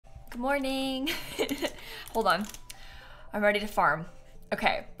Good morning. Hold on. I'm ready to farm.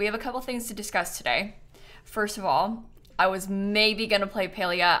 Okay, we have a couple things to discuss today. First of all, I was maybe gonna play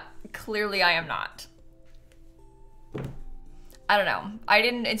Palia. Clearly I am not. I don't know. I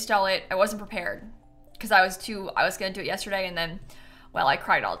didn't install it. I wasn't prepared. Because I was gonna do it yesterday and then, well, I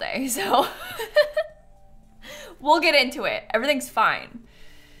cried all day, so. We'll get into it. Everything's fine.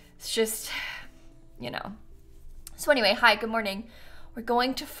 It's just, you know. So anyway, hi, good morning. We're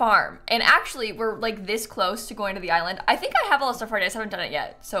going to farm. And actually, we're like this close to going to the island. I think I have all the stuff ready. I just haven't done it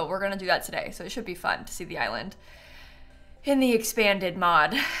yet. So we're gonna do that today. So it should be fun to see the island in the expanded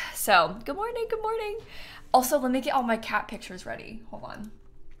mod. So good morning, good morning. Also, let me get all my cat pictures ready. Hold on.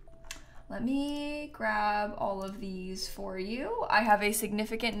 Let me grab all of these for you. I have a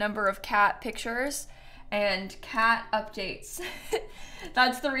significant number of cat pictures and cat updates.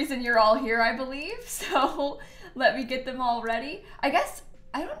 That's the reason you're all here, I believe. So let me get them all ready. I guess,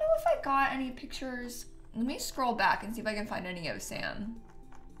 I don't know if I got any pictures. Let me scroll back and see if I can find any of Sam.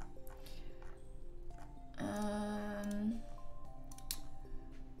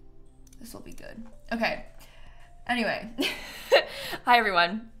 This will be good. Okay. Anyway. Hi,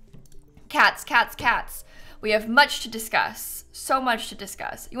 everyone. Cats, cats, cats. We have much to discuss. So much to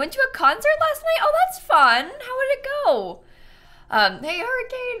discuss. You went to a concert last night? Oh, that's fun. How did it go? Hey,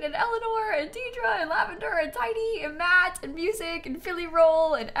 Hurricane, and Eleanor, and Deidre, and Lavender, and Tiny, and Matt, and Music, and Philly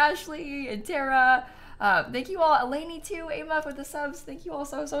Roll, and Ashley, and Tara. Thank you all. Elaney, too. Ama for the subs. Thank you all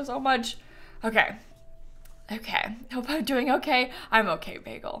so much. Okay. Okay. Hope I'm doing okay. I'm okay,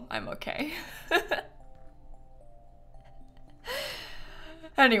 Bagel. I'm okay.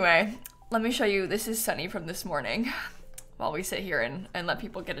 Anyway, let me show you. This is Sunny from this morning while we sit here and let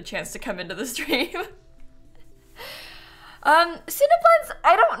people get a chance to come into the stream. Cinebuns,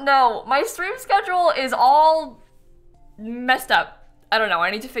 I don't know. My stream schedule is all messed up. I don't know.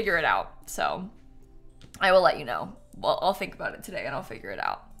 I need to figure it out. So I will let you know. Well, I'll think about it today and I'll figure it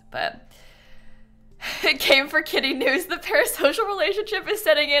out. But it came for kitty news. The parasocial relationship is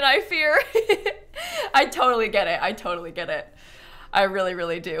setting in, I fear. I totally get it. I totally get it. I really,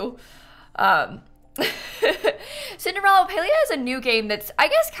 really do. Cinderella Palia is a new game that's, I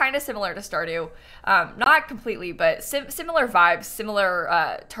guess, kind of similar to Stardew. Not completely, but similar vibes,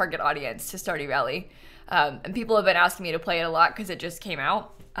 similar target audience to Stardew Valley. And people have been asking me to play it a lot because it just came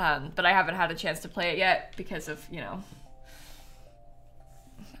out. But I haven't had a chance to play it yet because of, you know,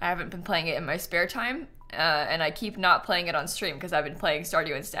 I haven't been playing it in my spare time. And I keep not playing it on stream because I've been playing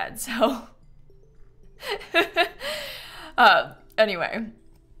Stardew instead, so. Anyway.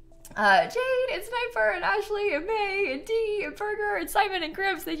 Jade and Sniper and Ashley and May and Dee and Burger and Simon and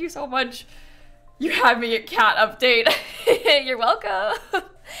Gribbs, thank you so much. You had me at cat update. You're welcome.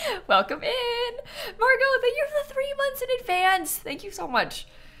 Welcome in. Margot, thank you for the 3 months in advance. Thank you so much.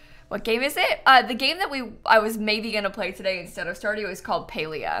 What game is it? The game that I was maybe gonna play today instead of Stardew is called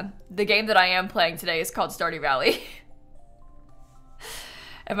Palia. The game that I am playing today is called Stardew Valley.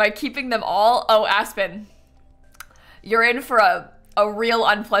 Am I keeping them all? Oh, Aspen. You're in for a real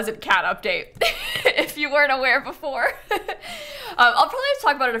unpleasant cat update, if you weren't aware before. I'll probably have to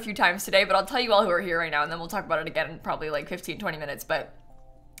talk about it a few times today, but I'll tell you all who are here right now, and then we'll talk about it again in probably like 15-20 minutes. But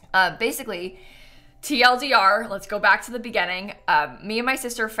basically, TLDR, let's go back to the beginning. Me and my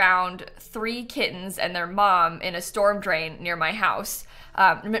sister found 3 kittens and their mom in a storm drain near my house,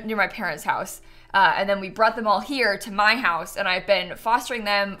 near my parents' house. And then we brought them all here to my house, and I've been fostering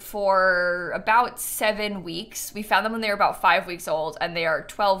them for about 7 weeks. We found them when they were about 5 weeks old, and they are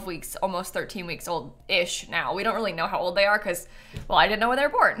 12 weeks, almost 13 weeks old-ish now. We don't really know how old they are because, well, I didn't know when they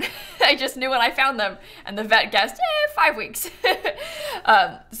were born. I just knew when I found them, and the vet guessed, 5 weeks.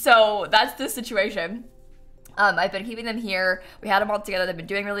 So that's the situation. I've been keeping them here. We had them all together. They've been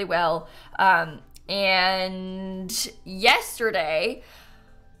doing really well. And yesterday,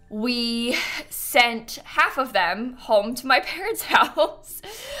 we sent half of them home to my parents' house.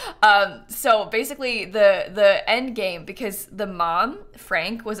 So basically the end game, because the mom,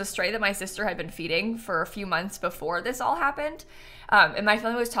 Frank, was a stray that my sister had been feeding for a few months before this all happened. And my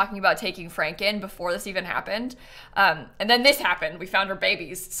family was talking about taking Frank in before this even happened. And then this happened. We found her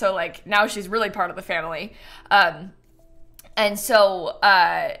babies. So like now she's really part of the family. And so,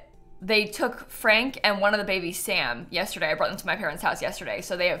 they took Frank and one of the babies, Sam, yesterday. I brought them to my parents' house yesterday.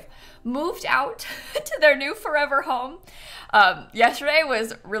 So they have moved out to their new forever home. Yesterday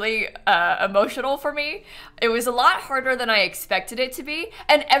was really emotional for me. It was a lot harder than I expected it to be.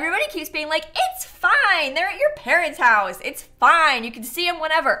 And everybody keeps being like, it's fine. They're at your parents' house. It's fine. You can see them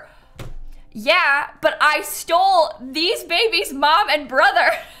whenever. Yeah, but I stole these babies' mom and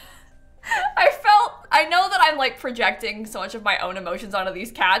brother. I know that I'm like projecting so much of my own emotions onto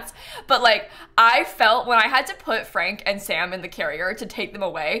these cats, but like I felt when I had to put Frank and Sam in the carrier to take them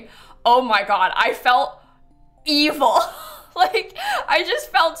away, oh my God, I felt evil. Like I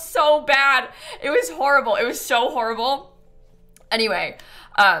just felt so bad. It was horrible. It was so horrible. Anyway,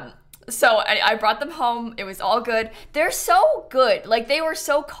 so I brought them home. It was all good. They're so good. Like they were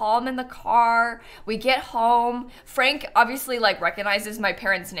so calm in the car. We get home. Frank obviously like recognizes my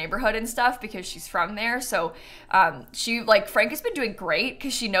parents' neighborhood and stuff because she's from there. So Frank has been doing great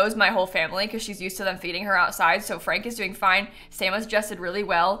because she knows my whole family because she's used to them feeding her outside. So Frank is doing fine. Sam has adjusted really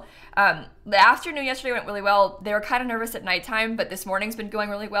well. The afternoon yesterday went really well. They were kind of nervous at nighttime, but this morning's been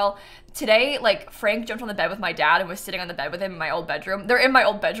going really well. Today, like, Frank jumped on the bed with my dad and was sitting on the bed with him in my old bedroom. They're in my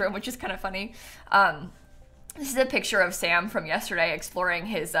old bedroom, which is kind of funny. This is a picture of Sam from yesterday exploring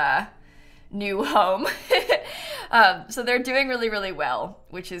his new home. So they're doing really, really well,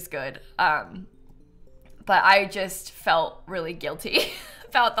 which is good. But I just felt really guilty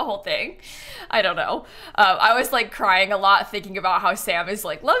about the whole thing. I don't know. I was like crying a lot thinking about how Sam is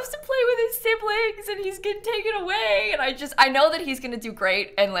like loves to play with his siblings and he's getting taken away, and I know that he's gonna do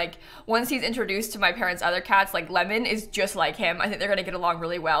great, and like once he's introduced to my parents' other cats, like Lemon is just like him. I think they're gonna get along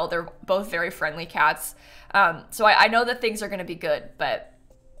really well. They're both very friendly cats. So I know that things are gonna be good, but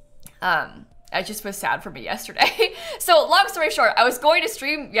I just was sad for me yesterday. So long story short, I was going to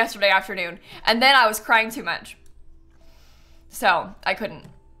stream yesterday afternoon and then I was crying too much. So I couldn't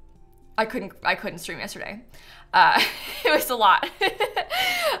stream yesterday. It was a lot.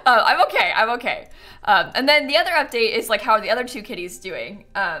 I'm okay. And then the other update is like how are the other two kitties doing?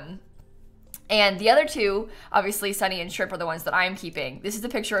 And the other two, obviously Sunny and Shrimp, are the ones that I'm keeping. This is the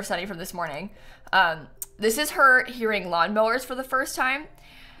picture of Sunny from this morning. This is her hearing lawnmowers for the first time.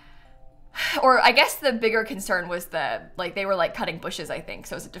 Or I guess the bigger concern was they were like cutting bushes, I think,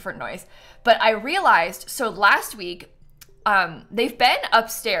 so it was a different noise. But I realized, so last week, they've been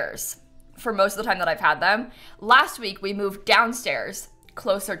upstairs for most of the time that I've had them. Last week, we moved downstairs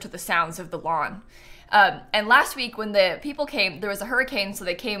closer to the sounds of the lawn. And last week when the people came, there was a hurricane, so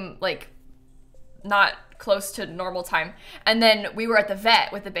they came like not close to normal time. And then we were at the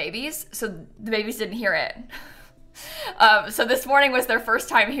vet with the babies, so the babies didn't hear it. So this morning was their first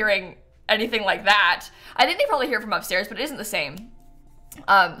time hearing anything like that. I think they probably hear it from upstairs, but it isn't the same.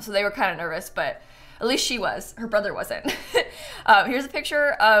 So they were kind of nervous, but at least she was. Her brother wasn't. Here's a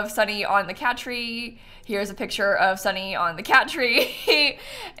picture of Sunny on the cat tree. Here's a picture of Sunny on the cat tree.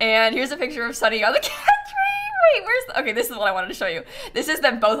 And here's a picture of Sunny on the cat tree. Wait, okay, this is what I wanted to show you. This is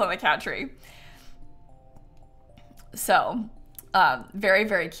them both on the cat tree. So, very,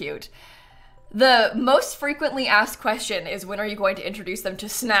 very cute. The most frequently asked question is, when are you going to introduce them to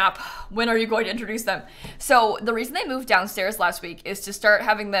Snap? When are you going to introduce them? So the reason they moved downstairs last week is to start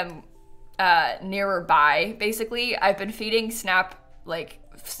having them nearer by, basically. I've been feeding Snap, like,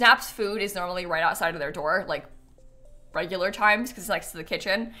 Snap's food is normally right outside of their door, like, regular times, because it's next to the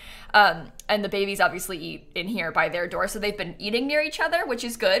kitchen. And the babies obviously eat in here by their door, so they've been eating near each other, which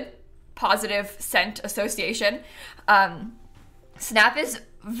is good. Positive scent association. Snap is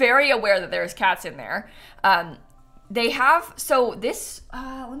very aware that there's cats in there. They have, so this,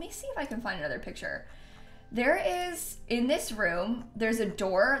 let me see if I can find another picture. There is, in this room, there's a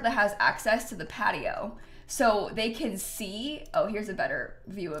door that has access to the patio. So they can see, oh, here's a better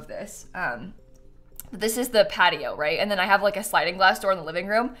view of this. This is the patio, right? And then I have like a sliding glass door in the living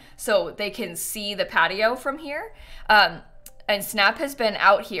room, so they can see the patio from here. And Snap has been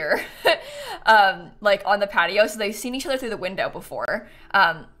out here, like on the patio, so they've seen each other through the window before.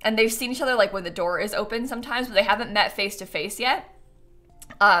 And they've seen each other like when the door is open sometimes, but they haven't met face to face yet,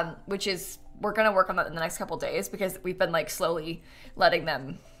 which is, we're gonna work on that in the next couple days because we've been like slowly letting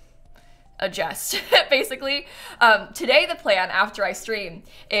them adjust, basically. Today the plan after I stream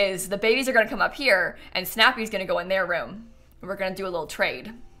is the babies are gonna come up here and Snappy's gonna go in their room. We're gonna do a little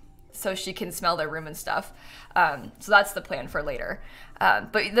trade so she can smell their room and stuff. So that's the plan for later.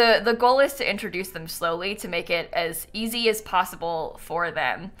 But the goal is to introduce them slowly to make it as easy as possible for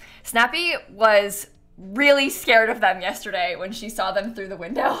them. Snappy was really scared of them yesterday when she saw them through the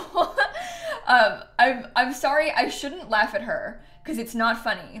window. I'm sorry, I shouldn't laugh at her because it's not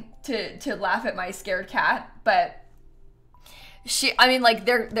funny to laugh at my scared cat, but I mean, like,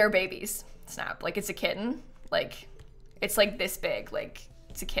 they're babies, Snap. Like, it's a kitten. Like, it's like this big, like,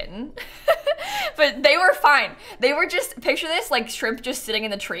 it's a kitten. But they were fine. They were just, picture this, like Shrimp just sitting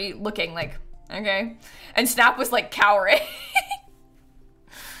in the tree looking like, okay. And Snap was like cowering.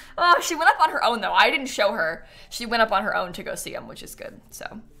 Oh, she went up on her own though. I didn't show her. She went up on her own to go see him, which is good.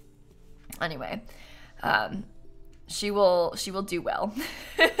 So anyway, she will do well.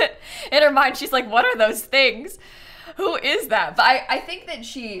 In her mind, she's like, what are those things? Who is that? But I think that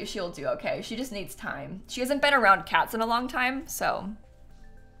she'll do okay. She just needs time. She hasn't been around cats in a long time, so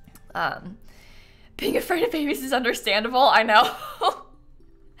being afraid of babies is understandable. I know.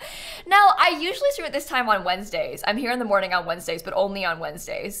 Now, I usually stream at this time on Wednesdays. I'm here in the morning on Wednesdays, but only on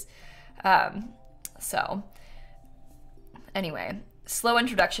Wednesdays. So anyway, slow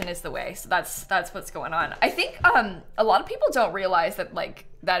introduction is the way. So that's what's going on. I think a lot of people don't realize that like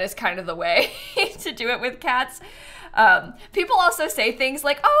that is kind of the way to do it with cats. People also say things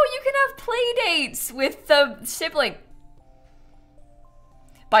like, "Oh, you can have play dates with the sibling."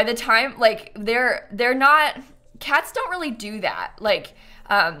 By the time like they're not, cats don't really do that. Like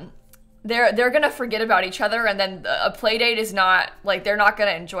they're gonna forget about each other, and then a play date is not like, they're not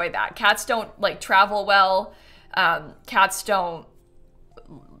gonna enjoy that. Cats don't like travel well. Cats don't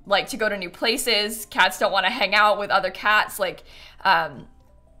like to go to new places. Cats don't want to hang out with other cats. Like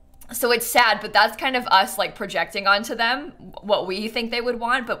so it's sad, but that's kind of us like projecting onto them what we think they would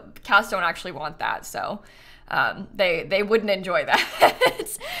want, but cats don't actually want that. So they wouldn't enjoy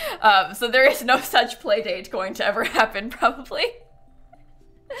that. So there is no such play date going to ever happen, probably.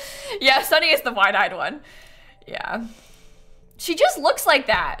 Yeah, Sunny is the wide-eyed one. Yeah. She just looks like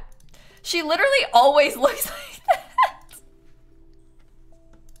that. She literally always looks like that.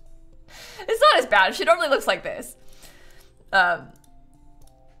 It's not as bad. She normally looks like this. But,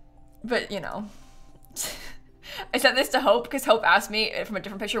 you know. I sent this to Hope because Hope asked me from a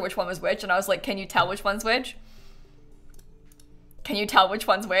different picture which one was which, and I was like, can you tell which one's which? Can you tell which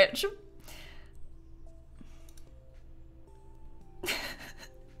one's which?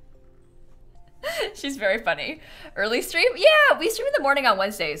 She's very funny. Early stream? Yeah, we stream in the morning on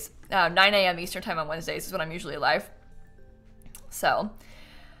Wednesdays. 9 a.m. Eastern time on Wednesdays is when I'm usually live. So,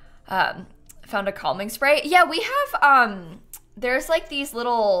 found a calming spray. Yeah, we have, there's like these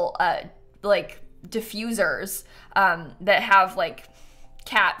little, like diffusers, that have like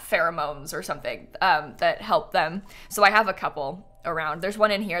cat pheromones or something, that help them. So I have a couple around. There's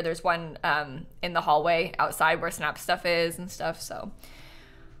one in here. There's one, in the hallway outside where Snap stuff is and stuff. So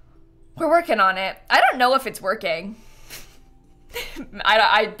we're working on it. I don't know if it's working.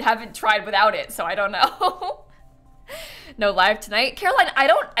 I haven't tried without it, so I don't know. No live tonight. Caroline, I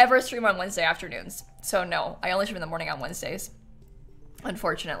don't ever stream on Wednesday afternoons. So no, I only stream in the morning on Wednesdays,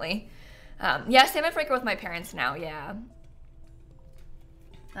 unfortunately. Yeah, same at Franco with my parents now, yeah.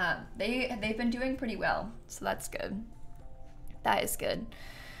 They've been doing pretty well, so that's good. That is good.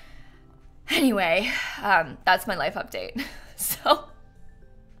 Anyway, that's my life update. So,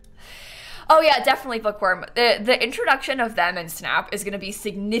 oh yeah, definitely Bookworm. The introduction of them in Snap is gonna be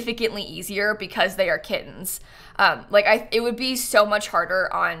significantly easier because they are kittens. Like it would be so much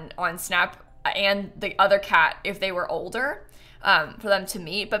harder on Snap and the other cat if they were older, for them to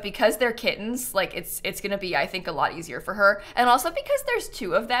meet, but because they're kittens, like it's gonna be, I think, a lot easier for her. And also because there's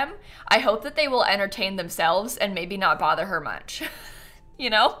two of them, I hope that they will entertain themselves and maybe not bother her much. You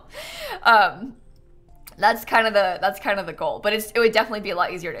know? That's kind of the goal, but it would definitely be a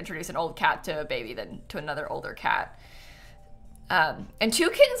lot easier to introduce an old cat to a baby than to another older cat. And two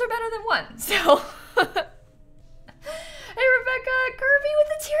kittens are better than one, so. Hey Rebecca, Kirby with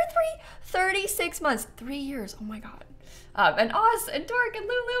the tier 3, 36 months, 3 years, oh my god. And Oz, and Dork, and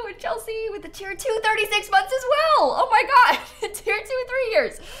Lulu, and Chelsea with the tier 2, 36 months as well. Oh my god, tier 2, 3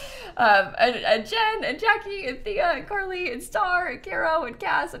 years. And Jen, and Jackie, and Thea, and Carly, and Star, and Caro, and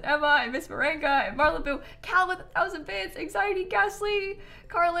Cass, and Emma, and Miss Morenga, and Marlaboo, Cal with 1,000 bits, Anxiety, Ghastly,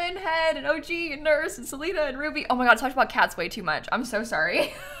 Carlin, Head, and OG, and Nurse, and Selena, and Ruby. Oh my god, I talked about cats way too much. I'm so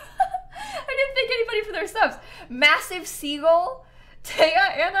sorry. I didn't thank anybody for their subs. Massive Seagull,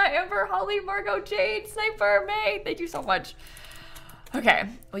 Taya, Anna, Amber, Holly, Margot, Jade, Sniper, May, thank you so much. Okay,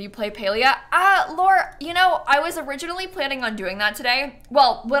 will you play Palia? Laura, you know, I was originally planning on doing that today.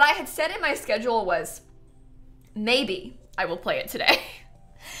 Well, what I had said in my schedule was, maybe I will play it today.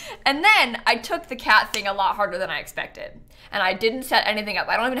 And then I took the cat thing a lot harder than I expected. And I didn't set anything up.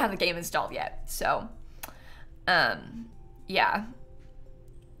 I don't even have the game installed yet. So, yeah.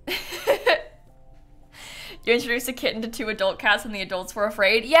 You introduced a kitten to 2 adult cats and the adults were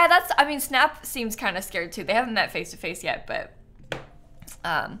afraid. Yeah, I mean, Snap seems kind of scared too. They haven't met face to face yet, but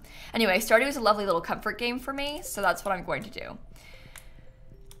anyway, Stardew is a lovely little comfort game for me, so that's what I'm going to do.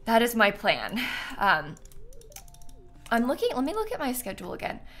 That is my plan. Let me look at my schedule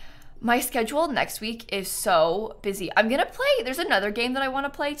again. My schedule next week is so busy. I'm gonna play, there's another game that I wanna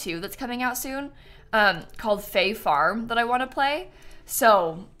play too that's coming out soon, called Fae Farm that I wanna play.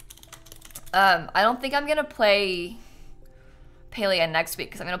 So, I don't think I'm gonna play Palia next week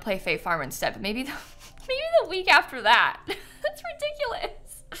because I'm gonna play Fae Farm instead, but maybe the week after that. That's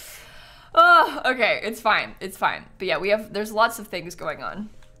ridiculous. Oh, okay, it's fine. It's fine. But yeah, there's lots of things going on.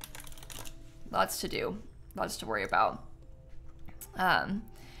 Lots to do. Lots to worry about.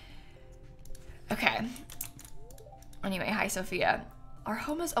 Okay. Anyway, hi, Sophia. Our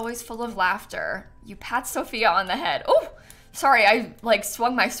home is always full of laughter. You pat Sophia on the head. Oh, sorry, I like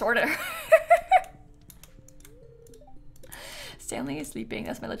swung my sword at her. Stanley is sleeping.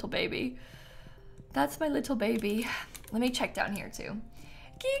 That's my little baby. That's my little baby. Let me check down here too.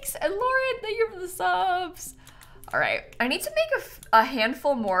 Geeks and Lauren, thank you for the subs. All right, I need to make a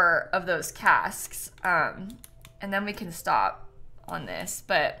handful more of those casks, and then we can stop on this,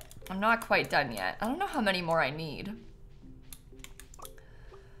 but I'm not quite done yet. I don't know how many more I need.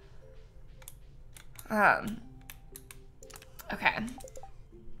 Okay.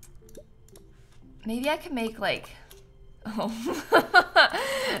 Maybe I can make like, oh.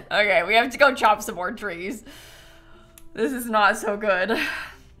 Okay, we have to go chop some more trees. This is not so good.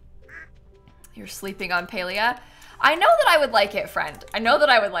 You're sleeping on Palia. I know that I would like it, friend. I know that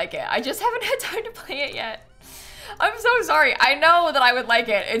I would like it. I just haven't had time to play it yet. I'm so sorry. I know that I would like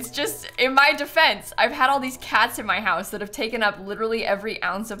it. It's just, in my defense, I've had all these cats in my house that have taken up literally every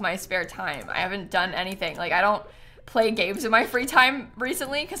ounce of my spare time. I haven't done anything. Like, I don't play games in my free time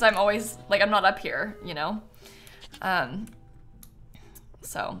recently because I'm always, like, I'm not up here, you know?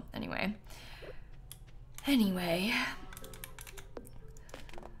 So, anyway.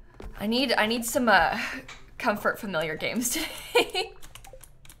 I need some, comfort familiar games today.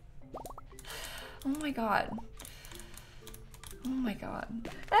 Oh my god. Oh my god.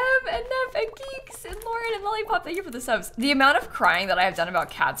 And Nev and Geeks and Lauren and Lollipop, thank you for the subs. The amount of crying that I have done about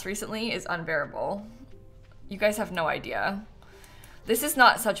cats recently is unbearable. You guys have no idea. This is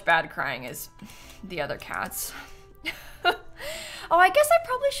not such bad crying as the other cats. Oh, I guess I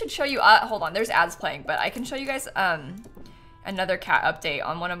probably should show you, hold on, there's ads playing, but I can show you guys another cat update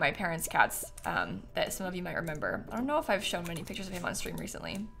on one of my parents' cats that some of you might remember. I don't know if I've shown many pictures of him on stream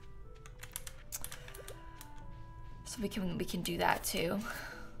recently. So we can do that too.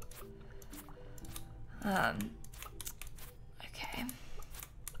 Okay.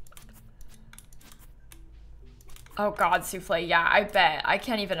 Oh god, souffle, yeah, I bet. I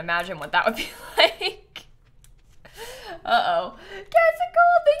can't even imagine what that would be like. Uh-oh. Cats and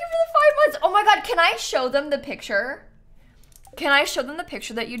Gold, thank you for the 5 months. Oh my god, can I show them the picture? Can I show them the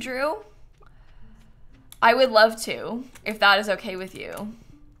picture that you drew? I would love to, if that is okay with you.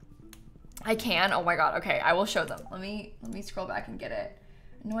 I can? Oh my god, okay, I will show them. Let me scroll back and get it.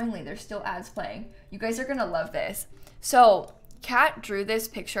 Annoyingly, there's still ads playing. You guys are gonna love this. So, Kat drew this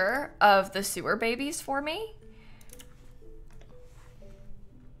picture of the sewer babies for me.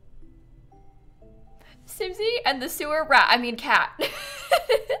 Simsie and the sewer rat, I mean cat. Look at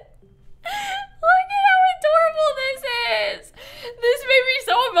how adorable this is. This made me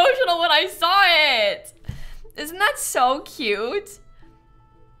so emotional when I saw it. Isn't that so cute?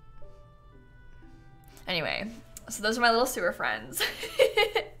 Anyway, so those are my little sewer friends.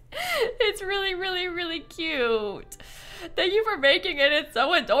 It's really, really, really cute. Thank you for making it. It's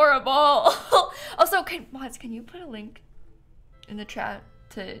so adorable. Also, mods, can you put a link in the chat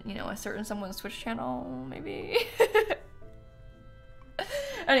to, you know, a certain someone's Twitch channel, maybe?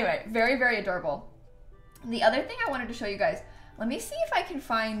 Anyway, very, very adorable. The other thing I wanted to show you guys, let me see if I can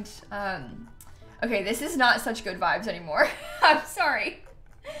find, okay, this is not such good vibes anymore. I'm sorry.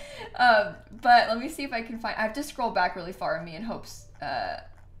 But let me see if I can find, I have to scroll back really far in me in hopes,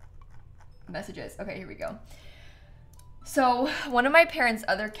 messages. Okay, here we go. So one of my parents'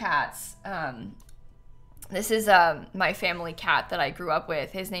 other cats, this is my family cat that I grew up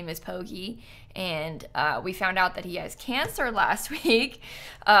with. His name is Poggy, and we found out that he has cancer last week.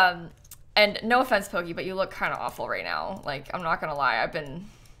 And no offense, Poggy, but you look kind of awful right now. Like, I'm not gonna lie, I've been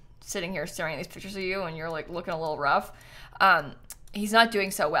sitting here staring at these pictures of you, and you're like looking a little rough. He's not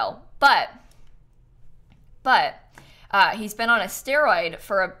doing so well, but he's been on a steroid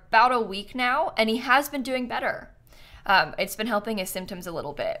for about a week now, and he has been doing better. It's been helping his symptoms a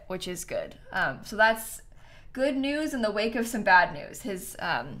little bit, which is good. So that's good news in the wake of some bad news. His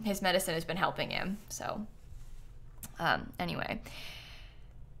medicine has been helping him. So anyway,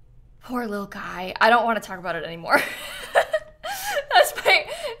 poor little guy. I don't want to talk about it anymore.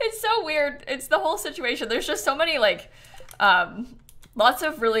 It's so weird. It's the whole situation. There's just so many like lots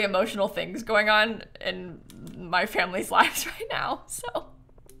of really emotional things going on in my family's lives right now. So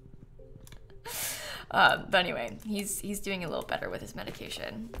but anyway, he's doing a little better with his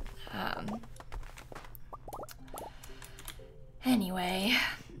medication. Anyway,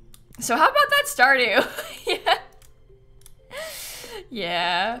 so how about that Stardew?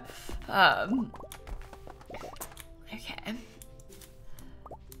 Yeah. Okay.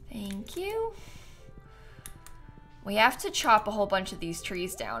 Thank you. We have to chop a whole bunch of these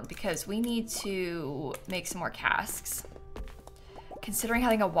trees down because we need to make some more casks. Considering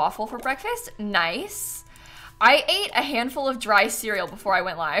having a waffle for breakfast? Nice. I ate a handful of dry cereal before I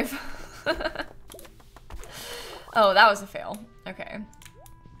went live. Oh, that was a fail. Okay.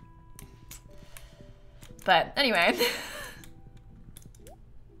 But anyway.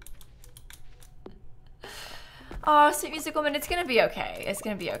 Oh, Sweet Music Woman, it's gonna be okay. It's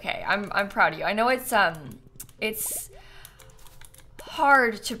gonna be okay. I'm proud of you. I know it's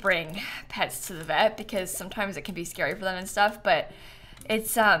hard to bring pets to the vet because sometimes it can be scary for them and stuff, but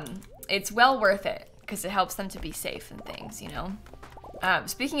it's well worth it because it helps them to be safe and things, you know?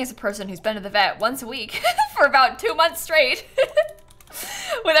 Speaking as a person who's been to the vet once a week for about 2 months straight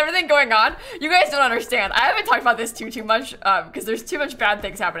with everything going on, you guys don't understand. I haven't talked about this too much because there's too much bad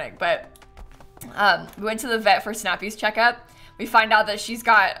things happening, but we went to the vet for Snappy's checkup. We find out that she's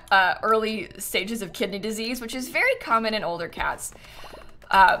got early stages of kidney disease, which is very common in older cats.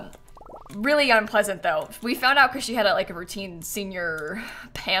 Really unpleasant though. We found out because she had a routine senior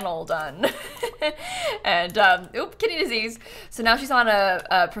panel done. And, kidney disease. So now she's on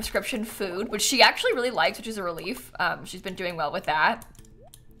a prescription food, which she actually really likes, which is a relief. She's been doing well with that.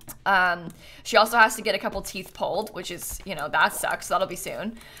 She also has to get a couple teeth pulled, which is, you know, that sucks. So that'll be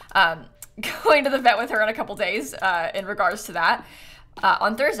soon. Going to the vet with her in a couple days in regards to that.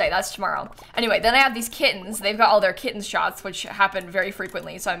 On Thursday, that's tomorrow. Anyway, then I have these kittens. They've got all their kitten shots, which happen very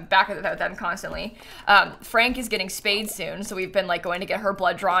frequently, so I'm back at the vet with them constantly. Frank is getting spayed soon, so we've been going to get her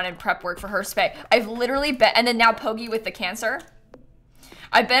blood drawn and prep work for her spay. I've literally been, and then now Pogi with the cancer.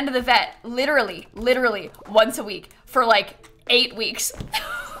 I've been to the vet literally once a week for 8 weeks.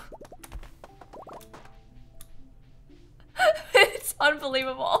 It's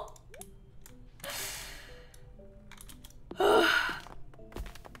unbelievable. You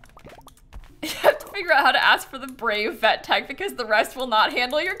have to figure out how to ask for the brave vet tech because the rest will not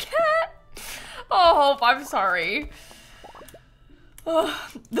handle your cat. Oh, Hope, I'm sorry. Oh,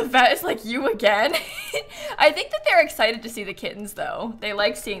 the vet is like, you again? I think that they're excited to see the kittens, though. They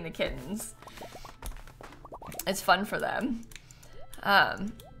like seeing the kittens. It's fun for them.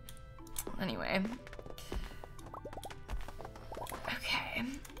 Anyway. Okay.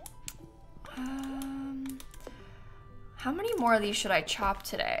 How many more of these should I chop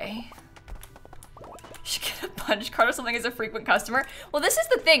today? Should get a punch card or something as a frequent customer. Well, this is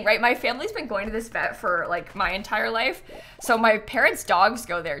the thing, right? My family's been going to this vet for my entire life. So my parents' dogs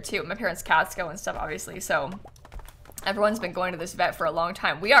go there too. My parents' cats go and stuff, obviously. So everyone's been going to this vet for a long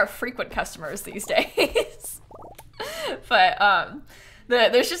time. We are frequent customers these days. But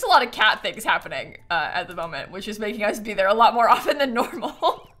there's just a lot of cat things happening at the moment, which is making us be there a lot more often than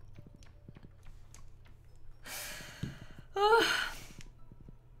normal.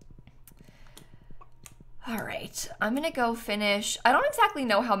 All right, I'm gonna go finish. I don't exactly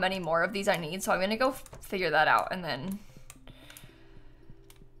know how many more of these I need, so I'm gonna go figure that out and then.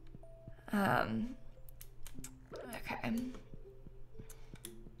 Okay.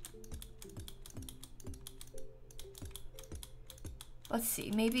 Let's see,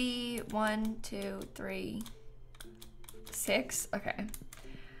 maybe 1, 2, 3, 6. Okay,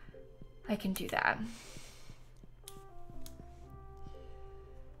 I can do that.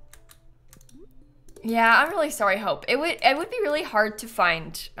 Yeah, I'm really sorry, Hope. It would be really hard to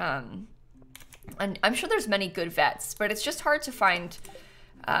find, and I'm sure there's many good vets, but it's just hard to find,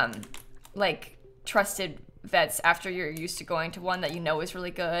 trusted vets after you're used to going to one that you know is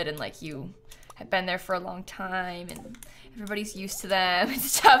really good and, you have been there for a long time and everybody's used to them and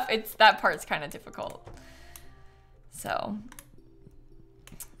stuff. That part's kind of difficult. So,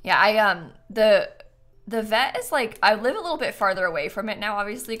 yeah, the vet is I live a little bit farther away from it now,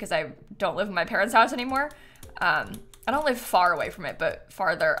 obviously, because I don't live in my parents' house anymore. I don't live far away from it, but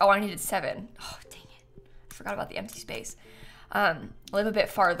farther. Oh, I needed 7. Oh, dang it. I forgot about the empty space. I live a bit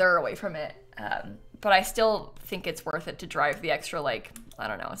farther away from it, but I still think it's worth it to drive the extra, I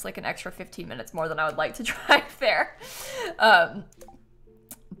don't know, it's an extra 15 minutes more than I would like to drive there.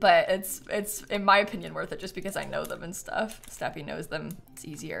 But it's, in my opinion, worth it just because I know them and stuff. Steffi knows them. It's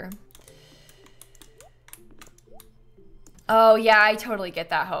easier. Oh, yeah, I totally get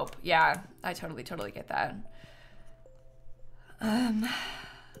that, Hope. Yeah, I totally get that. Okay.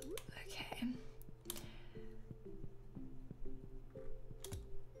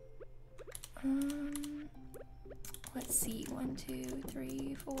 Let's see, 1, 2,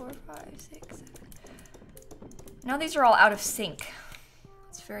 3, 4, 5, 6, 7. Now these are all out of sync.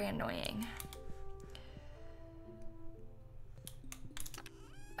 It's very annoying.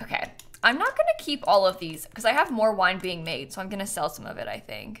 Okay, I'm not gonna keep all of these because I have more wine being made, so I'm gonna sell some of it, I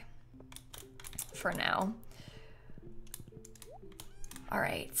think, for now. All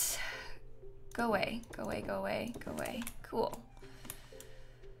right, go away, go away, go away, go away. Cool.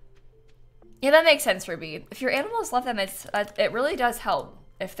 Yeah, that makes sense, Ruby. If your animals love them, it really does help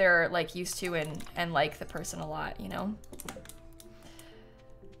if they're like used to and like the person a lot, you know?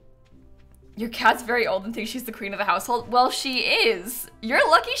 Your cat's very old and thinks she's the queen of the household. Well, she is. You're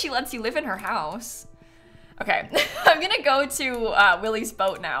lucky she lets you live in her house. Okay, I'm gonna go to Willie's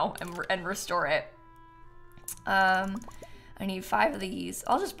boat now and restore it. I need 5 of these.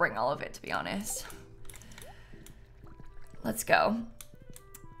 I'll just bring all of it, to be honest. Let's go.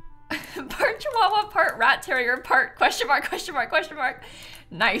 Part Chihuahua, part Rat Terrier, part question mark, question mark, question mark.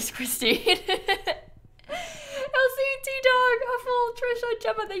 Nice, Christine. LCT Dog, Huffle, Trisha,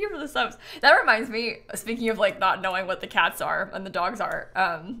 Gemma, thank you for the subs. That reminds me, speaking of like not knowing what the cats are and the dogs are,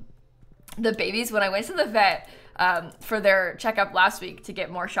 the babies, when I went to the vet for their checkup last week to get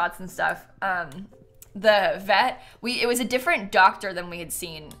more shots and stuff, the vet, it was a different doctor than we had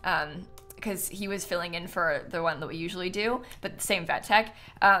seen, because he was filling in for the one that we usually do, but the same vet tech.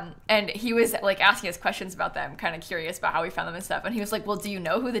 And he was like asking us questions about them, kind of curious about how we found them and stuff. And he was like, well, do you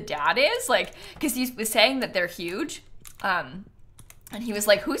know who the dad is? Like, because he was saying that they're huge. And he was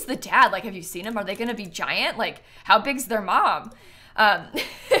like, who's the dad? Like, have you seen him? Are they gonna be giant? Like, how big's their mom? And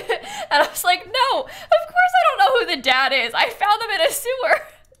I was like, no, of course I don't know who the dad is. I found them in a sewer.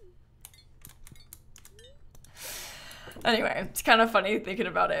 Anyway, it's kind of funny thinking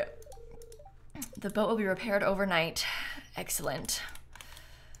about it. The boat will be repaired overnight. Excellent.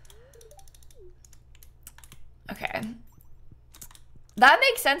 Okay. That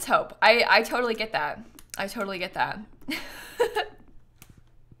makes sense, Hope. I totally get that. I totally get that.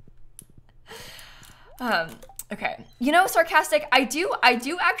 Okay. You know, Sarcastic, I do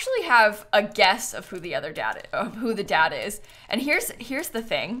actually have a guess of who the other dad is, who the dad is. And here's the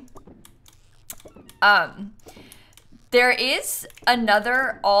thing. There is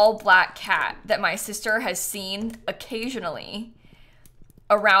another all-black cat that my sister has seen occasionally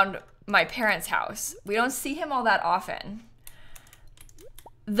around my parents' house. We don't see him all that often.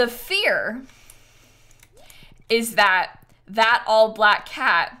 The fear is that that all-black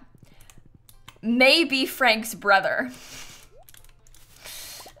cat may be Frank's brother.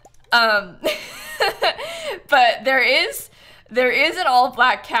 But there is an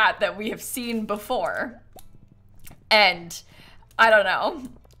all-black cat that we have seen before. And I don't know.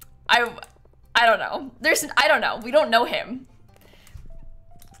 I don't know. I don't know. We don't know him.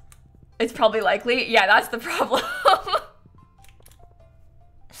 It's probably likely. Yeah, that's the problem.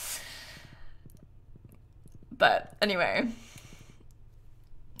 But anyway.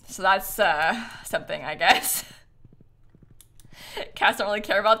 So that's something, I guess. Cats don't really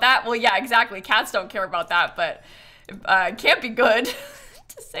care about that. Well, yeah, exactly. Cats don't care about that, but it can't be good,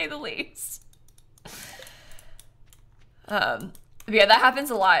 to say the least. Yeah, that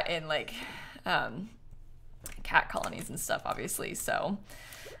happens a lot in like cat colonies and stuff, obviously. So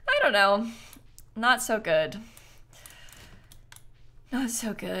I don't know, not so good. Not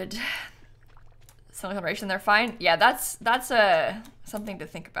so good. Some generation, they're fine. Yeah, that's something to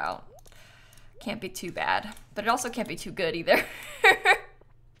think about. Can't be too bad, but it also can't be too good either.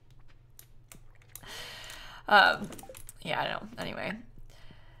 Yeah, I don't know. Anyway.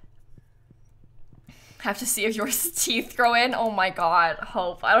 Have to see if your teeth grow in. Oh my god,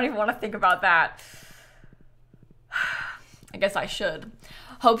 Hope. I don't even want to think about that. I guess I should.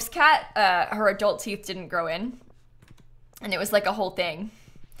 Hope's cat, her adult teeth didn't grow in. And it was like a whole thing.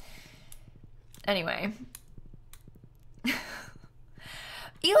 Anyway.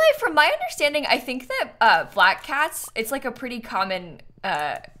 Eli, from my understanding, I think that black cats, it's like a pretty common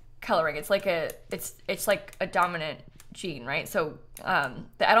coloring. It's like it's like a dominant gene, right? So I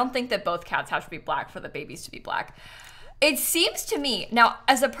don't think that both cats have to be black for the babies to be black. It seems to me, now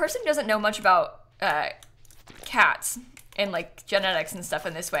as a person who doesn't know much about cats and like genetics and stuff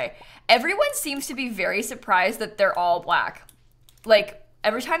in this way, everyone seems to be very surprised that they're all black. Like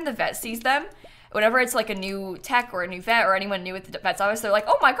every time the vet sees them, whenever it's like a new tech or a new vet or anyone new at the vet's office, they're like,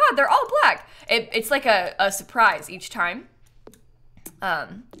 oh my god, they're all black. It's like a surprise each time.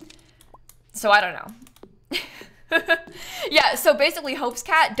 So I don't know. Yeah, so basically Hope's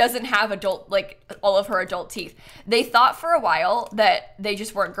cat doesn't have all of her adult teeth. They thought for a while that they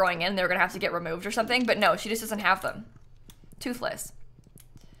just weren't growing in, they were gonna have to get removed or something, but no, she just doesn't have them. Toothless.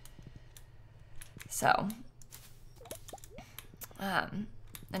 So,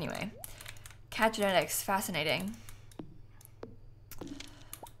 anyway. Cat genetics, fascinating.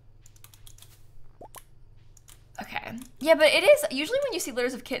 Okay, Yeah, but it is, usually when you see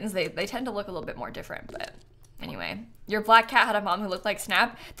litters of kittens, they tend to look a little bit more different, but anyway. Your black cat had a mom who looked like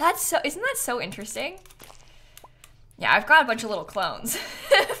Snap. Isn't that so interesting? Yeah, I've got a bunch of little clones.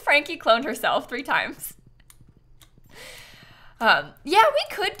 Frankie cloned herself 3 times. Yeah,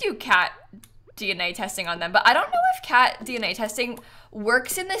 we could do cat DNA testing on them, but I don't know if cat DNA testing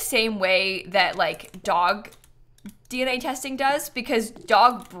works in the same way that like dog DNA testing does, because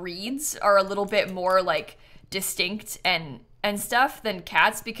dog breeds are a little bit more like distinct and stuff than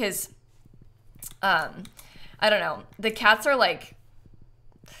cats, because I don't know, the cats are like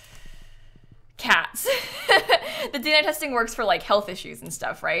cats. The DNA testing works for like health issues and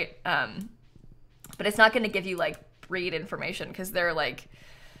stuff, right? But it's not going to give you like breed information because they're like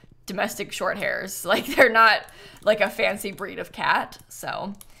domestic short hairs. Like they're not like a fancy breed of cat,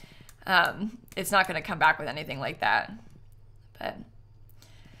 so it's not going to come back with anything like that, but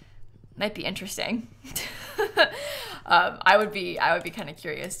might be interesting. I would be kind of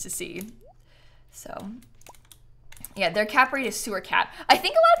curious to see. So yeah, their cat breed is sewer cat. I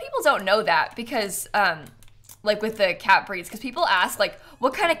think a lot of people don't know that because like with the cat breeds, because people ask like,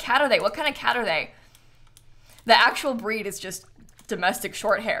 what kind of cat are they? What kind of cat are they? The actual breed is just domestic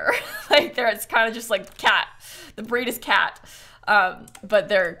short hair. Like it's kind of just like cat. The breed is cat, but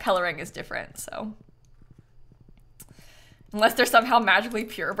their coloring is different. So unless they're somehow magically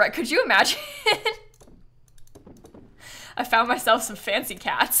purebred, could you imagine? I found myself some fancy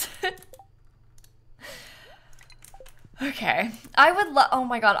cats. Okay, oh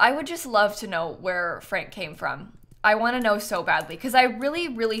my god, I would just love to know where Frank came from. I want to know so badly, because I really,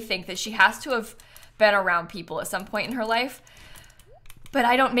 really think that she has to have been around people at some point in her life, but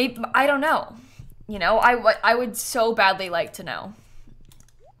I don't know. You know, I would so badly like to know.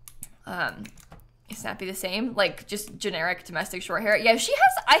 Is Snappy the same? Like, just generic domestic short hair? Yeah,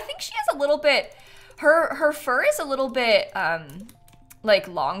 I think she has a little bit, her fur is a little bit, like,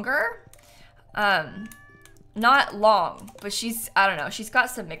 longer. Not long, but I don't know, she's got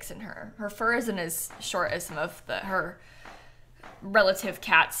some mix in her. Her fur isn't as short as some of her relative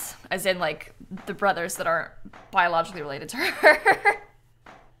cats, as in, like, the brothers that aren't biologically related to her.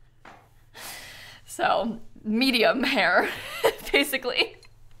 So, medium hair, basically.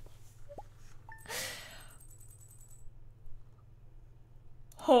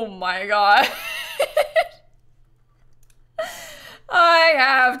 Oh my god. I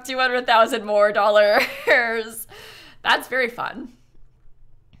have 200,000 more dollars. That's very fun.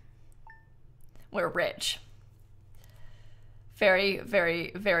 We're rich. Very,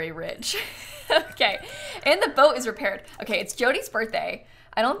 very, very rich. Okay, and the boat is repaired. Okay, it's Jody's birthday.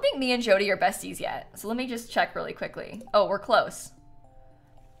 I don't think me and Jody are besties yet, so let me just check really quickly. Oh, we're close.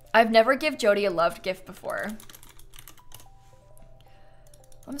 I've never give Jody a loved gift before.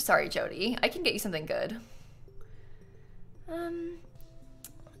 I'm sorry, Jody. I can get you something good.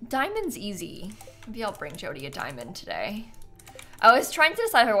 Diamond's easy. Maybe I'll bring Jody a diamond today. I was trying to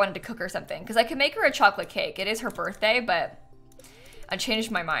decide if I wanted to cook her something, because I could make her a chocolate cake. It is her birthday, but I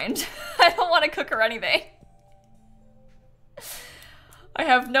changed my mind. I don't want to cook her anything. I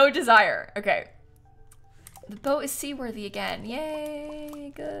have no desire. Okay. The boat is seaworthy again.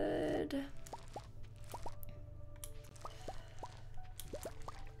 Yay, good.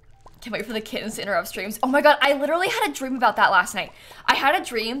 Can't wait for the kittens to interrupt streams. Oh my god, I literally had a dream about that last night. I had a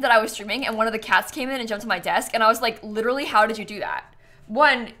dream that I was streaming and one of the cats came in and jumped on my desk, and I was like, literally, how did you do that?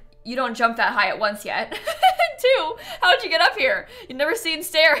 1, you don't jump that high at once yet. 2, how'd you get up here? You've never seen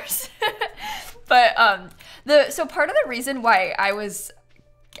stairs. But so part of the reason why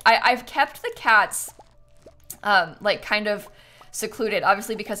I've kept the cats like kind of secluded,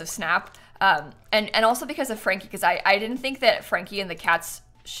 obviously because of Snap, and also because of Frankie, because I didn't think that Frankie and the cats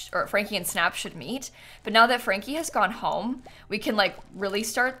or Frankie and Snap should meet, but now that Frankie has gone home, we can like really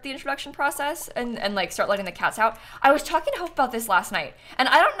start the introduction process and like start letting the cats out. I was talking to Hope about this last night, and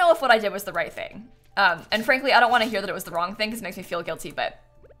I don't know if what I did was the right thing. And frankly, I don't want to hear that it was the wrong thing because it makes me feel guilty, but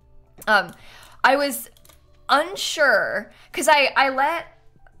I was unsure because I let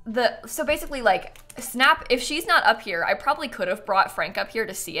so basically like Snap, if she's not up here, I probably could have brought Frank up here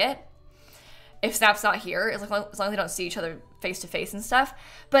to see it. If Snap's not here, as long as they don't see each other face to face and stuff.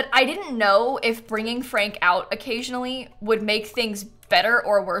 But I didn't know if bringing Frank out occasionally would make things better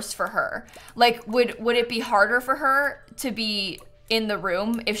or worse for her. Like, would it be harder for her to be in the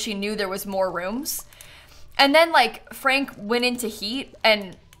room if she knew there was more rooms? And then, like, Frank went into heat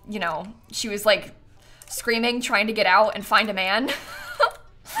and, you know, she was, like, screaming, trying to get out and find a man.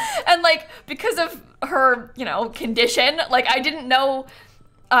 And, like, because of her, you know, condition, like, I didn't know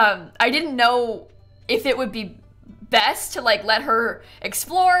if it would be best to like let her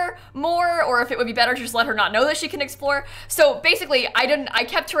explore more, or if it would be better to just let her not know that she can explore. So basically I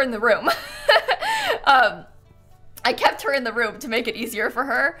kept her in the room. I kept her in the room to make it easier for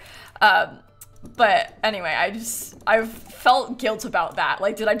her. But anyway, I've felt guilt about that.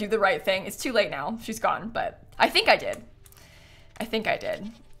 Like, did I do the right thing? It's too late now. She's gone, but I think I did. I think I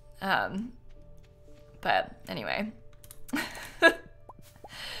did. But anyway.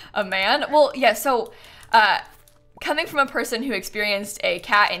 A man? Well, yeah, so coming from a person who experienced a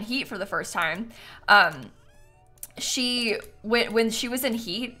cat in heat for the first time, when she was in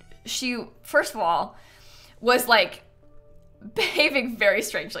heat, she, first of all, was like behaving very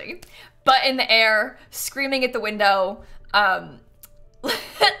strangely. Butt in the air, screaming at the window,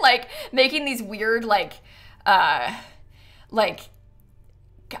 like making these weird, like, I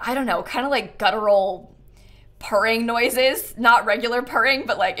don't know, kind of like guttural purring noises, not regular purring,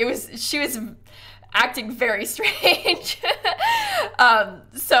 but like she was acting very strange.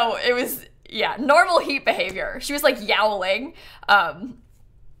 So it was, yeah, normal heat behavior. She was like yowling.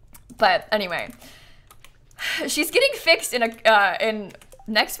 But anyway, she's getting fixed in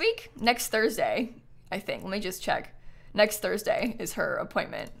next week? Next Thursday, I think. Let me just check. Next Thursday is her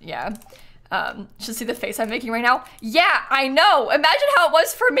appointment. Yeah. She'll see the face I'm making right now. Yeah, I know. Imagine how it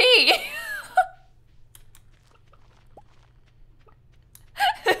was for me.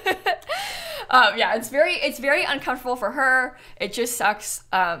 Yeah, it's very uncomfortable for her. It just sucks.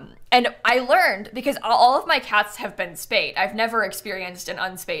 And I learned, because all of my cats have been spayed. I've never experienced an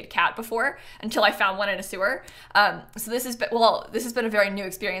unspayed cat before until I found one in a sewer. So this has been a very new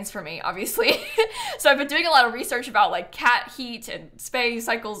experience for me, obviously. So I've been doing a lot of research about like cat heat and spay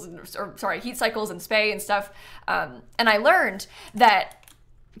cycles, heat cycles and spay and stuff. And I learned that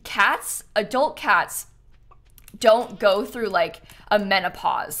adult cats don't go through like a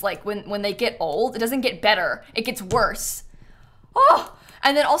menopause. Like when they get old, it doesn't get better, it gets worse. Oh,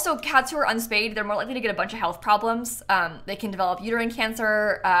 and then also cats who are unspayed, they're more likely to get a bunch of health problems. They can develop uterine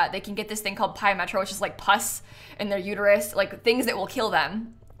cancer. They can get this thing called pyometro, which is like pus in their uterus, like things that will kill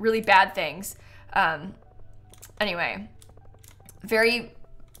them, really bad things. Anyway, very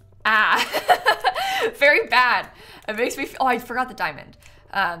very bad. It makes me feel, oh, I forgot the diamond.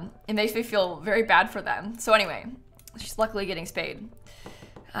 It makes me feel very bad for them. So anyway, she's luckily getting spayed.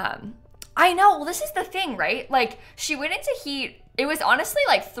 I know, well, this is the thing, right? Like, she went into heat, it was honestly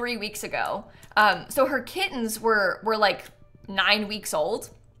like 3 weeks ago. So her kittens were like 9 weeks old,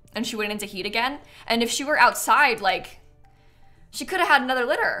 and she went into heat again. And if she were outside, like, she could have had another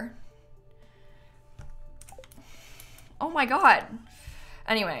litter. Oh my God.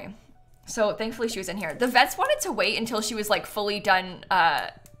 Anyway. So thankfully she was in here. The vets wanted to wait until she was like fully done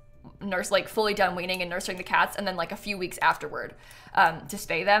fully done weaning and nursing the cats, and then like a few weeks afterward to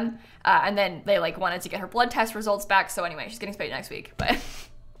spay them. And then they like wanted to get her blood test results back. So anyway, she's getting spayed next week. But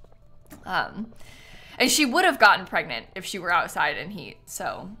and she would have gotten pregnant if she were outside in heat.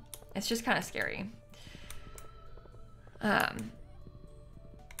 So it's just kind of scary. But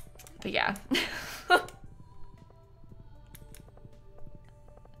yeah.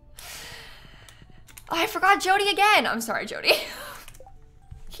 Oh, I forgot Jody again. I'm sorry, Jody.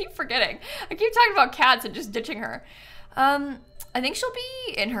 Keep forgetting. I keep talking about cats and just ditching her. I think she'll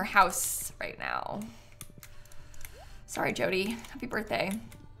be in her house right now. Sorry, Jody. Happy birthday.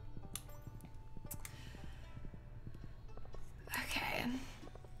 Okay.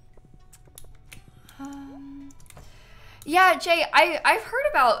 Yeah, Jay, I've heard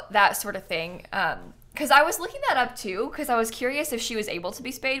about that sort of thing. Because I was looking that up too, because I was curious if she was able to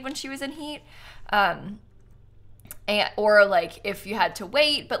be spayed when she was in heat. Or like if you had to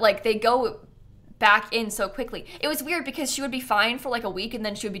wait, but like they go back in so quickly. It was weird because she would be fine for like a week and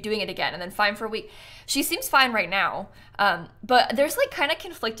then she would be doing it again and then fine for a week. She seems fine right now. But there's like kind of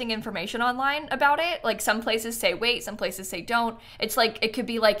conflicting information online about it. Like some places say wait, some places say don't. It's like, it could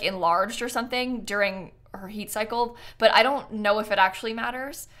be like enlarged or something during her heat cycle, but I don't know if it actually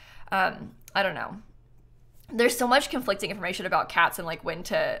matters. I don't know. There's so much conflicting information about cats and like when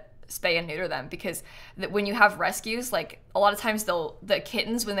to spay and neuter them, because when you have rescues, like a lot of times the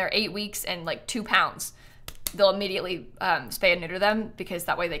kittens, when they're 8 weeks and like 2 pounds, they'll immediately spay and neuter them because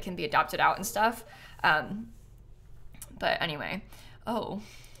that way they can be adopted out and stuff. But anyway, oh.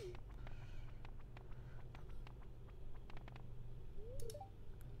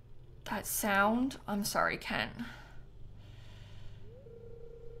 That sound, I'm sorry, Ken.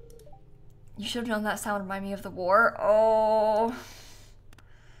 You should have known that sound reminded me of the war. Oh.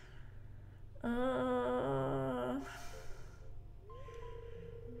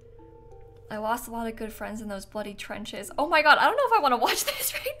 I lost a lot of good friends in those bloody trenches. Oh my God, I don't know if I want to watch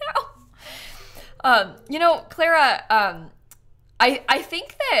this right You know, Clara, I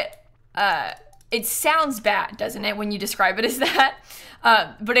think that it sounds bad, doesn't it, when you describe it as that?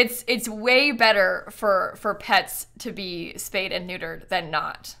 But it's way better for pets to be spayed and neutered than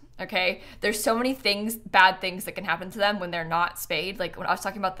not. Okay, there's so many bad things that can happen to them when they're not spayed. Like when I was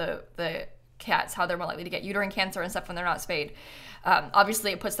talking about the cats, how they're more likely to get uterine cancer and stuff when they're not spayed.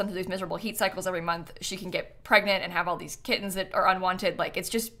 Obviously, it puts them through these miserable heat cycles every month. She can get pregnant and have all these kittens that are unwanted. Like it's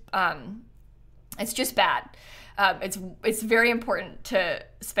just bad. It's very important to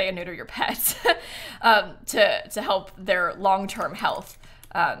spay and neuter your pets to help their long-term health.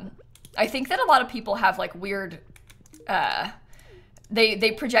 I think that a lot of people have like weird.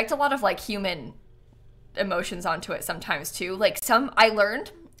 They project a lot of like human emotions onto it sometimes too. Like I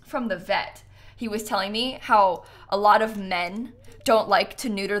learned from the vet. He was telling me how a lot of men don't like to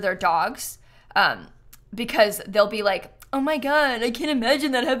neuter their dogs because they'll be like, oh my God, I can't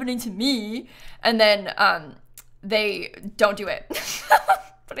imagine that happening to me. And then they don't do it.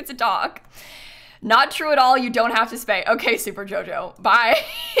 But it's a dog. Not true at all. You don't have to spay. Okay, Super Jojo. Bye.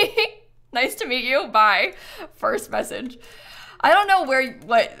 Nice to meet you. Bye. First message. I don't know where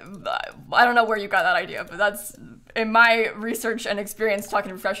you got that idea, but that's, in my research and experience talking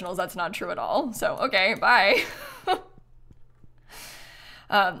to professionals, that's not true at all. So, okay, bye.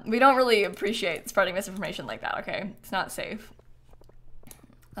 We don't really appreciate spreading misinformation like that, okay? It's not safe.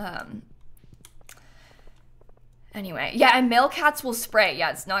 Anyway, yeah, and male cats will spray. Yeah,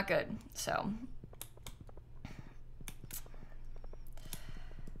 it's not good, so.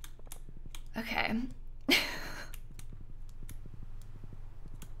 Okay.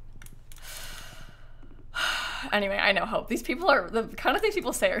 Anyway, I know, Hope. These people are, the kind of things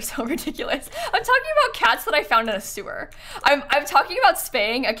people say are so ridiculous. I'm talking about cats that I found in a sewer. I'm talking about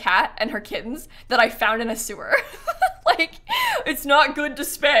spaying a cat and her kittens that I found in a sewer. Like, it's not good to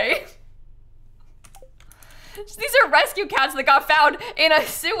spay. These are rescue cats that got found in a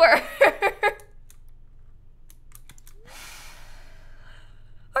sewer.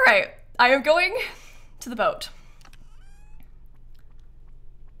 All right, I am going to the boat.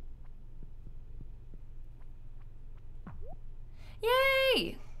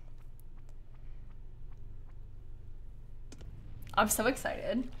 Yay! I'm so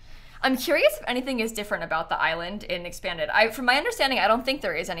excited. I'm curious if anything is different about the island in Expanded. From my understanding, I don't think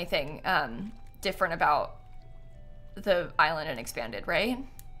there is anything different about the island in Expanded, right?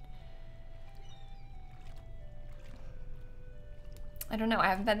 I don't know. I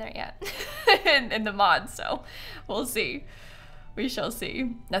haven't been there yet in the mod, so we'll see. We shall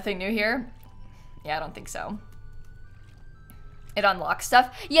see. Nothing new here? Yeah, I don't think so. It unlocks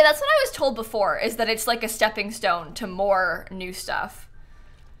stuff. Yeah, that's what I was told before, is that it's like a stepping stone to more new stuff.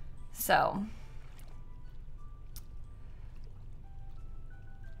 So.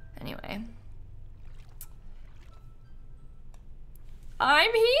 Anyway.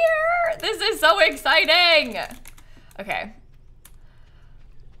 I'm here! This is so exciting! Okay.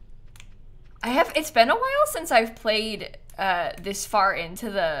 It's been a while since I've played this far into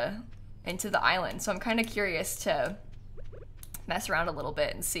the island, so I'm kind of curious to mess around a little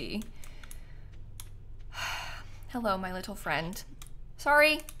bit and see. Hello, my little friend.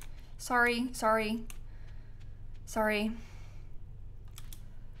 Sorry. Sorry. Sorry. Sorry.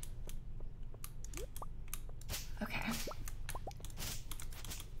 Okay.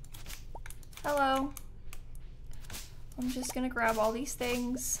 Hello. I'm just gonna grab all these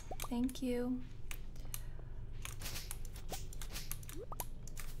things. Thank you.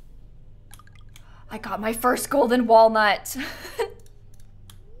 I got my first golden walnut.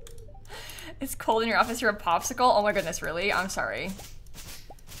 It's cold in your office, you're a popsicle? Oh my goodness, really? I'm sorry.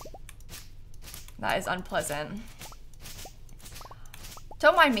 That is unpleasant.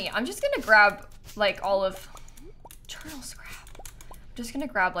 Don't mind me. I'm just gonna grab like all of journal scrap. I'm just gonna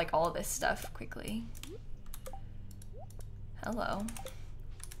grab like all of this stuff quickly. Hello.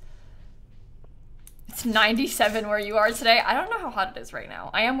 It's 97 where you are today. I don't know how hot it is right now.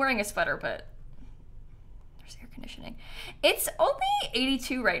 I am wearing a sweater, but there's air conditioning. It's only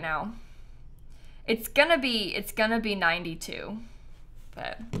 82 right now. It's gonna be 92,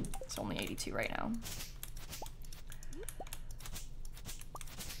 but it's only 82 right now.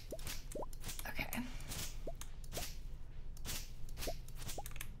 Okay.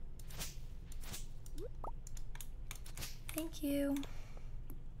 Thank you.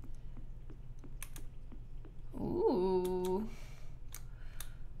 Ooh.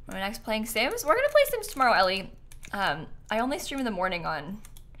 Am I next playing Sims? We're gonna play Sims tomorrow, Ellie. I only stream in the morning on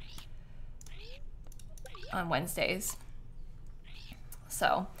Wednesdays.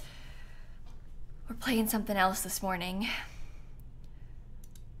 So we're playing something else this morning.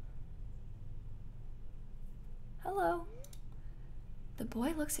 Hello. The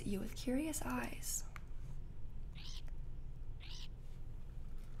boy looks at you with curious eyes.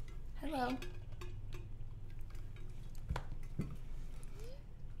 Hello.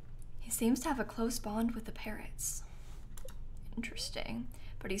 He seems to have a close bond with the parrots. Interesting.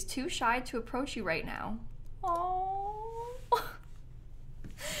 But he's too shy to approach you right now. Oh.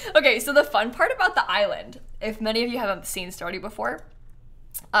 Okay, so the fun part about the island, if many of you haven't seen Stardew before,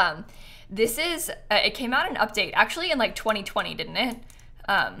 this is, it came out in an update, actually in like 2020, didn't it?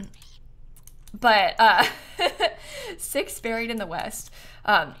 But 6 Buried in the West.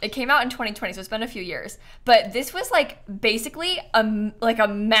 It came out in 2020, so it's been a few years. But this was like basically a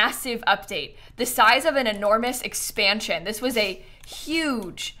massive update, the size of an enormous expansion. This was a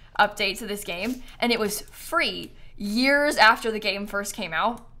huge update to this game, and it was free years after the game first came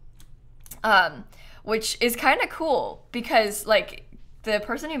out, which is kind of cool because like the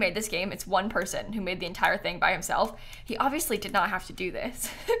person who made this game, it's one person who made the entire thing by himself. He obviously did not have to do this,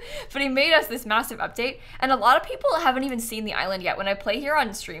 but he made us this massive update. And a lot of people haven't even seen the island yet. When I play here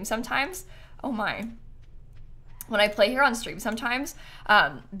on stream sometimes, oh my. When I play here on stream sometimes,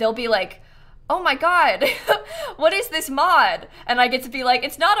 they'll be like, oh my God, what is this mod? And I get to be like,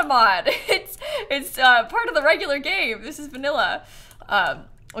 it's not a mod. It's part of the regular game. This is vanilla,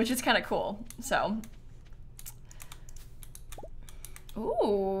 which is kind of cool, so.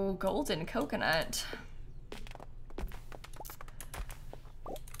 Ooh, golden coconut.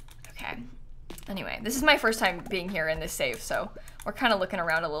 Okay. Anyway, this is my first time being here in this save, so we're kind of looking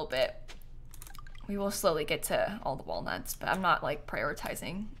around a little bit. We will slowly get to all the walnuts, but I'm not like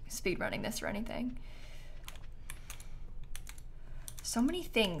prioritizing speedrunning this or anything. So many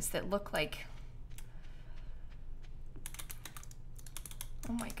things that look like...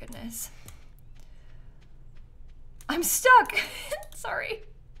 Oh my goodness. I'm stuck. Sorry.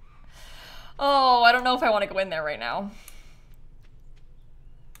 Oh, I don't know if I want to go in there right now.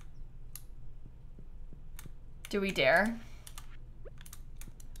 Do we dare?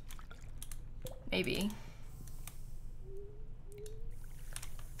 Maybe.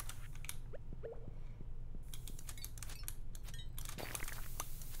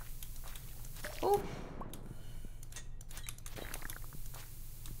 Oh.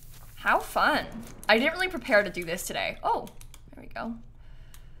 How fun. I didn't really prepare to do this today. Oh, there we go.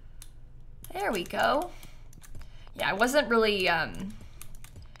 There we go. Yeah, I wasn't really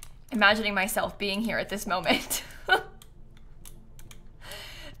imagining myself being here at this moment.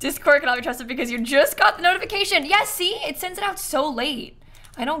 Discord cannot be trusted because you just got the notification. Yeah, see? It sends it out so late.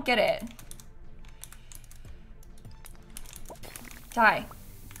 I don't get it. Die.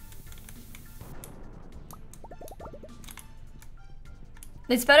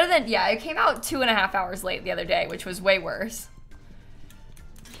 It's better than, yeah, it came out 2.5 hours late the other day, which was way worse.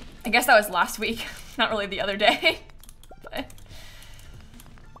 I guess that was last week, not really the other day. But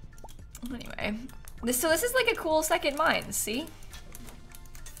anyway, so this is like a cool second mine, see?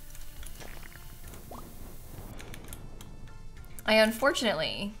 I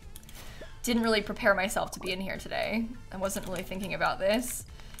unfortunately didn't really prepare myself to be in here today. I wasn't really thinking about this.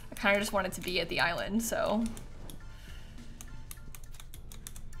 I kind of just wanted to be at the island, so.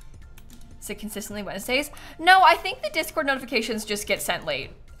 Is it consistently Wednesdays? No, I think the Discord notifications just get sent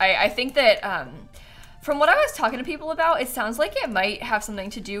late. I think that, from what I was talking to people about, it sounds like it might have something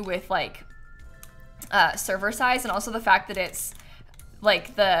to do with like server size and also the fact that it's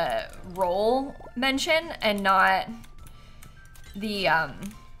like the role mention and not the,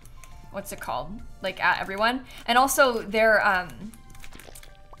 what's it called? Like at everyone. And also they're,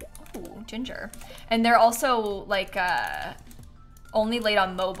 ooh, ginger. And they're also like, only late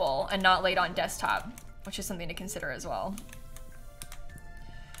on mobile and not late on desktop, which is something to consider as well.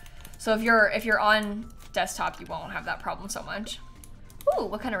 So if you're on desktop, you won't have that problem so much. Ooh,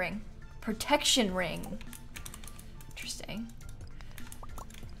 what kind of ring? Protection ring. Interesting.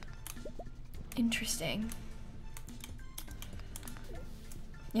 Interesting.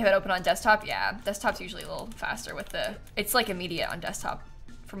 You have it open on desktop? Yeah, desktop's usually a little faster with the, it's like immediate on desktop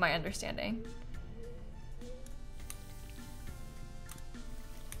from my understanding.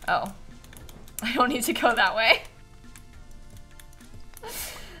 Oh, I don't need to go that way.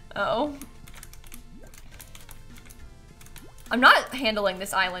 Oh. I'm not handling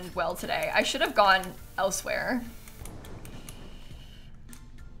this island well today. I should have gone elsewhere.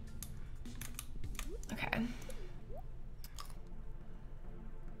 Okay.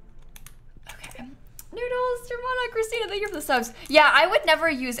 Okay. Noodles, Germana, Christina, thank you for the subs. Yeah, I would never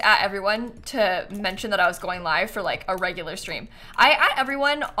use @everyone to mention that I was going live for like a regular stream. I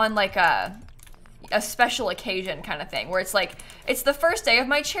 @everyone on like a, a special occasion kind of thing, where it's like, it's the first day of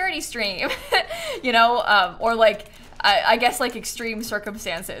my charity stream, you know, or like, I guess like extreme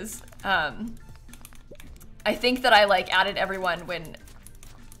circumstances. I think that I like added everyone when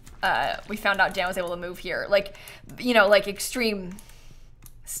we found out Dan was able to move here. Like, you know, like extreme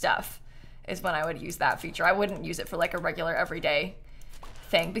stuff is when I would use that feature. I wouldn't use it for like a regular everyday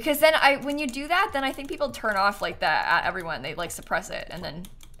thing, because then when you do that, then I think people turn off like that at everyone. They like suppress it, and then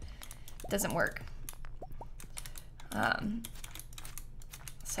it doesn't work.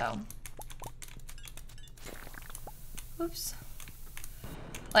 So, oops.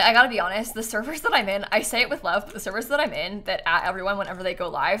 Like, I gotta be honest, the servers that I'm in, I say it with love, but the servers that I'm in that at everyone whenever they go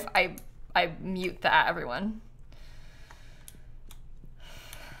live, I mute the at everyone.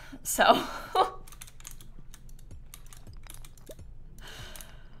 So.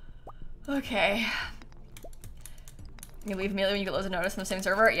 Okay. You leave immediately when you get loads of notice on the same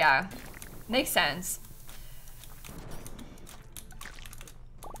server? Yeah. Makes sense.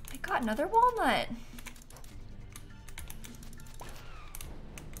 I got another walnut.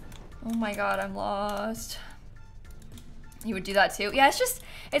 Oh my god, I'm lost. You would do that too? Yeah,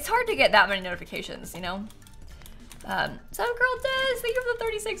 it's hard to get that many notifications, you know? Some girl does, thank you for the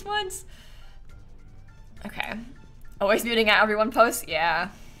 36 months. Okay. Always muting at everyone posts? Yeah.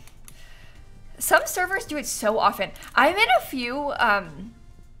 Some servers do it so often. I'm in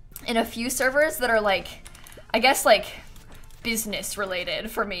a few servers that are like, I guess like business related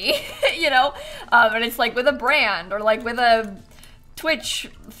for me, you know? And it's like with a brand or like with a Twitch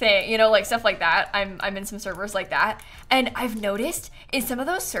thing, you know, like stuff like that. I'm in some servers like that. And I've noticed in some of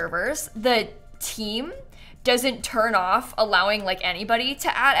those servers, the team doesn't turn off allowing like anybody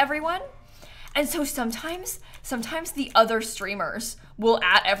to add everyone. And so sometimes the other streamers will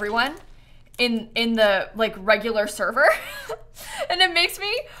add everyone in the like regular server. And it makes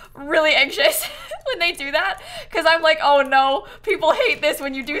me really anxious when they do that, because I'm like, oh no, people hate this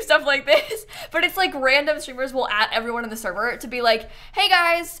when you do stuff like this. But it's like random streamers will add everyone in the server to be like, hey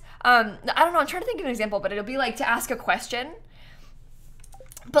guys, I don't know, I'm trying to think of an example, but it'll be like to ask a question.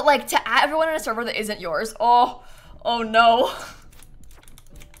 But like to add everyone in a server that isn't yours, oh no.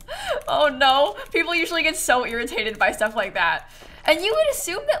 Oh no, people usually get so irritated by stuff like that. And you would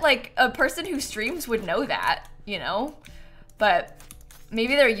assume that like a person who streams would know that, you know? But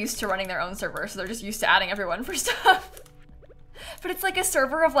maybe they're used to running their own server, so they're just used to adding everyone for stuff. But it's like a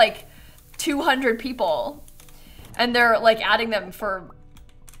server of like 200 people, and they're like adding them for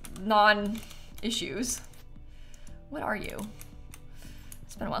non-issues. What are you?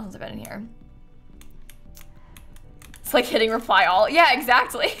 It's been a while since I've been in here. It's like hitting reply all. Yeah,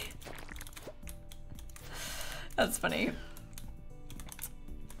 exactly. That's funny.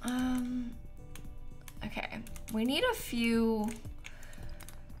 Okay, we need a few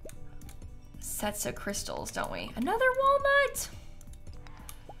sets of crystals, don't we? Another walnut?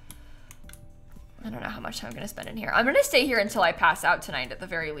 I don't know how much time I'm gonna spend in here. I'm gonna stay here until I pass out tonight at the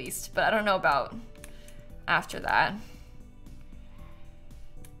very least, but I don't know about after that.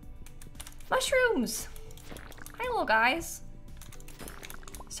 Mushrooms! Hi, little guys.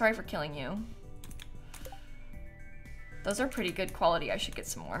 Sorry for killing you. Those are pretty good quality. I should get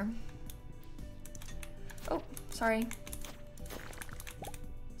some more. Oh, sorry.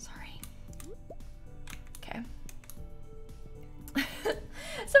 Sorry. Okay.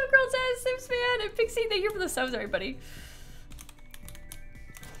 Some girl says, Sims fan and Pixie, thank you for the subs, everybody.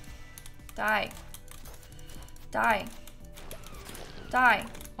 Die. Die. Die.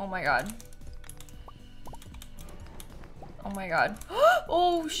 Oh my god. Oh my god.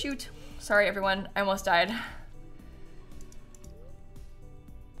 Oh, shoot. Sorry, everyone. I almost died.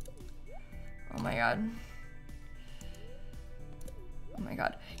 Oh my god. Oh my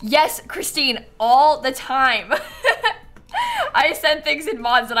god. Yes, Christine, all the time. I send things in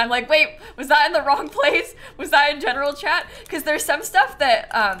mods and I'm like, wait, was that in the wrong place? Was that in general chat? Because there's some stuff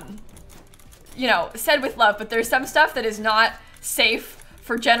that, you know, said with love, but there's some stuff that is not safe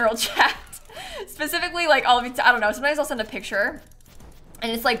for general chat. Specifically, like, I don't know, sometimes I'll send a picture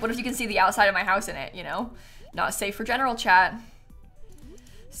and it's like, what if you can see the outside of my house in it, you know? Not safe for general chat.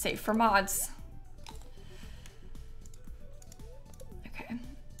 Safe for mods. Okay.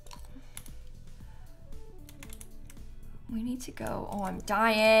 We need to go. Oh, I'm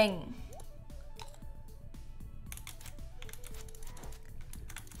dying.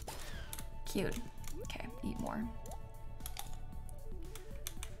 Cute. Okay, eat more.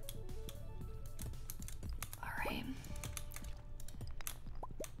 All right.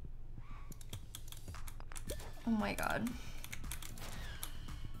 Oh my god.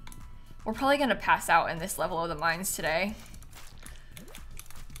 We're probably gonna pass out in this level of the mines today.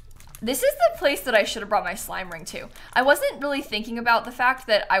 This is the place that I should have brought my slime ring to. I wasn't really thinking about the fact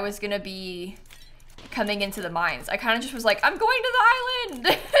that I was gonna be coming into the mines. I kind of just was like, I'm going to the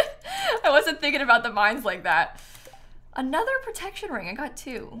island. I wasn't thinking about the mines like that. Another protection ring. I got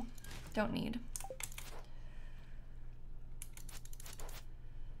 2. Don't need.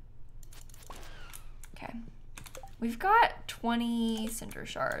 Okay. We've got 20 cinder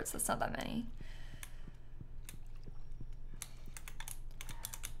shards. That's not that many.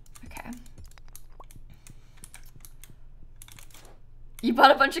 Okay. You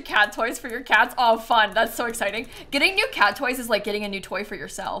bought a bunch of cat toys for your cats? Oh, fun. That's so exciting. Getting new cat toys is like getting a new toy for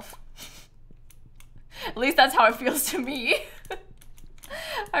yourself. At least that's how it feels to me.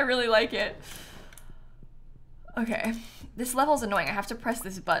 I really like it. Okay. This level's annoying. I have to press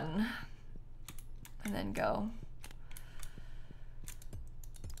this button and then go.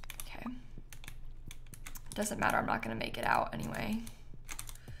 Okay. Doesn't matter. I'm not going to make it out anyway.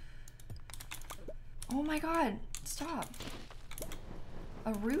 Oh my god. Stop.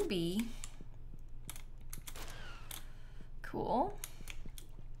 A ruby. Cool.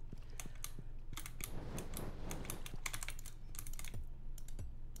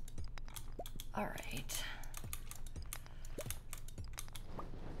 All right.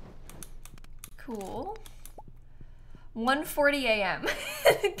 Cool. 1:40 a.m.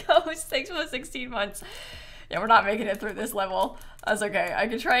 Go 16 months. Yeah, we're not making it through this level. That's okay. I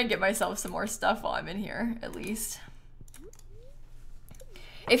can try and get myself some more stuff while I'm in here, at least.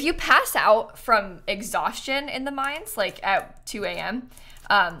 If you pass out from exhaustion in the mines, like at 2 a.m.,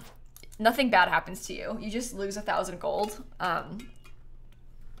 nothing bad happens to you. You just lose 1,000 gold.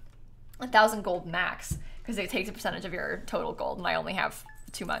 1,000 gold max, because it takes a percentage of your total gold, and I only have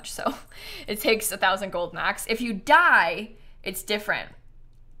too much, so it takes 1,000 gold max. If you die, it's different.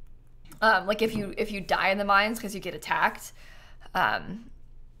 Like if you die in the mines because you get attacked, but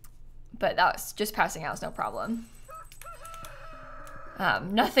that's just passing out is no problem.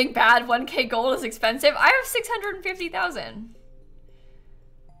 Nothing bad. 1k gold is expensive. I have 650,000.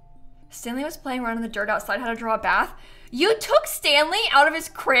 Stanley was playing around in the dirt outside how to draw a bath. You took Stanley out of his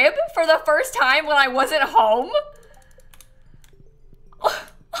crib for the first time when I wasn't home?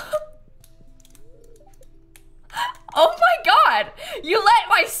 Oh my god! You let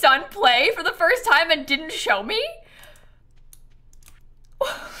my son play for the first time and didn't show me?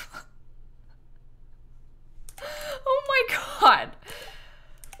 Oh my god.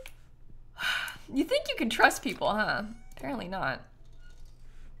 You think you can trust people, huh? Apparently not.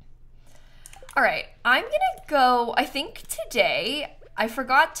 All right, I'm gonna go, I think today, I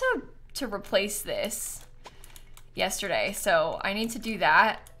forgot to replace this yesterday, so I need to do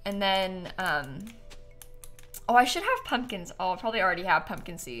that. And then, oh, I should have pumpkins. Oh, I probably already have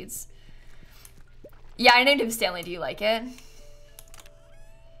pumpkin seeds. Yeah, I named him Stanley. Do you like it?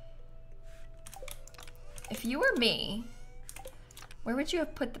 If you were me, where would you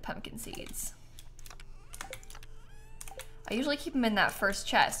have put the pumpkin seeds? I usually keep them in that first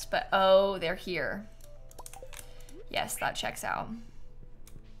chest, but oh, they're here. Yes, that checks out.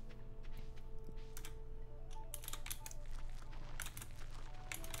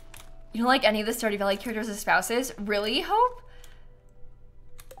 You don't like any of the Stardew Valley characters as spouses? Really, Hope?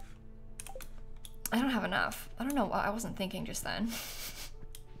 I don't have enough. I don't know. I wasn't thinking just then.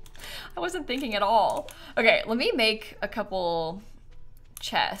 I wasn't thinking at all. Okay, let me make a couple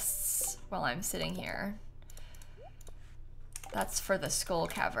chests while I'm sitting here. That's for the skull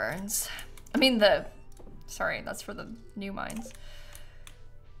caverns. I mean sorry, that's for the new mines.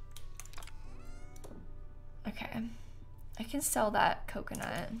 Okay, I can sell that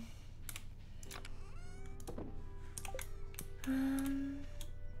coconut.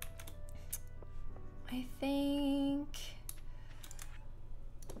 I think.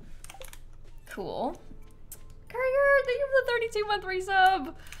 Cool. Courier, thank you for the 32-month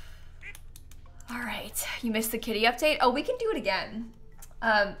resub. All right, you missed the kitty update. Oh, we can do it again.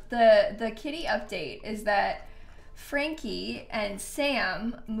 The kitty update is that Frankie and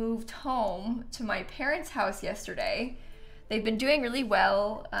Sam moved home to my parents' house yesterday. They've been doing really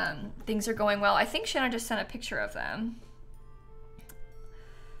well. Things are going well. I think Shanna just sent a picture of them.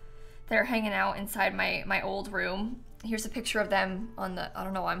 They're hanging out inside my old room. Here's a picture of them on the, I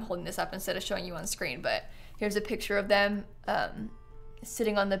don't know why I'm holding this up instead of showing you on screen, but here's a picture of them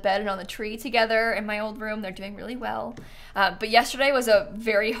sitting on the bed and on the tree together in my old room. They're doing really well. But yesterday was a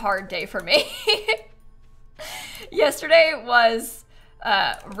very hard day for me. Yesterday was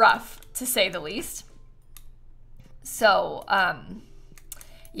rough, to say the least. So,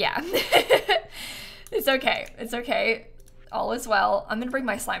 yeah. It's okay. It's okay. All is well. I'm gonna bring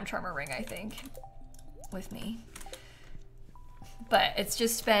my slime charmer ring, I think, with me. But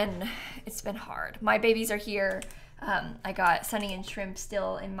it's been hard. My babies are here. I got Sunny and Shrimp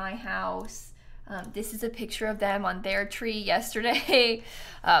still in my house. This is a picture of them on their tree yesterday,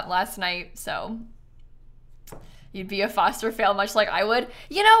 last night. So you'd be a foster fail much like I would.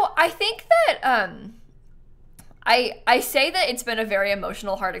 You know, I think that I say that it's been a very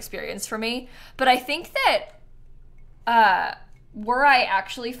emotional, hard experience for me, but I think that were I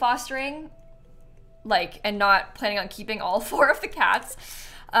actually fostering, like, and not planning on keeping all 4 of the cats,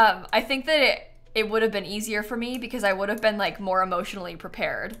 I think that it would have been easier for me because I would have been like more emotionally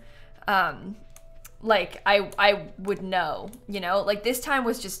prepared. Like I would know, you know, like this time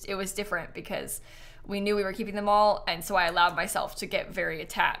was just, it was different because we knew we were keeping them all, and so I allowed myself to get very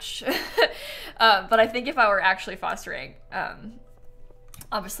attached. But I think if I were actually fostering,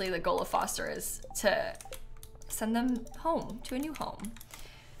 obviously the goal of foster is to send them home to a new home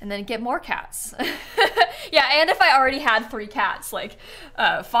and then get more cats. Yeah, and if I already had 3 cats, like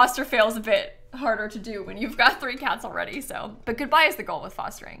foster fails a bit harder to do when you've got 3 cats already. So, but goodbye is the goal with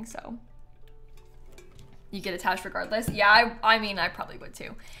fostering, so you get attached regardless. Yeah, I mean, I probably would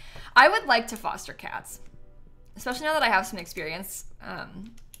too. I would like to foster cats, especially now that I have some experience.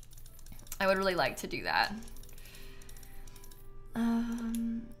 I would really like to do that.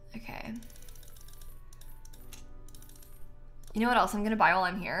 Okay. You know what else I'm gonna buy while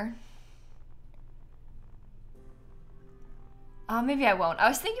I'm here? Maybe I won't. I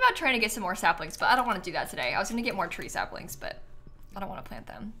was thinking about trying to get some more saplings, but I don't want to do that today. I was gonna get more tree saplings, but I don't want to plant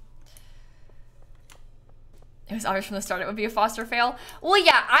them. It was obvious from the start it would be a foster fail. Well,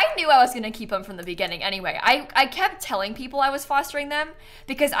 yeah, I knew I was gonna keep them from the beginning anyway. I kept telling people I was fostering them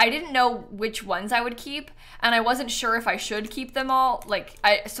because I didn't know which ones I would keep, and I wasn't sure if I should keep them all. Like,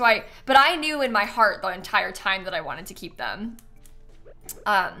 but I knew in my heart the entire time that I wanted to keep them.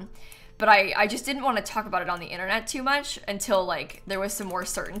 But I just didn't want to talk about it on the internet too much until like there was some more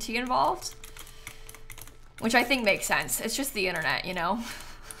certainty involved, which I think makes sense. It's just the internet, you know?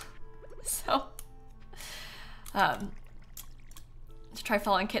 So, to try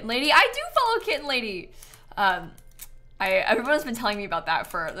following Kitten Lady. I do follow Kitten Lady. Everyone's been telling me about that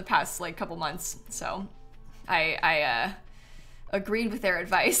for the past like couple months, so I agreed with their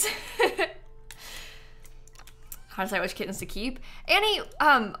advice. How to decide which kittens to keep. Annie,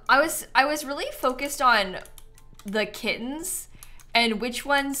 I was really focused on the kittens and which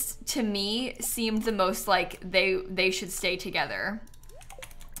ones to me seemed the most like they should stay together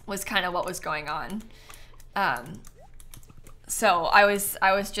was kind of what was going on. So I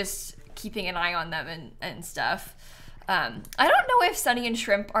was just keeping an eye on them and stuff. I don't know if Sunny and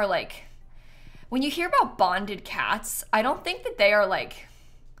Shrimp are like, when you hear about bonded cats, I don't think that they are like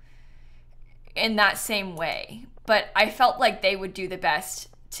in that same way. But I felt like they would do the best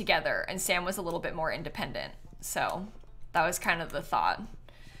together, and Sam was a little bit more independent. So that was kind of the thought.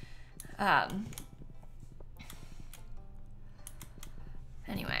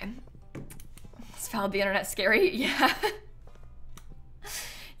 Anyway, it's found the internet scary. Yeah.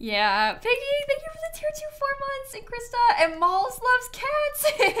 Yeah. Piggy, thank you for the tier 2 4 months. And Krista, and Malls loves cats.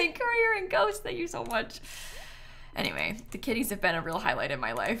 And Courier and Ghost, thank you so much. Anyway, the kitties have been a real highlight in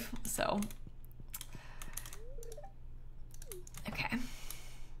my life, so. Okay.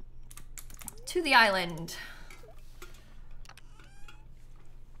 To the island.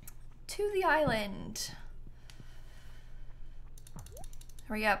 To the island.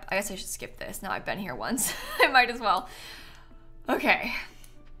 Hurry up. I guess I should skip this. Now I've been here once. I might as well. Okay.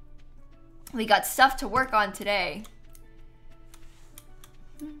 We got stuff to work on today.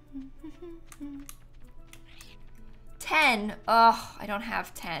 10. Oh, I don't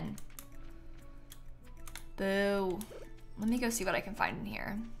have 10. Boo. Let me go see what I can find in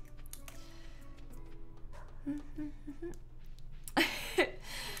here.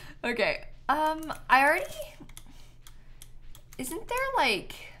 Okay. I already... Isn't there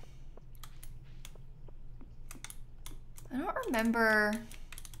like... I don't remember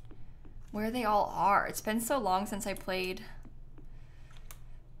where they all are. It's been so long since I played.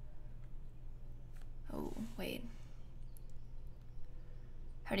 Oh, wait.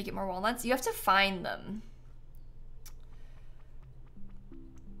 How do you get more walnuts? You have to find them.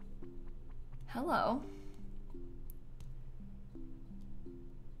 Hello.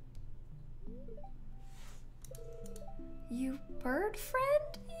 You bird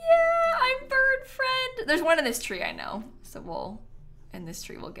friend? Yeah, I'm bird friend. There's one in this tree, I know. So in this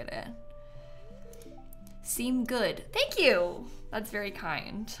tree, we'll get it. Seem good. Thank you. That's very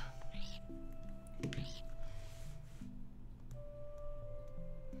kind.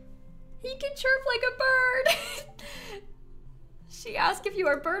 He can chirp like a bird. She asked if you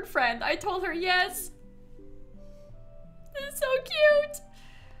are bird friend. I told her yes. This is so cute.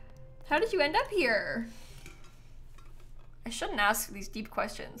 How did you end up here? I shouldn't ask these deep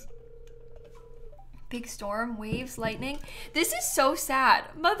questions. Big storm, waves, lightning. This is so sad.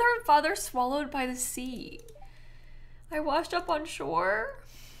 Mother and father swallowed by the sea. I washed up on shore.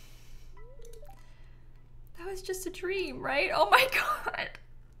 That was just a dream, right? Oh my God.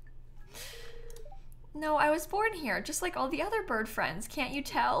 No, I was born here, just like all the other bird friends. Can't you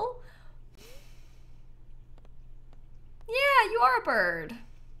tell? Yeah, you are a bird.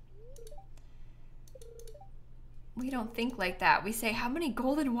 We don't think like that. We say, how many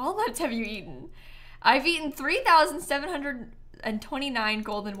golden walnuts have you eaten? I've eaten 3,729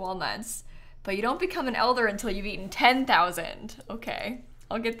 golden walnuts, but you don't become an elder until you've eaten 10,000. Okay,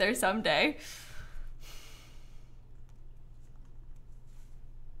 I'll get there someday.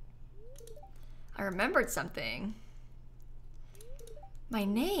 I remembered something. My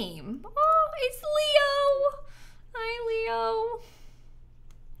name. Oh, it's Leo. Hi, Leo.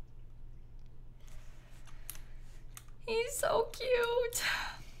 He's so cute.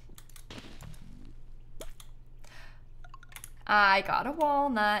 I got a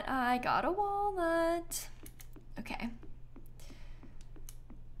walnut. I got a walnut. Okay.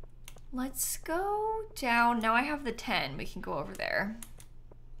 Let's go down. Now I have the 10. We can go over there.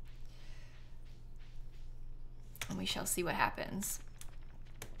 And we shall see what happens.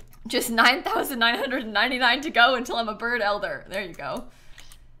 Just 9,999 to go until I'm a bird elder. There you go.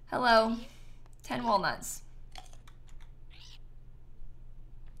 Hello. 10 walnuts.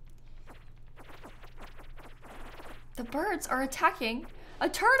 The birds are attacking a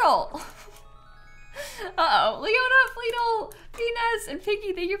turtle. Uh-oh. Leona, Fleetle, Venus, and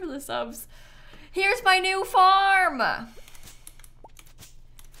Piggy, thank you for the subs. Here's my new farm.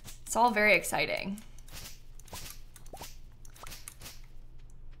 It's all very exciting.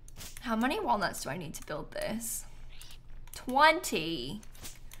 How many walnuts do I need to build this? 20.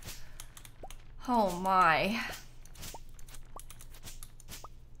 Oh my.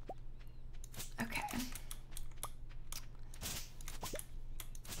 Okay.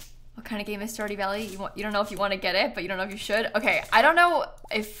 What kind of game is Stardew Valley? You don't know if you want to get it, but you don't know if you should? Okay, I don't know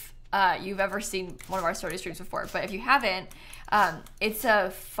if you've ever seen one of our Stardew streams before, but if you haven't, it's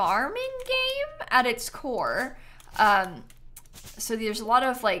a farming game at its core. So there's a lot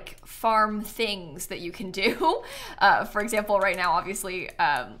of like farm things that you can do. For example, right now, obviously,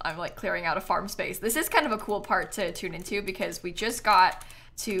 I'm like clearing out a farm space. This is kind of a cool part to tune into because we just got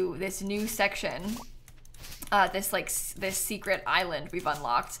to this new section, this secret island we've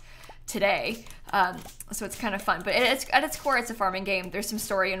unlocked today. So it's kind of fun, but at its core, it's a farming game. There's some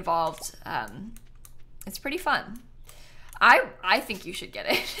story involved. It's pretty fun. I think you should get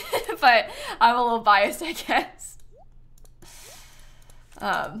it, but I'm a little biased, I guess.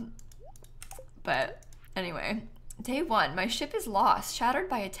 But anyway, day 1, my ship is lost, shattered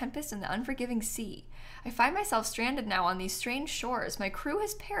by a tempest in the unforgiving sea. I find myself stranded now on these strange shores. My crew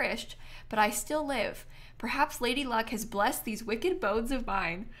has perished, but I still live. Perhaps Lady Luck has blessed these wicked bones of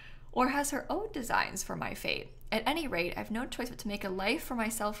mine, or has her own designs for my fate. At any rate, I've no choice but to make a life for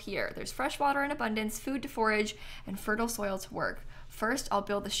myself here. There's fresh water in abundance, food to forage, and fertile soil to work. First, I'll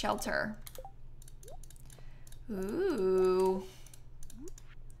build a shelter. Ooh.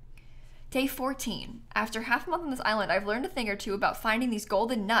 Day 14. After half a month on this island, I've learned a thing or two about finding these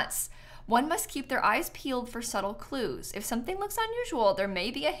golden nuts. One must keep their eyes peeled for subtle clues. If something looks unusual, there may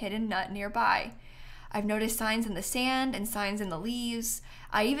be a hidden nut nearby. I've noticed signs in the sand and signs in the leaves.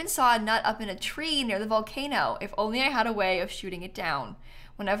 I even saw a nut up in a tree near the volcano. If only I had a way of shooting it down.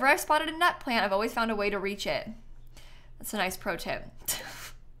 Whenever I've spotted a nut plant, I've always found a way to reach it. That's a nice pro tip.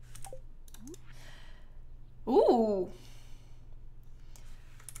 Ooh.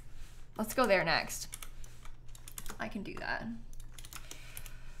 Let's go there next. I can do that.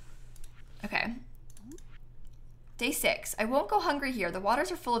 Okay. Day 6. I won't go hungry here. The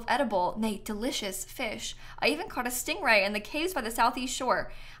waters are full of edible, nay, delicious fish. I even caught a stingray in the caves by the southeast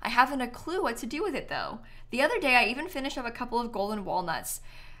shore. I haven't a clue what to do with it, though. The other day, I even finished up a couple of golden walnuts.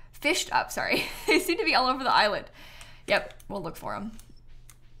 Fished up, sorry. They seem to be all over the island. Yep, we'll look for them.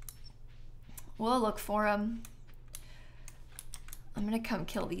 We'll look for them. I'm gonna come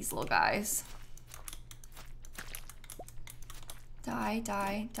kill these little guys. Die,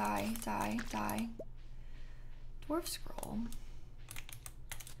 die, die, die, die. Dwarf scroll.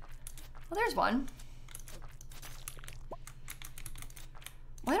 Well, there's one.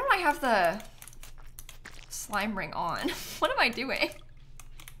 Why don't I have the slime ring on? What am I doing?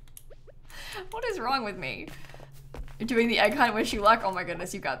 What is wrong with me? You're doing the egg hunt, wish you luck. Oh my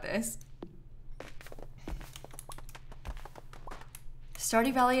goodness, you got this.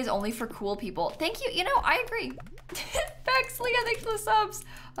 Stardew Valley is only for cool people. Thank you. You know, I agree. Bex, Leah, thanks for the subs.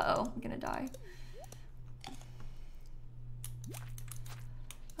 Uh-oh, I'm gonna die.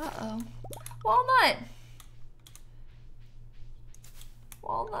 Uh-oh. Walnut.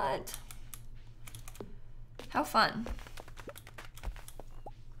 Walnut. How fun.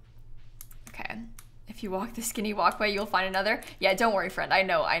 Okay. If you walk the skinny walkway, you'll find another. Yeah, don't worry, friend. I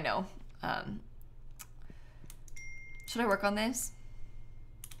know, I know. Should I work on this?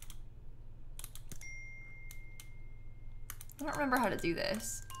 I don't remember how to do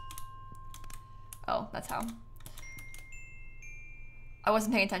this. Oh, that's how. I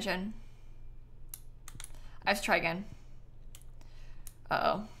wasn't paying attention. I have to try again.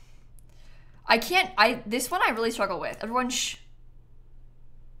 Uh-oh. I can't, this one I really struggle with. Everyone shh.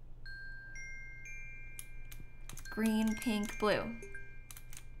 Green, pink, blue.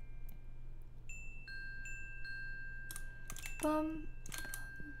 Bum.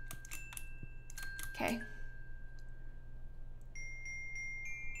 Okay.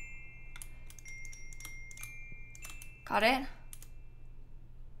 Got it?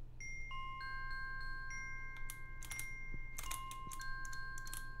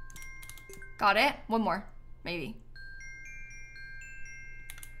 Got it? One more, maybe.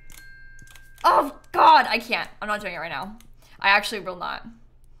 Oh God, I can't. I'm not doing it right now. I actually will not.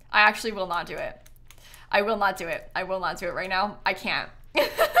 I actually will not do it. I will not do it. I will not do it right now. I can't.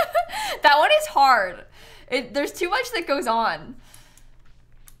 That one is hard. There's too much that goes on.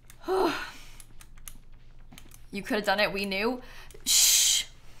 You could have done it. We knew. Shh.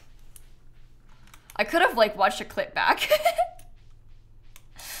 I could have like watched a clip back.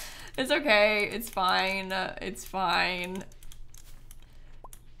 It's okay. It's fine. It's fine.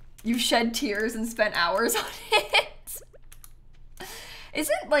 You shed tears and spent hours on it.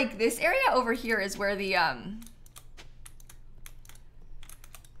 Isn't like this area over here is where the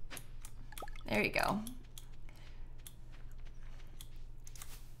there you go.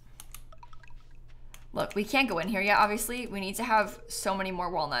 Look, we can't go in here yet, obviously. We need to have so many more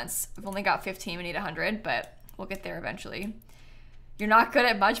walnuts. We've only got 15, we need 100, but we'll get there eventually. You're not good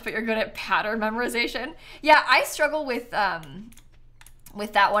at much, but you're good at pattern memorization. Yeah, I struggle with that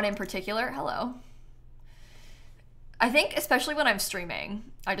one in particular. Hello. I think especially when I'm streaming,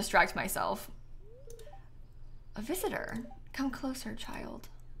 I distract myself. A visitor. Come closer, child.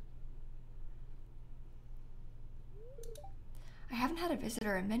 I haven't had a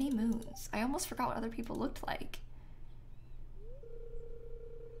visitor in many moons. I almost forgot what other people looked like.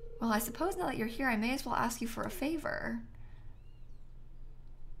 Well, I suppose now that you're here, I may as well ask you for a favor.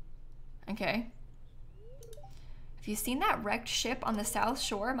 Okay. Have you seen that wrecked ship on the south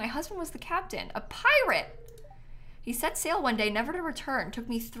shore? My husband was the captain. A pirate! He set sail one day, never to return. Took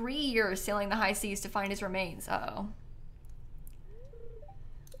me 3 years sailing the high seas to find his remains. Uh-oh.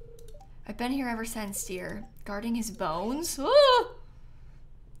 I've been here ever since, dear. Guarding his bones?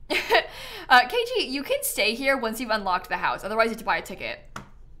 KG, you can stay here once you've unlocked the house. Otherwise, you have to buy a ticket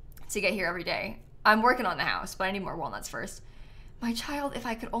to get here every day. I'm working on the house, but I need more walnuts first. My child, if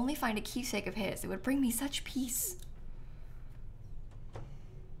I could only find a keepsake of his, it would bring me such peace.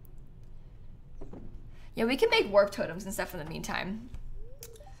 Yeah, we can make warp totems and stuff in the meantime.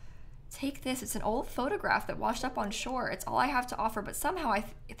 Take this. It's an old photograph that washed up on shore. It's all I have to offer, but somehow I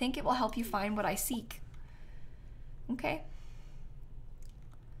think it will help you find what I seek. Okay.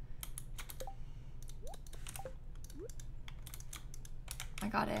 I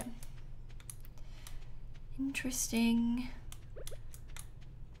got it. Interesting.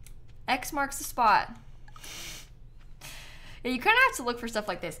 X marks the spot. Yeah, you kind of have to look for stuff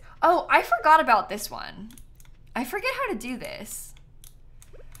like this. Oh, I forgot about this one. I forget how to do this.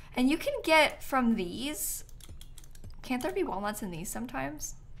 And you can get from these. Can't there be walnuts in these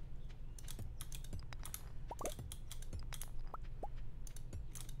sometimes?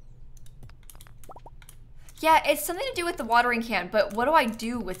 Yeah, it's something to do with the watering can, but what do I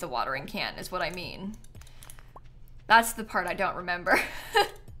do with the watering can is what I mean. That's the part I don't remember.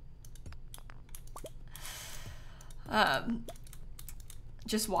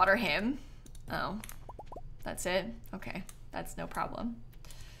 Just water him. Oh, that's it. Okay, that's no problem.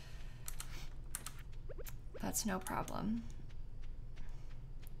 That's no problem.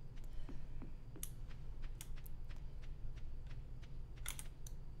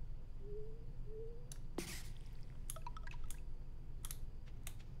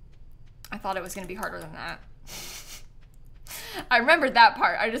 I thought it was gonna be harder than that. I remembered that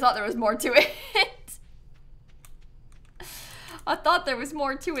part. I just thought there was more to it. I thought there was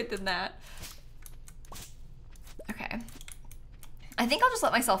more to it than that. Okay. I think I'll just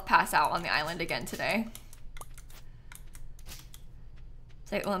let myself pass out on the island again today.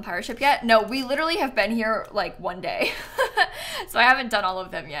 Did I own the pirate ship yet? No, we literally have been here like one day. So I haven't done all of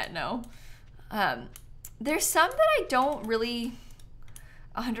them yet, no. There's some that I don't really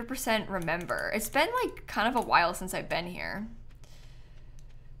 100% remember. It's been like kind of a while since I've been here.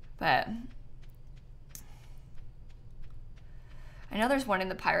 But I know there's one in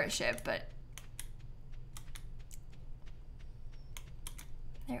the pirate ship, but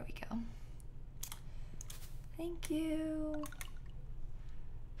there we go. Thank you.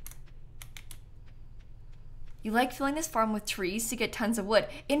 You like filling this farm with trees to get tons of wood.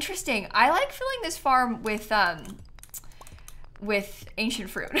 Interesting. I like filling this farm with ancient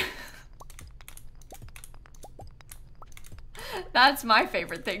fruit. That's my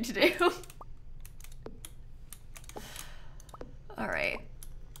favorite thing to do. All right.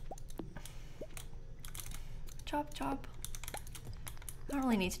 Chop, chop. I don't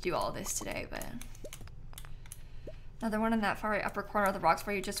really need to do all of this today, but another one in that far right upper corner of the rocks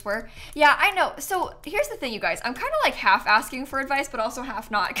where you just were. Yeah, I know. So here's the thing, you guys. I'm kind of like half asking for advice, but also half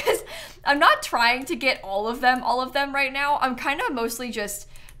not, because I'm not trying to get all of them right now. I'm kind of mostly just,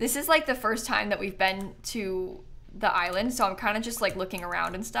 this is like the first time that we've been to the island, so I'm kind of just like looking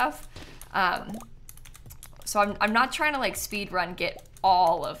around and stuff. So I'm not trying to like speed run get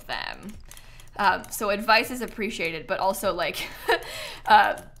all of them. So advice is appreciated, but also like,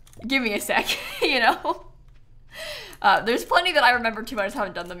 give me a sec, you know? There's plenty that I remember too, I just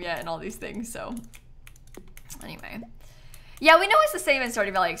haven't done them yet and all these things, so. Anyway. Yeah, we know it's the same in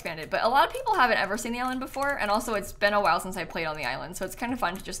Stardew Valley Expanded, but a lot of people haven't ever seen the island before, and also it's been a while since I played on the island, so it's kind of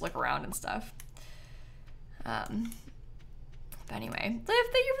fun to just look around and stuff. But anyway. Liv,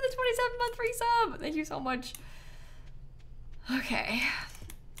 thank you for the 27-month free sub! Thank you so much. Okay.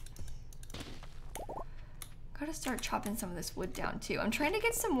 Gotta start chopping some of this wood down too. I'm trying to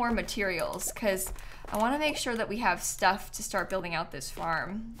get some more materials because I want to make sure that we have stuff to start building out this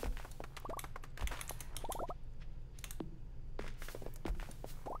farm.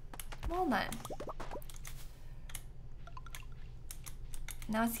 Walnut.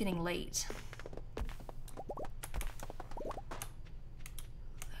 Now it's getting late.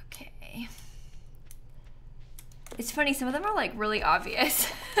 Okay. It's funny, some of them are like really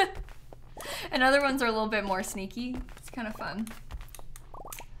obvious. And other ones are a little bit more sneaky. It's kind of fun.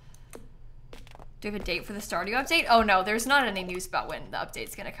 Do we have a date for the Stardew update? Oh no, there's not any news about when the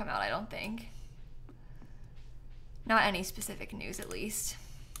update's gonna come out, I don't think. Not any specific news, at least.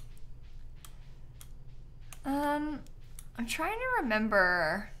 I'm trying to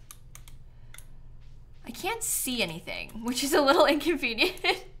remember. I can't see anything, which is a little inconvenient.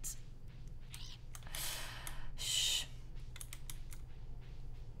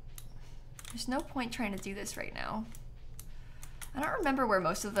 There's no point trying to do this right now. I don't remember where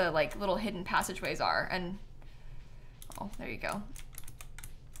most of the like little hidden passageways are, and oh, there you go.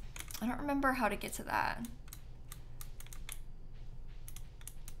 I don't remember how to get to that.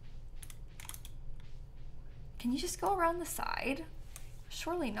 Can you just go around the side?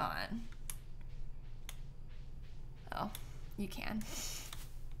 Surely not. Oh, you can.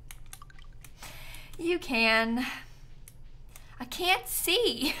 You can. I can't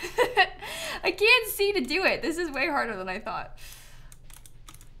see. I can't see to do it. This is way harder than I thought.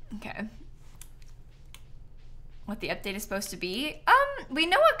 Okay. What the update is supposed to be? We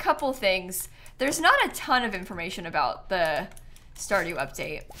know a couple things. There's not a ton of information about the Stardew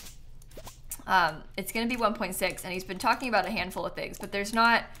update. It's gonna be 1.6, and he's been talking about a handful of things, but there's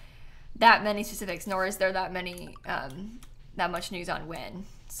not that many specifics, nor is there that many, that much news on when,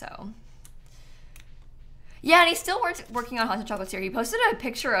 so. Yeah, and he's still working on Haunted Chocolatier. He posted a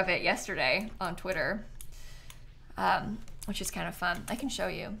picture of it yesterday on Twitter, which is kind of fun. I can show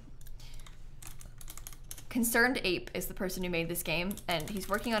you. Concerned Ape is the person who made this game, and he's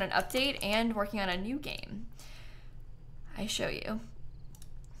working on an update and working on a new game. I show you.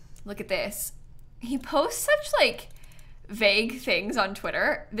 Look at this. He posts such like vague things on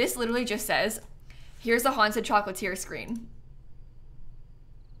Twitter. This literally just says, here's the Haunted Chocolatier screen.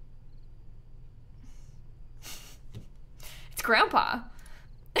 It's Grandpa.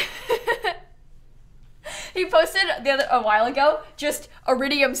 He posted a while ago just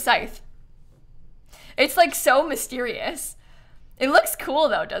Iridium Scythe. It's like so mysterious. It looks cool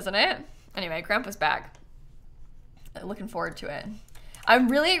though, doesn't it? Anyway, Grandpa's back. Looking forward to it. I'm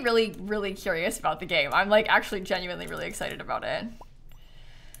really, really, really curious about the game. I'm like actually genuinely really excited about it.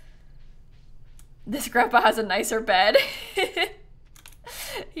 This Grandpa has a nicer bed.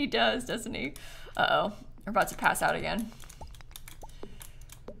 He does, doesn't he? Uh-oh, we're about to pass out again.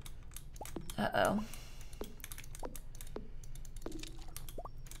 Uh-oh.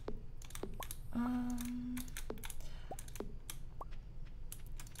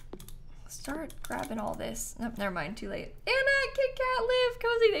 start grabbing all this. Nope, never mind, too late. Anna, Kit Kat, Liv,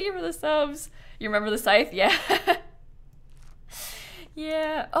 Cozy, thank you for the subs. You remember the scythe? Yeah.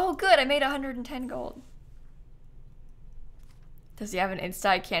 Yeah. Oh, good, I made 110 gold. Does he have an Insta?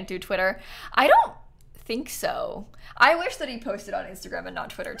 I can't do Twitter. I don't think so. I wish that he posted on Instagram and not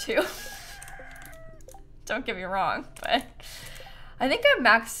Twitter too. Don't get me wrong, but I think I'm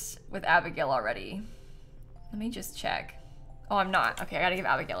maxed with Abigail already. Let me just check. Oh, I'm not. Okay, I gotta give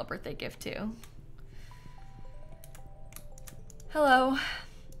Abigail a birthday gift too. Hello.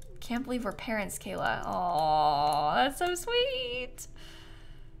 Can't believe we're parents, Kayla. Aw, that's so sweet.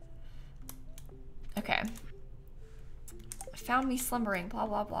 Okay. Found me slumbering, blah,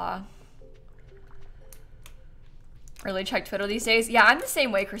 blah, blah. Really check Twitter these days? Yeah, I'm the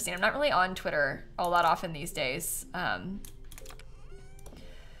same way, Christine. I'm not really on Twitter all that often these days.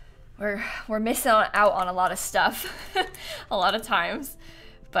 We're missing out on a lot of stuff a lot of times.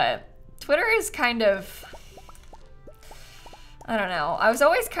 But Twitter is kind of, I don't know. I was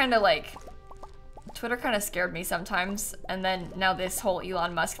always kind of like, Twitter kind of scared me sometimes. And then now this whole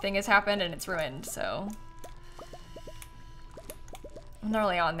Elon Musk thing has happened and it's ruined, so. I'm not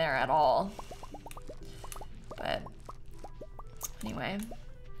really on there at all. But anyway.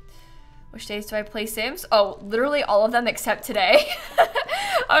 Which days do I play Sims? Oh, literally all of them except today.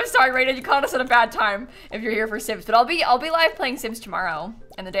 I'm sorry, Raiden, you caught us at a bad time if you're here for Sims. But I'll be live playing Sims tomorrow.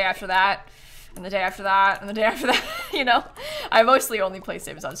 And the day after that. And the day after that. And the day after that. You know? I mostly only play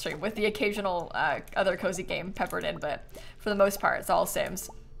Sims on stream with the occasional other cozy game peppered in. But for the most part, it's all Sims.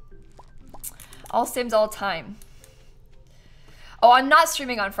 All Sims all time. Oh, I'm not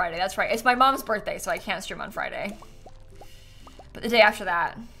streaming on Friday. That's right. It's my mom's birthday, so I can't stream on Friday. But the day after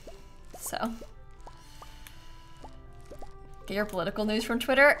that. So. Get your political news from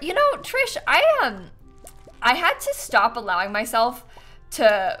Twitter. You know, Trish, I had to stop allowing myself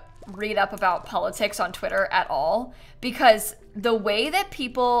to read up about politics on Twitter at all. Because the way that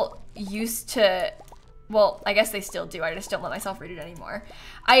people used to, well, I guess they still do. I just don't let myself read it anymore.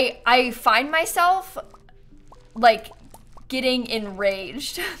 I find myself, like, getting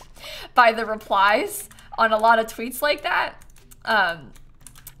enraged by the replies on a lot of tweets like that. And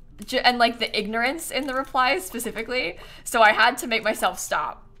like the ignorance in the replies specifically. So I had to make myself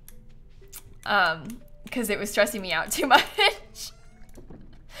stop. Because it was stressing me out too much.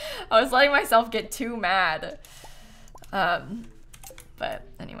 I was letting myself get too mad. But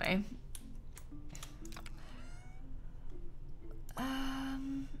anyway.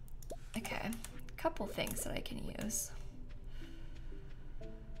 Okay. Couple things that I can use.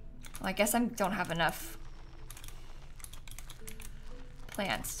 Well, I guess I don't have enough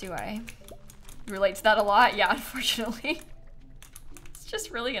plants, do I? Relate to that a lot? Yeah, unfortunately. It's just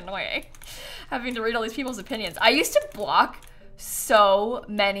really annoying having to read all these people's opinions. I used to block so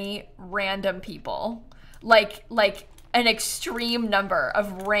many random people. Like an extreme number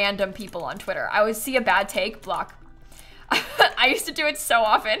of random people on Twitter. I would see a bad take, block. I used to do it so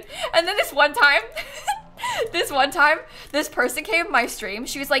often. And then this one time, this person came to my stream.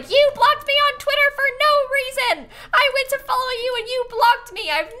 She was like, you blocked me on Twitter for no reason. I went to follow you and you blocked me.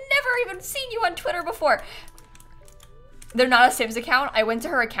 I've never even seen you on Twitter before. They're not a Sims account. I went to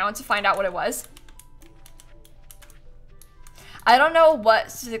her account to find out what it was. I don't know what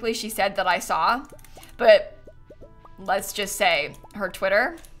specifically she said that I saw, but let's just say her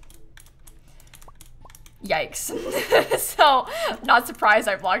Twitter. Yikes. So, not surprised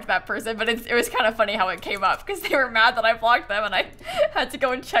I blocked that person, but it was kind of funny how it came up because they were mad that I blocked them and I had to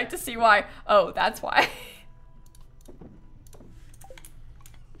go and check to see why. Oh, that's why.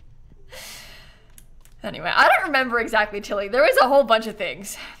 Anyway, I don't remember exactly, Tilly. There was a whole bunch of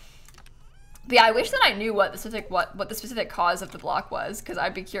things. But yeah, I wish that I knew what the specific cause of the block was because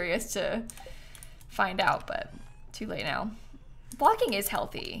I'd be curious to find out, but too late now. Blocking is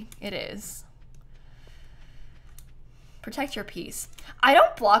healthy. It is. Protect your peace. I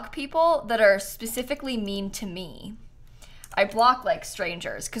don't block people that are specifically mean to me. I block like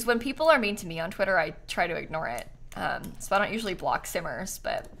strangers because when people are mean to me on Twitter, I try to ignore it. So I don't usually block simmers,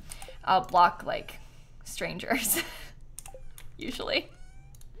 but I'll block like strangers usually.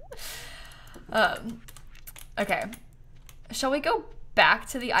 Okay. Shall we go back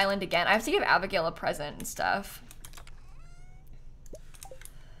to the island again? I have to give Abigail a present and stuff.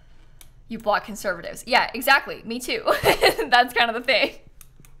 You block conservatives. Yeah, exactly. Me too. That's kind of the thing.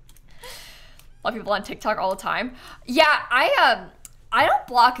 A lot of people on TikTok all the time. Yeah, I don't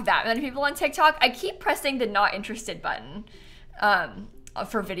block that many people on TikTok. I keep pressing the not interested button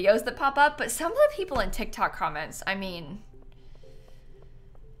for videos that pop up, but some of the people in TikTok comments, I mean,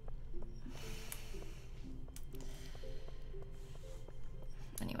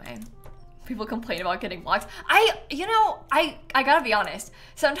 anyway, people complain about getting blocked. You know, I gotta be honest.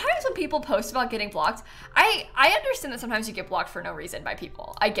 Sometimes when people post about getting blocked, I understand that sometimes you get blocked for no reason by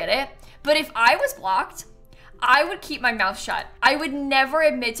people. I get it. But if I was blocked, I would keep my mouth shut. I would never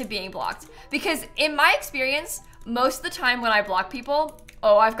admit to being blocked. Because in my experience, most of the time when I block people,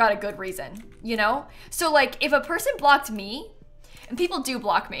 oh, I've got a good reason, you know? So like, if a person blocked me, and people do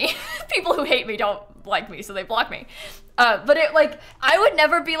block me, people who hate me don't like me, so they block me. But it like, I would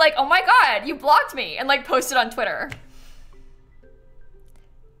never be like, oh my God, you blocked me, and like post it on Twitter.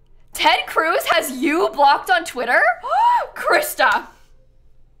 Ted Cruz has you blocked on Twitter? Krista.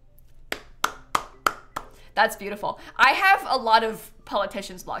 That's beautiful. I have a lot of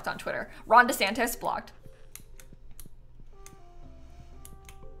politicians blocked on Twitter. Ron DeSantis blocked.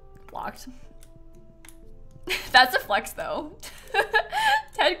 Blocked. That's a flex though.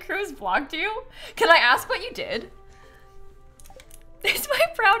 Ted Cruz blocked you? Can I ask what you did? It's my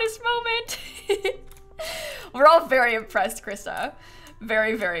proudest moment. We're all very impressed, Krista.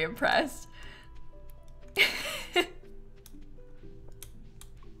 Very, very impressed.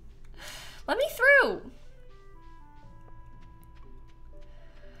 Let me through.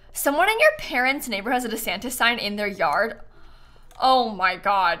 Someone in your parents' neighbor has a DeSantis sign in their yard. Oh my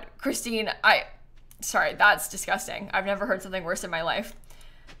God, Christine, sorry, that's disgusting. I've never heard something worse in my life.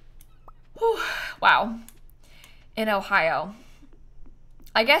 Whew, wow. In Ohio.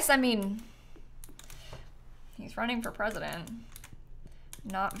 I guess, I mean, he's running for president.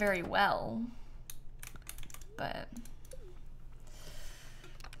 Not very well, but.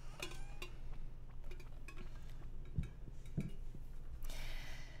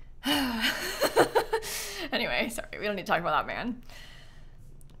 Anyway, sorry, we don't need to talk about that man.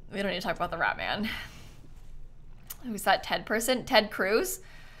 We don't need to talk about the rat man. Who's that Ted person? Ted Cruz?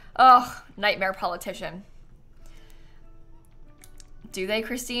 Oh, nightmare politician. Do they,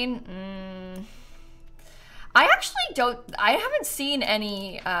 Christine? I actually I haven't seen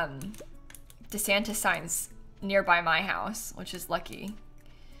any DeSantis signs nearby my house, which is lucky.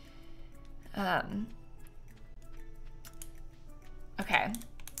 Okay.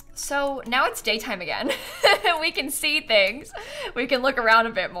 So now it's daytime again. We can see things. We can look around a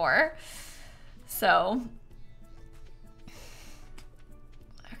bit more. So,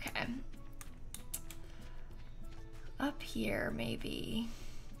 okay. Up here, maybe.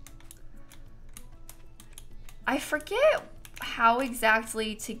 I forget how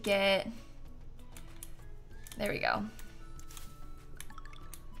exactly to get, there we go.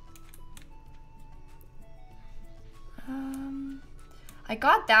 I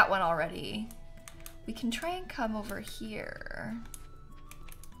got that one already. We can try and come over here.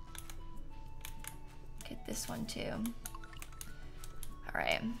 Get this one too. All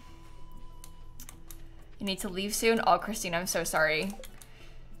right. You need to leave soon? Oh, Christine, I'm so sorry.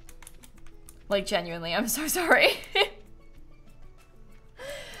 Like, genuinely, I'm so sorry. Kat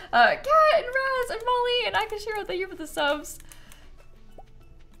and Raz and Molly and Akashiro, thank you for the subs.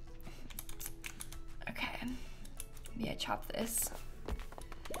 Okay. Maybe I chop this.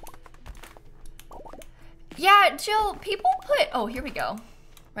 Yeah, Jill, people put, oh, here we go.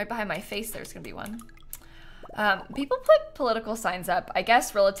 Right behind my face, there's gonna be one. People put political signs up, I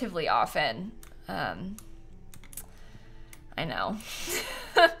guess, relatively often. I know.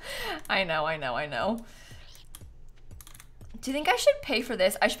 I know. Do you think I should pay for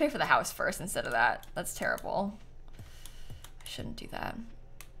this? I should pay for the house first instead of that. That's terrible. I shouldn't do that.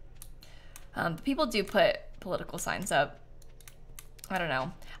 People do put political signs up. I don't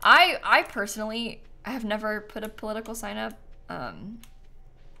know. I personally, I have never put a political sign up.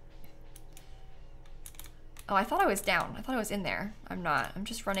 Oh, I thought I was down. I thought I was in there. I'm not. I'm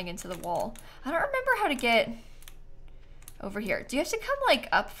just running into the wall. I don't remember how to get over here. Do you have to come like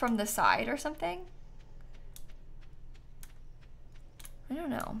up from the side or something? I don't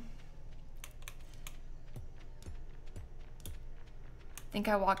know. I think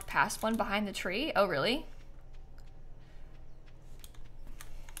I walked past one behind the tree. Oh, really?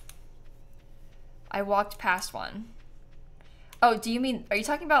 I walked past one. Oh, do you mean, are you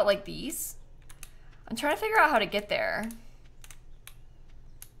talking about like these? I'm trying to figure out how to get there.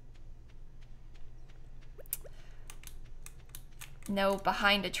 No,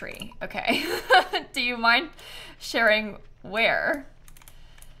 behind a tree. Okay. Do you mind sharing where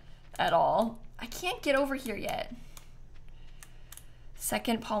at all? I can't get over here yet.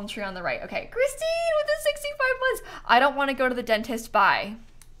 Second palm tree on the right. Okay, Christine with the 65 months. I don't want to go to the dentist. Bye.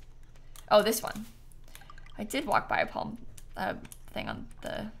 Oh, this one. I did walk by a palm thing on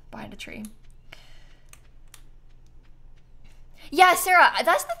the behind a tree. Yeah, Sarah,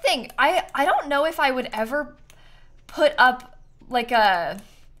 that's the thing. I don't know if I would ever put up like a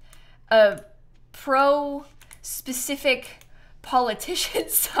a pro-specific politician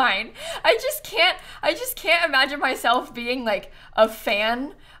sign. I just can't imagine myself being like a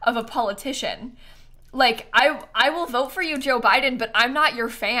fan of a politician. Like, I will vote for you, Joe Biden, but I'm not your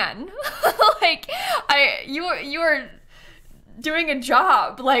fan. Like, you are doing a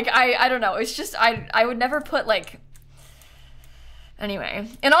job. Like, I don't know. It's just, I would never put, like, anyway.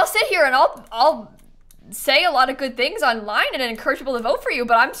 And I'll sit here and I'll say a lot of good things online and encourage people to vote for you,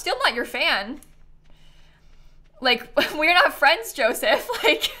 but I'm still not your fan. Like, we're not friends, Joseph.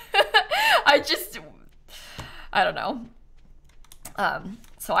 Like, I don't know.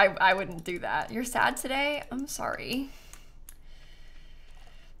 So I wouldn't do that. You're sad today? I'm sorry.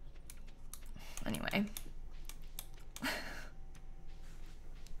 Anyway.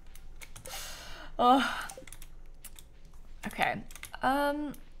 Oh. Okay.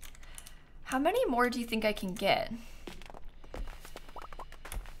 How many more do you think I can get?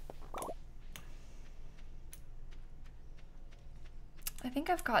 I think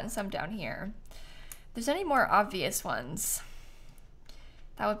I've gotten some down here. If there's any more obvious ones,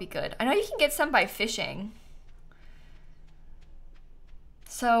 that would be good. I know you can get some by fishing.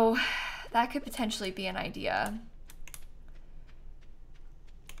 So that could potentially be an idea.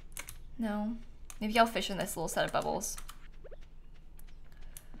 No. Maybe I'll fish in this little set of bubbles.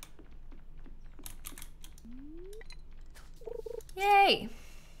 Yay!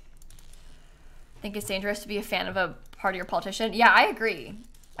 Think it's dangerous to be a fan of a party or politician? Yeah, I agree.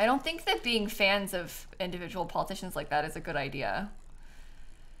 I don't think that being fans of individual politicians like that is a good idea.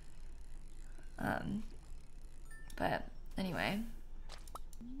 But anyway.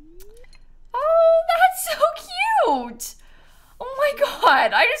 Oh, that's so cute! Oh my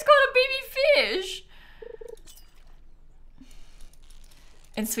god, I just got a baby fish!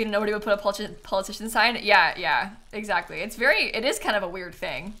 In Sweden, nobody would put a politician sign? Yeah, exactly. It is kind of a weird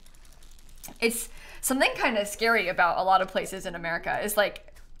thing. It's something kind of scary about a lot of places in America is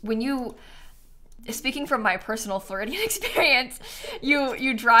like, when you, speaking from my personal Floridian experience,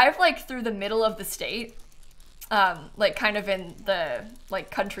 you drive like through the middle of the state, like kind of in the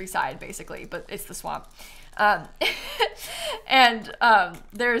like countryside basically, but it's the swamp. And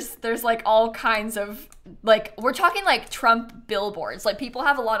there's like all kinds of, like, we're talking like Trump billboards. Like, people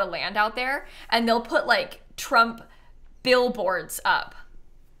have a lot of land out there and they'll put like Trump billboards up,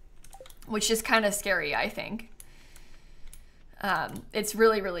 which is kind of scary, I think. It's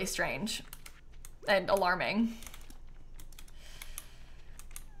really, really strange and alarming.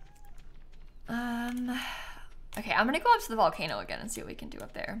 Okay, I'm gonna go up to the volcano again and see what we can do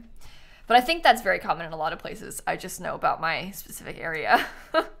up there. But I think that's very common in a lot of places. I just know about my specific area.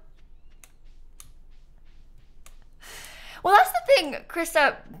 Well, that's the thing,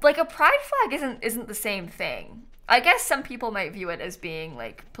 Krista, like a pride flag isn't the same thing. I guess some people might view it as being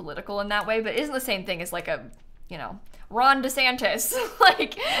like political in that way, but it isn't the same thing as like a, you know, Ron DeSantis,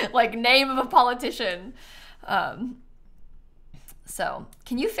 like name of a politician. So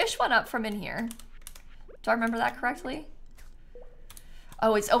can you fish one up from in here? Do I remember that correctly?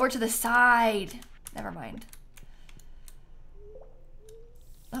 Oh, it's over to the side. Never mind.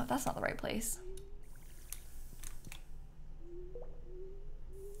 Oh, that's not the right place.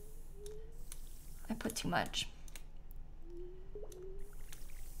 I put too much.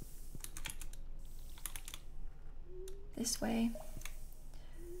 This way.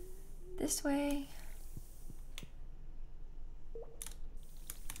 This way.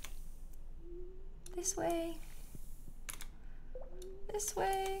 This way. This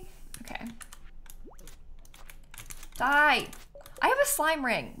way. Okay. Die! I have a slime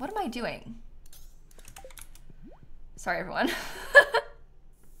ring. What am I doing? Sorry, everyone.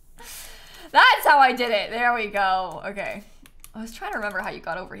 That's how I did it. There we go. Okay. I was trying to remember how you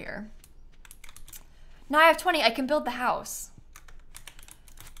got over here. Now I have 20. I can build the house.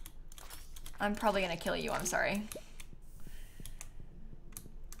 I'm probably gonna kill you. I'm sorry.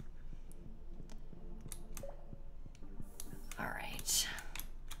 All right.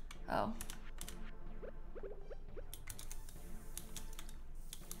 Oh.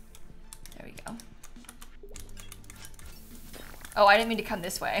 There we go. Oh, I didn't mean to come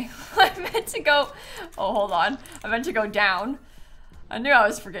this way. I meant to go, oh, hold on. I meant to go down. I knew I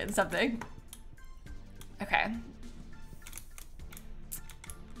was forgetting something. Okay.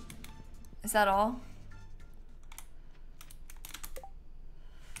 Is that all?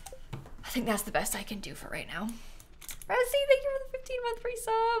 I think that's the best I can do for right now. Rosie, thank you for the 15-month free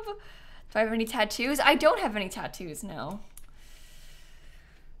sub. Do I have any tattoos? I don't have any tattoos, no.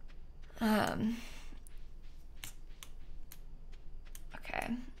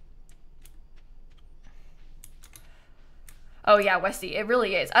 Okay. Oh yeah, Westy, it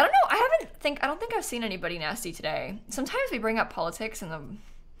really is. I don't know. I don't think I've seen anybody nasty today. Sometimes we bring up politics and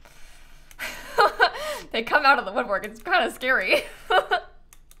they come out of the woodwork. It's kind of scary.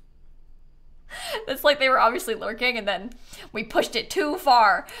 It's like they were obviously lurking and then we pushed it too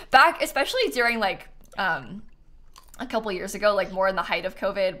far. Back, especially during like a couple years ago, like more in the height of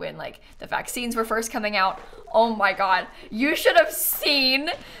COVID when like the vaccines were first coming out. Oh my God, you should have seen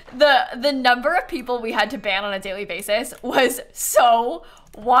the number of people we had to ban on a daily basis was so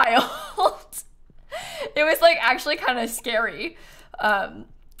wild. It was like actually kind of scary.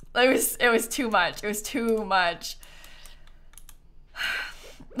 It was too much. It was too much.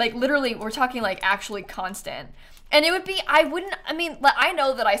 Like literally, we're talking like actually constant. And it would be, I mean, I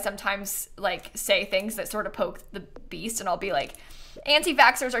know that I sometimes like say things that sort of poke the beast and I'll be like,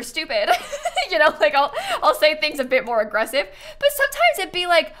 anti-vaxxers are stupid. You know, like I'll say things a bit more aggressive, but sometimes it'd be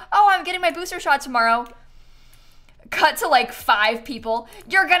like, oh, I'm getting my booster shot tomorrow. Cut to like 5 people.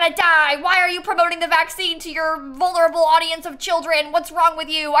 You're gonna die. Why are you promoting the vaccine to your vulnerable audience of children? What's wrong with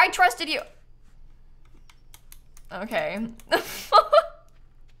you? I trusted you. Okay.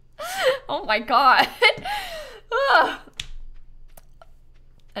 Oh my God.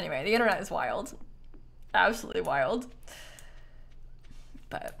 Anyway, the internet is wild. Absolutely wild.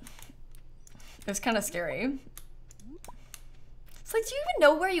 But it was kind of scary. It's like, do you even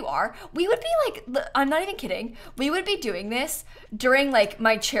know where you are? We would be like, I'm not even kidding. We would be doing this during like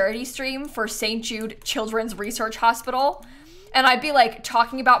my charity stream for St. Jude Children's Research Hospital. And I'd be like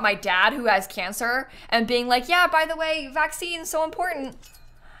talking about my dad who has cancer and being like, yeah, by the way, vaccine's so important.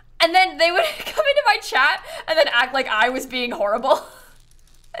 And then they would come into my chat and then act like I was being horrible.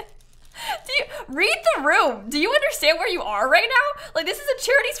 Read the room. Do you understand where you are right now? Like, this is a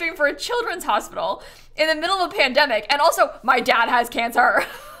charity stream for a children's hospital in the middle of a pandemic. And also, my dad has cancer.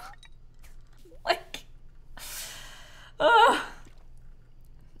 Like,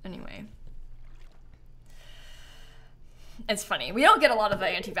 anyway. It's funny. We don't get a lot of the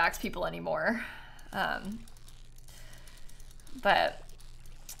anti-vax people anymore. But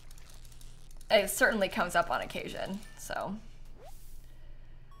it certainly comes up on occasion, so.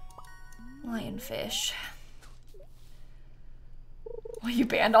 Lionfish. Well, you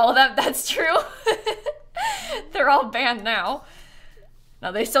banned all of them? That's true. They're all banned now.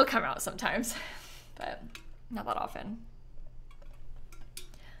 No, they still come out sometimes, but not that often.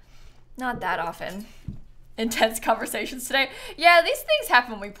 Not that often. Intense conversations today. Yeah, these things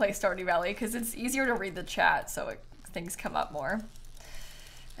happen when we play Stardew Valley because it's easier to read the chat, so things come up more,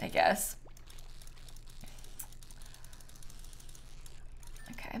 I guess.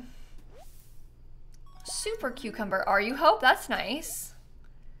 Okay. Super cucumber. Are you, Hope? That's nice.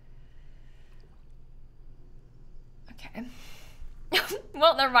 Okay.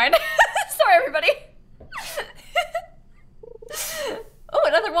 Well, never mind. Sorry, everybody. Oh,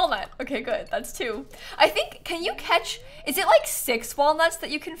 another walnut. Okay, good. That's 2. I think, can you catch, is it like 6 walnuts that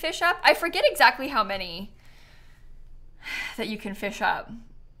you can fish up? I forget exactly how many that you can fish up.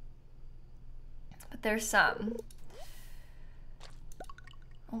 But there's some.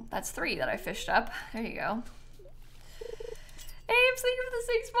 Oh, that's 3 that I fished up. There you go. Ames, thank you for the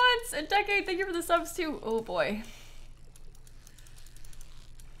 6 months. And Decade, thank you for the subs too. Oh boy.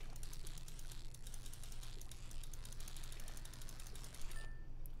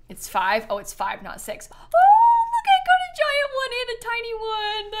 It's 5. Oh, it's 5, not 6. Oh, look, I got a giant one and a tiny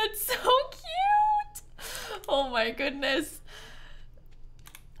one. That's so cute. Oh my goodness.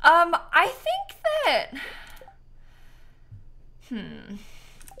 I think that,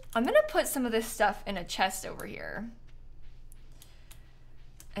 I'm gonna put some of this stuff in a chest over here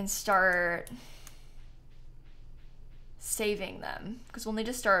and start saving them because we'll need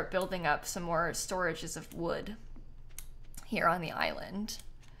to start building up some more storages of wood here on the island.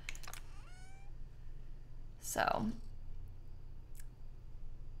 So,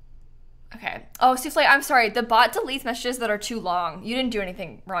 okay. Oh, Souffle, I'm sorry. The bot deletes messages that are too long. You didn't do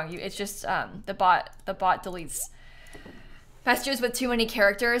anything wrong. It's just the bot deletes messages with too many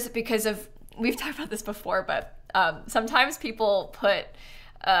characters because of, we've talked about this before, but sometimes people put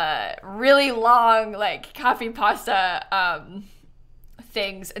really long like copy pasta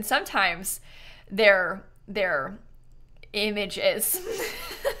things, and sometimes they're images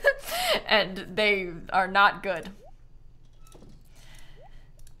and they are not good.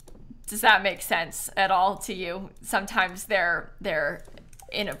 Does that make sense at all to you? Sometimes they're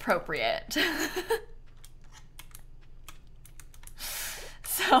inappropriate.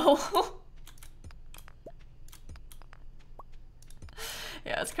 So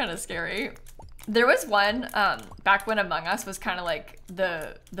yeah, it's kind of scary. There was one back when Among Us was kind of like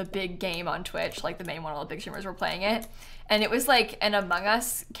the big game on Twitch, like the main one, all the big streamers were playing it, and it was like an Among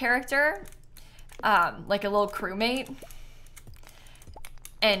Us character, like a little crewmate,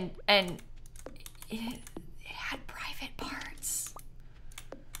 and it had private parts.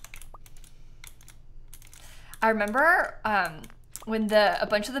 I remember when a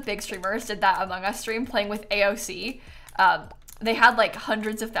bunch of the big streamers did that Among Us stream playing with AOC. They had like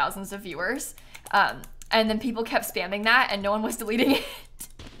hundreds of thousands of viewers. And then people kept spamming that and no one was deleting it.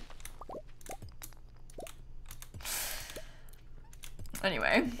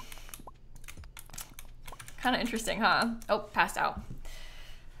 Anyway. Kind of interesting, huh? Oh, passed out.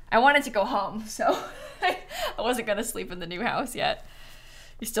 I wanted to go home, so I wasn't gonna sleep in the new house yet.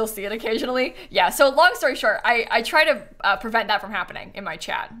 You still see it occasionally? Yeah, so long story short, I try to prevent that from happening in my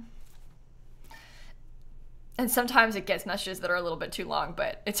chat. And sometimes it gets messages that are a little bit too long,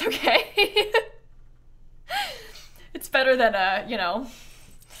 but it's okay. It's better than, you know.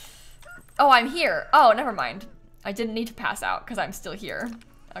 Oh, I'm here. Oh, never mind. I didn't need to pass out because I'm still here.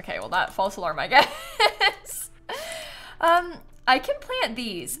 Okay, well, that false alarm, I guess. I can plant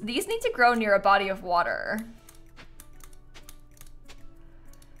these. These need to grow near a body of water.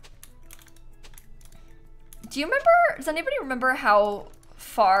 Do you remember, does anybody remember how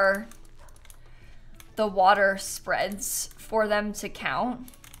far the water spreads for them to count?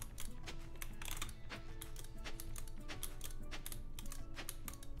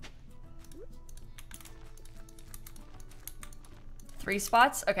 Three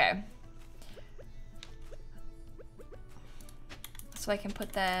spots? Okay. So I can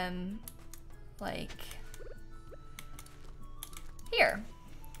put them like here.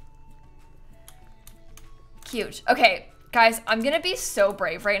 Cute. Okay, guys, I'm gonna be so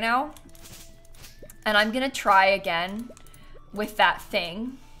brave right now. And I'm gonna try again with that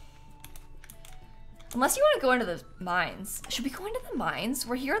thing. Unless you wanna go into the mines. Should we go into the mines?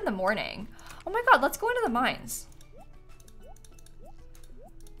 We're here in the morning. Oh my God, let's go into the mines.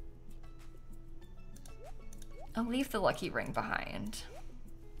 I'll leave the lucky ring behind.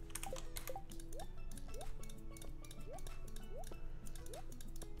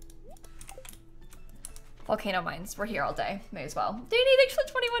 Volcano mines. We're here all day. May as well. Danny, thanks for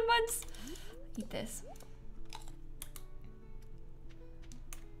 21 months. Eat this.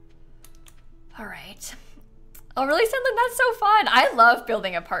 All right. Oh, really, Sandlin? That's so fun. I love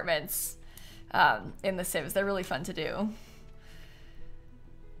building apartments in The Sims. They're really fun to do.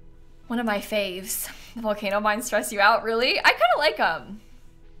 One of my faves. The volcano mines stress you out, really? I kind of like them.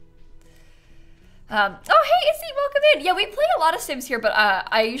 Oh, hey, Izzy, welcome in. Yeah, we play a lot of Sims here, but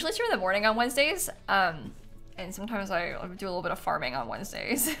I usually stream in the morning on Wednesdays. And sometimes I do a little bit of farming on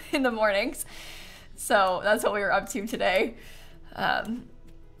Wednesdays in the mornings. So that's what we were up to today.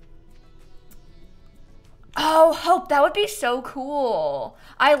 Oh, Hope, that would be so cool.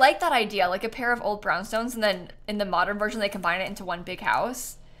 I like that idea, like a pair of old brownstones, and then in the modern version, they combine it into one big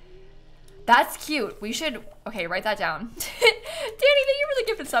house. That's cute. We should, okay, write that down. Danny, thank you for the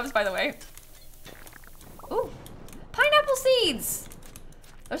gifted subs, by the way. Ooh, pineapple seeds.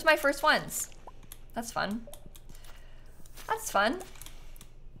 Those are my first ones. That's fun. That's fun.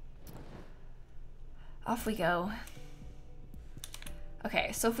 Off we go.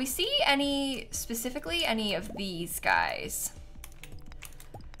 Okay, so if we see specifically any of these guys,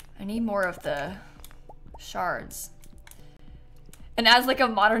 I need more of the shards. And as like a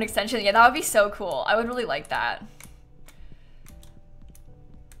modern extension, yeah, that would be so cool. I would really like that.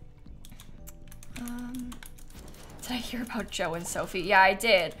 Did I hear about Joe and Sophie? Yeah, I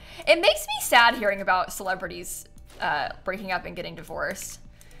did. It makes me sad hearing about celebrities breaking up and getting divorced.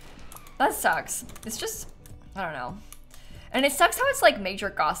 That sucks. It's just, I don't know. And it sucks how it's like major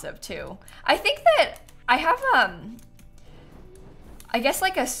gossip too. I think that I have, I guess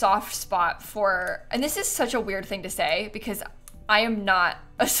like a soft spot for, and this is such a weird thing to say because I am not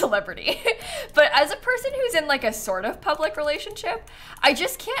a celebrity, but as a person who's in like a sort of public relationship, I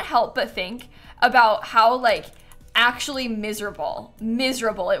just can't help but think about how like actually miserable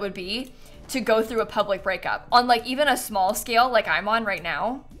it would be to go through a public breakup on like even a small scale like I'm on right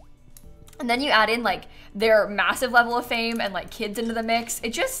now. And then you add in like their massive level of fame and like kids into the mix.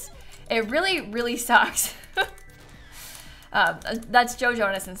 It really, really sucks. That's Joe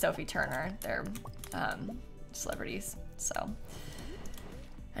Jonas and Sophie Turner. They're celebrities, so.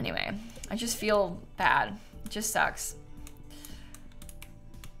 Anyway, I just feel bad. It just sucks.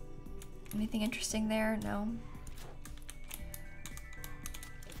 Anything interesting there? No.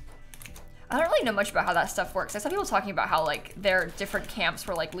 I don't really know much about how that stuff works. I saw people talking about how like there are different camps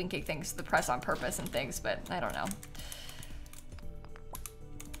for like linking things to the press on purpose and things, but I don't know.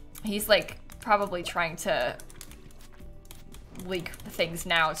 He's like probably trying to leak things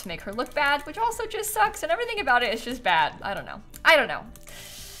now to make her look bad, which also just sucks, and everything about it is just bad. I don't know. I don't know.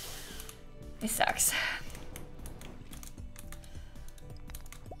 It sucks.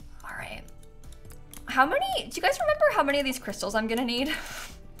 All right. How many, do you guys remember how many of these crystals I'm gonna need?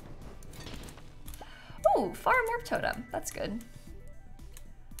 Oh, farm warp totem. That's good.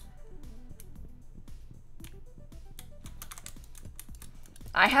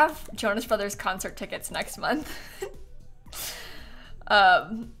 I have Jonas Brothers concert tickets next month.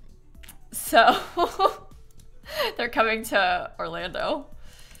 So they're coming to Orlando.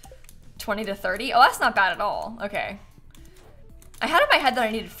 20 to 30. Oh, that's not bad at all. Okay. I had in my head that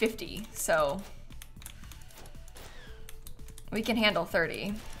I needed 50, so we can handle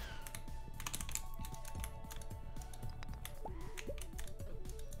 30.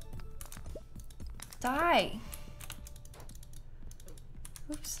 Die.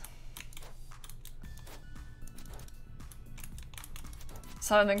 Oops.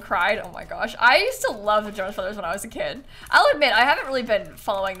 Some of them cried. Oh my gosh. I used to love the Jonas Brothers when I was a kid. I'll admit, I haven't really been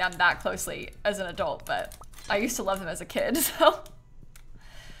following them that closely as an adult, but I used to love them as a kid, so.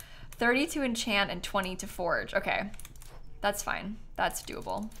 30 to enchant and 20 to forge. Okay. That's fine. That's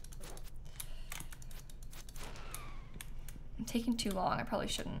doable. I'm taking too long. I probably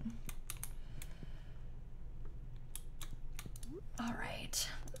shouldn't. All right.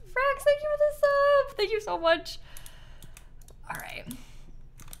 Frax, thank you for the sub. Thank you so much. All right.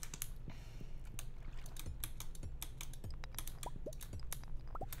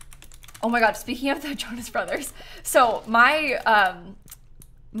 Oh my God, speaking of the Jonas Brothers. So my,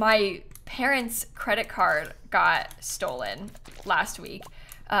 my parents' credit card got stolen last week.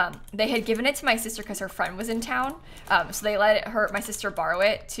 They had given it to my sister because her friend was in town. So they let my sister borrow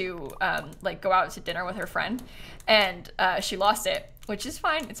it to like go out to dinner with her friend. And she lost it, which is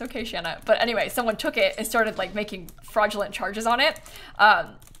fine. It's okay, Shanna. But anyway, someone took it and started like making fraudulent charges on it.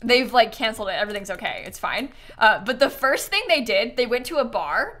 They've like canceled it. Everything's okay. It's fine. But the first thing they did, they went to a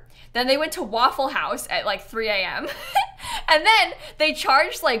bar. Then they went to Waffle House at like 3 a.m. And then they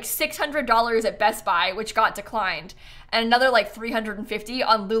charged like $600 at Best Buy, which got declined, and another like $350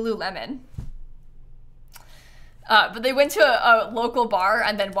 on Lululemon. But they went to a local bar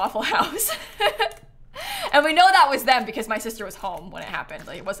and then Waffle House. And we know that was them because my sister was home when it happened.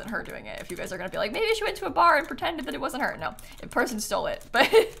 Like, it wasn't her doing it. If you guys are gonna be like, maybe she went to a bar and pretended that it wasn't her. No, a person stole it.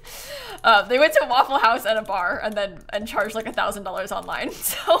 But they went to a Waffle House and a bar and charged like $1,000 online.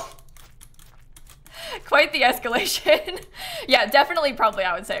 So quite the escalation. Yeah, definitely probably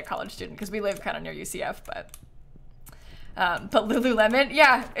I would say a college student because we live kind of near UCF, but Lululemon,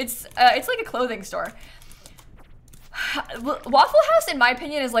 yeah, it's like a clothing store. Waffle House, in my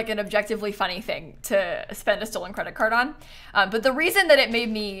opinion, is like an objectively funny thing to spend a stolen credit card on. But the reason that it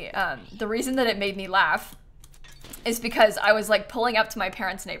made me laugh is because I was like pulling up to my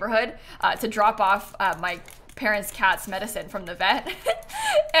parents' neighborhood to drop off my parents' cat's medicine from the vet,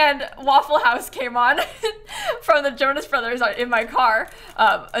 and Waffle House came on from the Jonas Brothers in my car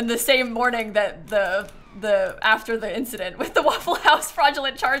in the same morning that after the incident with the Waffle House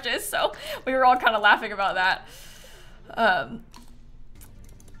fraudulent charges. So we were all kind of laughing about that.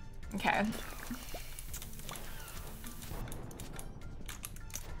 Okay.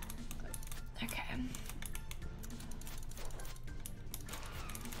 Okay.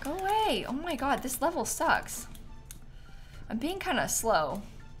 Go away. Oh my God, this level sucks. I'm being kind of slow.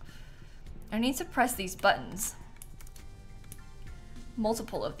 I need to press these buttons.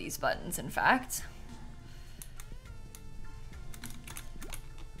 Multiple of these buttons, in fact.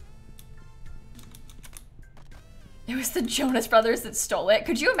 It was the Jonas Brothers that stole it.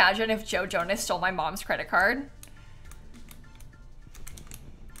 Could you imagine if Joe Jonas stole my mom's credit card?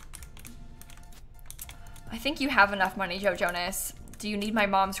 I think you have enough money, Joe Jonas. Do you need my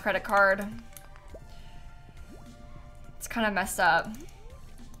mom's credit card? It's kind of messed up.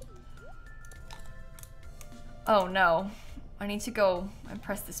 Oh no. I need to go and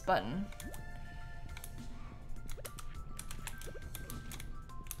press this button.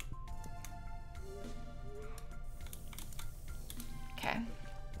 Okay.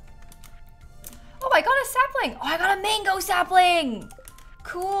 Oh, I got a sapling. Oh, I got a mango sapling.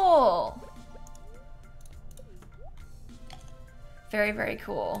 Cool. Very, very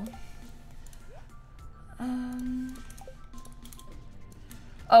cool.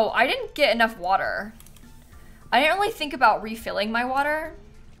 Oh, I didn't get enough water. I didn't really think about refilling my water,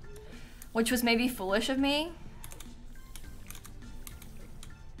 which was maybe foolish of me.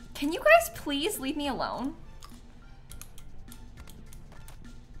 Can you guys please leave me alone?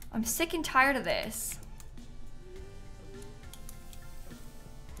 I'm sick and tired of this.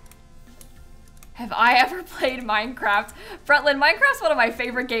 Have I ever played Minecraft? Bretlin, Minecraft's one of my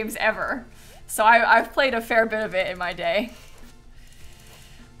favorite games ever. So I've played a fair bit of it in my day.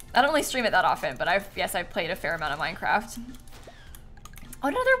 I don't really stream it that often, but I've played a fair amount of Minecraft.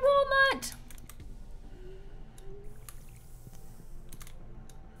 Another walnut!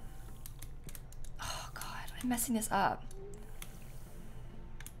 Oh god, I'm messing this up.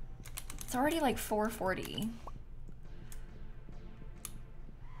 It's already like 4:40.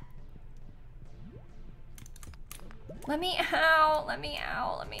 Let me out, let me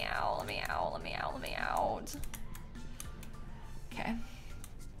out, let me out, let me out, let me out, let me out. Okay.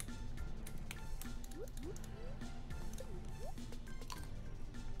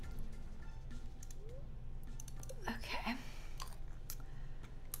 Okay.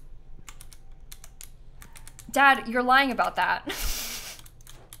 Dad, you're lying about that.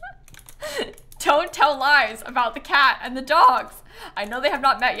 Don't tell lies about the cat and the dogs. I know they have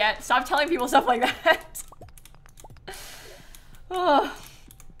not met yet. Stop telling people stuff like that. Oh.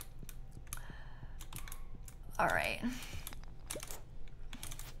 All right.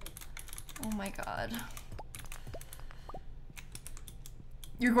 Oh my god.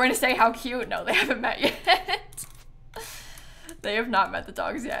 You're going to say how cute? No, they haven't met yet. They have not met the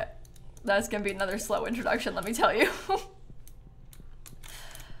dogs yet. That's gonna be another slow introduction, let me tell you.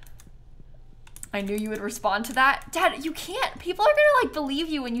 I knew you would respond to that. Dad, you can't. People are gonna like believe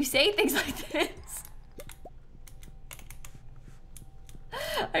you when you say things like this.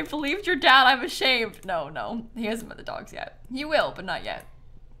 I believed your dad, I'm ashamed. No, he hasn't met the dogs yet. He will, but not yet.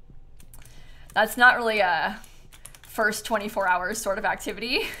 That's not really a first 24 hours sort of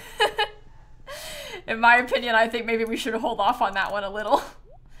activity. In my opinion, I think maybe we should hold off on that one a little.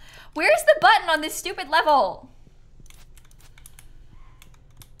 Where's the button on this stupid level?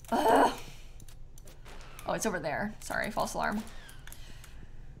 Ugh. Oh, it's over there. Sorry, false alarm.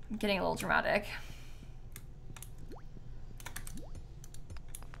 I'm getting a little dramatic.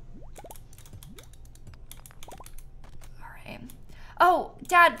 Oh,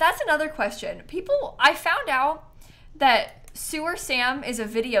 Dad, that's another question. I found out that Sewer Sam is a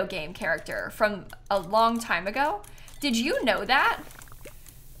video game character from a long time ago. Did you know that?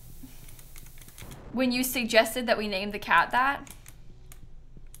 When you suggested that we name the cat that?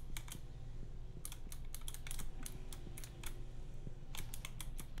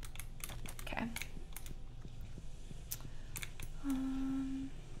 Okay.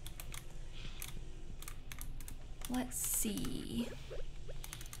 Let's see.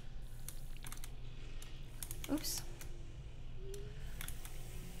 Oops.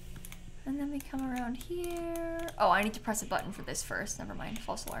 And then we come around here. Oh, I need to press a button for this first. Never mind.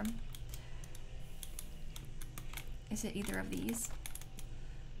 False alarm. Is it either of these?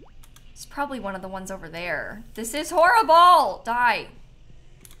 It's probably one of the ones over there. This is horrible! Die.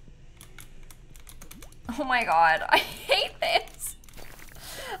 Oh my god. I hate this.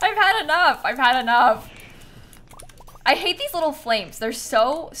 I've had enough. I've had enough. I hate these little flames. They're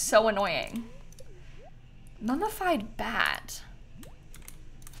so annoying. Mummified bat.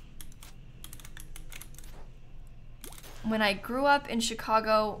 When I grew up in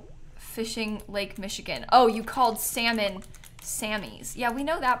Chicago fishing Lake Michigan. Oh, you called salmon Sammy's. Yeah, we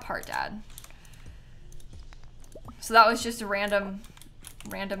know that part, Dad. So that was just a random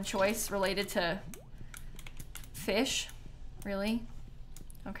choice related to fish? Really?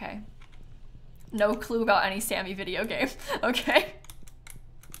 Okay. No clue about any Sammy video game. Okay.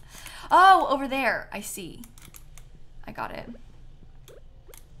 Oh, over there. I see. I got it.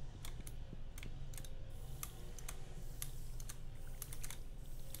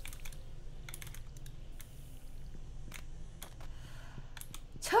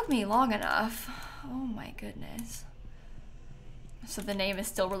 Took me long enough. Oh my goodness. So the name is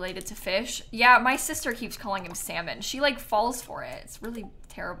still related to fish? Yeah, my sister keeps calling him salmon. She like falls for it. It's really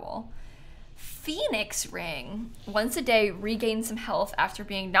terrible. Phoenix ring. Once a day, regain some health after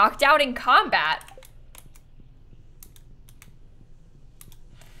being knocked out in combat.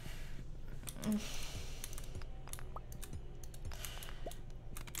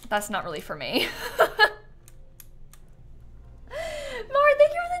 That's not really for me. Mar,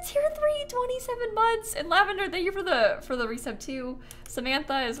 thank you for the tier 3, 27 months. And Lavender, thank you for the resub too.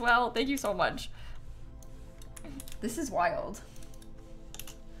 Samantha as well. Thank you so much. This is wild.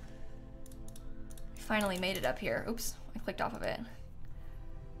 Finally made it up here. Oops, I clicked off of it.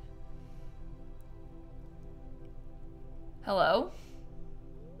 Hello?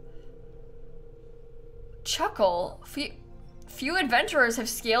 Chuckle. Few adventurers have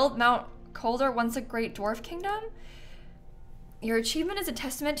scaled Mount Coulder, once a great dwarf kingdom. Your achievement is a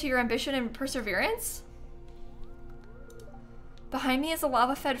testament to your ambition and perseverance. Behind me is a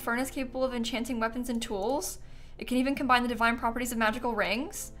lava-fed furnace capable of enchanting weapons and tools. It can even combine the divine properties of magical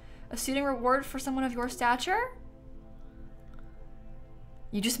rings. A suiting reward for someone of your stature?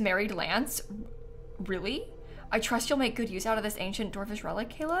 You just married Lance? Really? I trust you'll make good use out of this ancient dwarfish relic,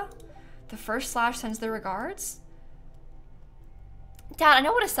 Kayla? The first slash sends their regards. Dad, I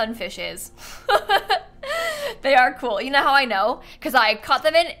know what a sunfish is. They are cool. You know how I know? Because I caught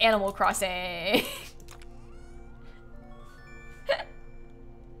them in Animal Crossing.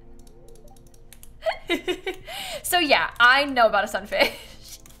 So yeah, I know about a sunfish.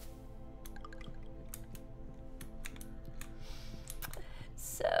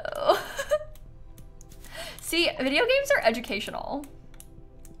 So, see, video games are educational.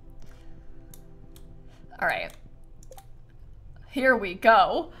 All right, here we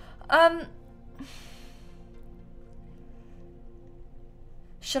go.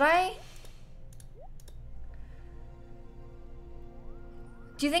 Should I?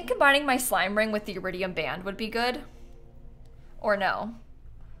 Do you think combining my slime ring with the iridium band would be good? Or no?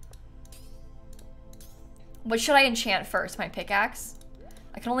 What should I enchant first? My pickaxe?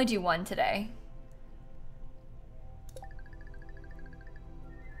 I can only do one today.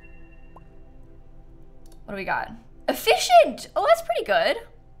 What do we got? Efficient! Oh, that's pretty good.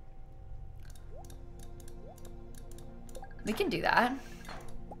 We can do that.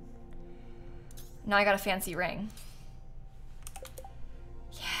 Now I got a fancy ring.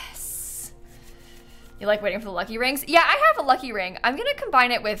 Yes. You like waiting for the lucky rings? Yeah, I have a lucky ring. I'm gonna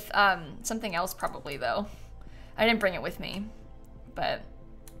combine it with something else probably though. I didn't bring it with me, but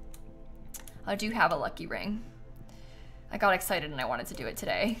I do have a lucky ring. I got excited and I wanted to do it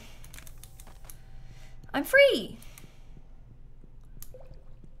today. I'm free.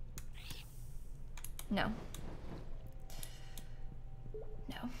 No.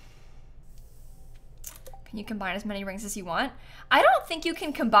 No. Can you combine as many rings as you want? I don't think you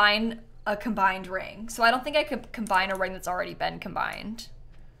can combine a combined ring. So I don't think I could combine a ring that's already been combined.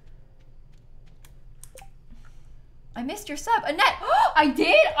 I missed your sub. Annette, I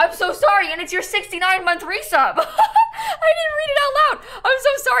did? I'm so sorry. And it's your 69-month resub. I didn't read it out loud. I'm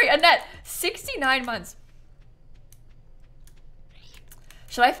so sorry. Annette, 69 months.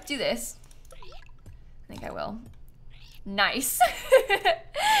 Should I do this? I think I will. Nice.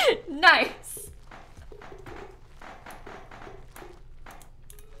 Nice.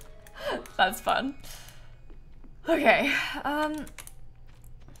 That's fun. Okay. I'm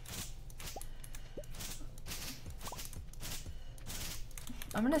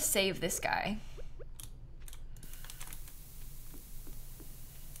gonna save this guy.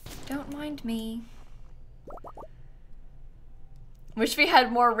 Don't mind me. Wish we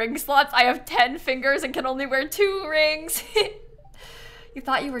had more ring slots. I have 10 fingers and can only wear 2 rings. You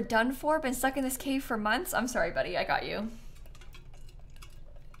thought you were done for? Been stuck in this cave for months? I'm sorry, buddy. I got you.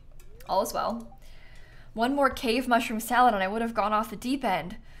 All is well. One more cave mushroom salad and I would have gone off the deep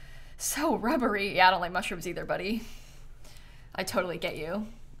end. So rubbery. Yeah, I don't like mushrooms either, buddy. I totally get you.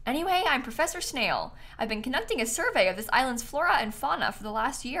 Anyway, I'm Professor Snail. I've been conducting a survey of this island's flora and fauna for the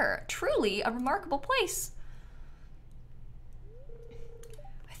last year. Truly a remarkable place.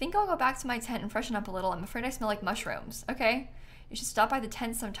 I think I'll go back to my tent and freshen up a little. I'm afraid I smell like mushrooms. Okay. You should stop by the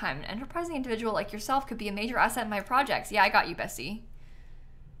tent sometime. An enterprising individual like yourself could be a major asset in my projects. Yeah, I got you, Bessie.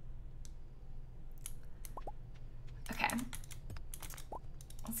 Okay.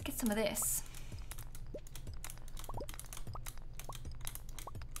 Let's get some of this.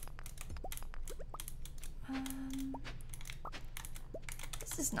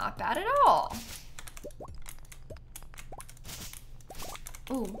 This is not bad at all.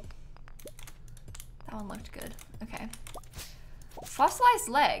 Ooh. That one looked good. Okay. Fossilized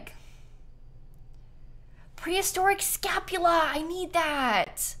leg. Prehistoric scapula! I need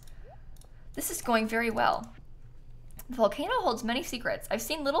that! This is going very well. The volcano holds many secrets. I've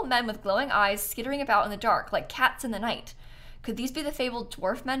seen little men with glowing eyes skittering about in the dark, like cats in the night. Could these be the fabled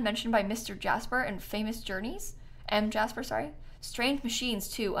dwarf men mentioned by Mr. Jasper in Famous Journeys? M. Jasper, sorry. Strange machines,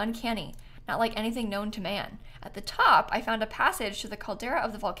 too, uncanny. Not like anything known to man. At the top, I found a passage to the caldera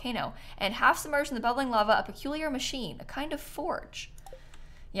of the volcano, and half submerged in the bubbling lava, a peculiar machine, a kind of forge.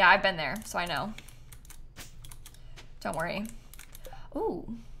 Yeah, I've been there, so I know. Don't worry.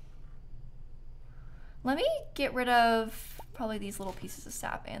 Ooh. Let me get rid of probably these little pieces of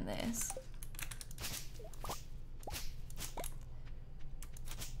sap and this.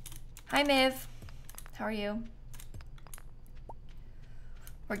 Hi, Miv. How are you?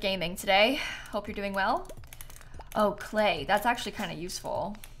 We're gaming today. Hope you're doing well. Oh, clay. That's actually kind of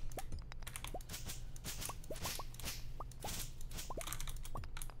useful.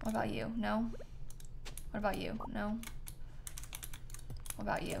 What about you? No? What about you? No?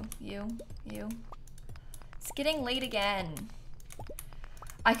 What about you? You? It's getting late again.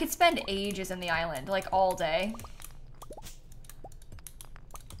 I could spend ages in the island, like all day.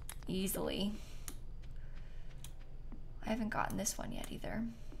 Easily. I haven't gotten this one yet either.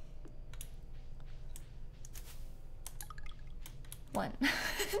 One.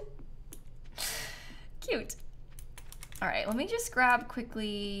 Cute. All right, let me just grab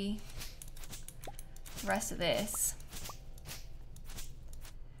quickly the rest of this.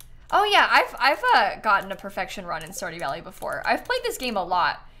 Oh yeah, I've gotten a perfection run in Stardew Valley before. I've played this game a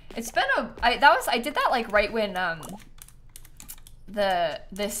lot. It's been I did that like right when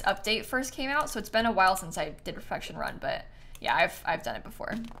this update first came out, so it's been a while since I did perfection run, but yeah, I've done it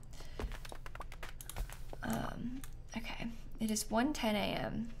before. Okay, it is 1:10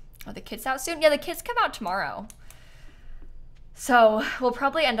 a.m. Are the kids out soon? Yeah, the kids come out tomorrow. So we'll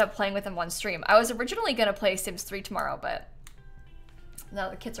probably end up playing with them one stream. I was originally gonna play Sims 3 tomorrow, but no,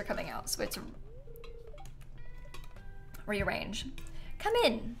 the kids are coming out, so it's rearrange. Come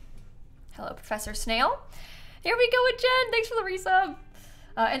in. Hello, Professor Snail. Here we go with Jen. Thanks for the resub.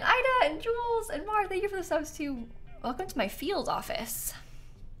 And Ida and Jules and Mar, thank you for the subs too. Welcome to my field office.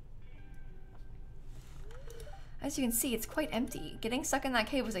 As you can see, it's quite empty. Getting stuck in that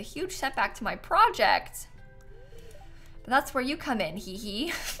cave was a huge setback to my project. But that's where you come in, hee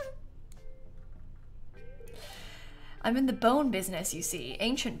hee. I'm in the bone business, you see.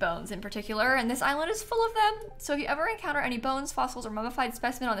 Ancient bones in particular, and this island is full of them. So if you ever encounter any bones, fossils, or mummified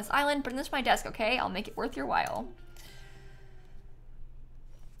specimen on this island, bring this to my desk, okay? I'll make it worth your while.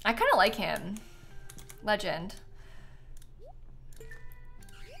 I kind of like him. Legend.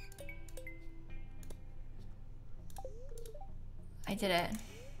 I did it.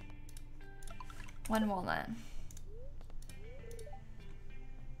 One walnut.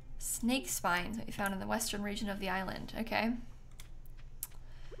 Snake spines that we found in the western region of the island. Okay.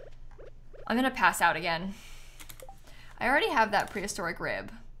 I'm gonna pass out again. I already have that prehistoric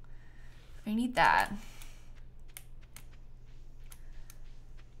rib. I need that.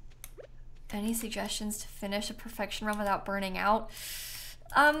 Any suggestions to finish a perfection run without burning out?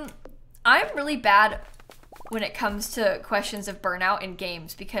 I'm really bad when it comes to questions of burnout in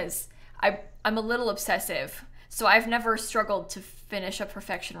games because I'm a little obsessive. So I've never struggled to finish a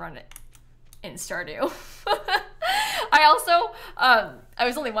perfection run in Stardew. I also, I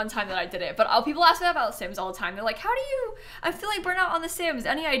was only one time that I did it, but people ask me about Sims all the time. They're like, I'm feeling burnout on The Sims.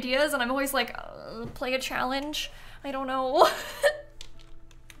 Any ideas? And I'm always like, play a challenge. I don't know.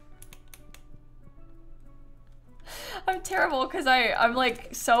 I'm terrible because I'm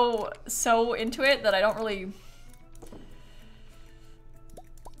like so into it that I don't really,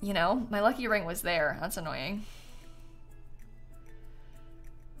 you know, my lucky ring was there. That's annoying.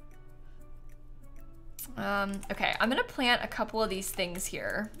 Okay, I'm gonna plant a couple of these things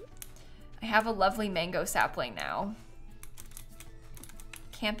here. I have a lovely mango sapling now.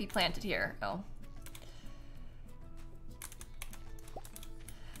 Can't be planted here. Oh.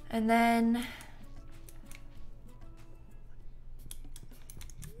 And then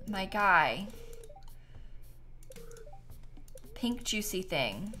my guy. Pink juicy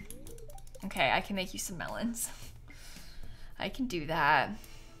thing. Okay, I can make you some melons. I can do that.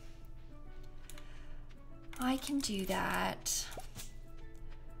 I can do that.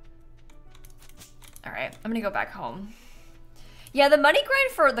 All right, I'm gonna go back home. Yeah, the money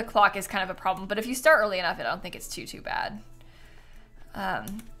grind for the clock is kind of a problem, but if you start early enough, I don't think it's too bad.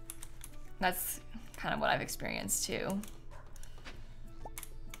 That's kind of what I've experienced too.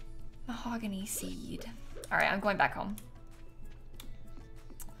 Mahogany seed. All right, I'm going back home.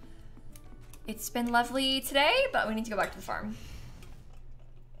 It's been lovely today, but we need to go back to the farm.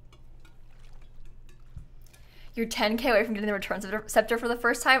 You're 10K away from getting the return scepter for the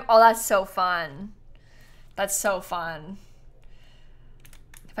first time? Oh, that's so fun. That's so fun.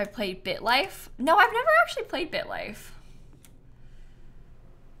 Have I played BitLife? No, I've never actually played BitLife.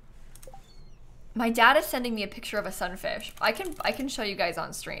 My dad is sending me a picture of a sunfish. I can show you guys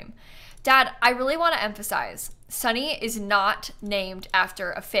on stream. Dad, I really want to emphasize, Sunny is not named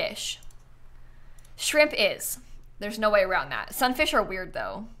after a fish. Shrimp is. There's no way around that. Sunfish are weird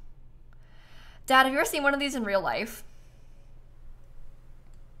though. Dad, have you ever seen one of these in real life?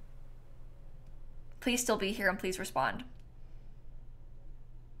 Please still be here and please respond.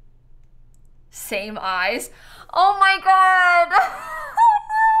 Same eyes. Oh my god!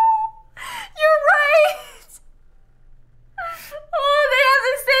 You're right! Oh, they have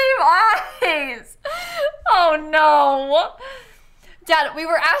the same eyes! Oh no! Dad, we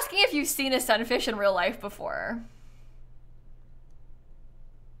were asking if you've seen a sunfish in real life before.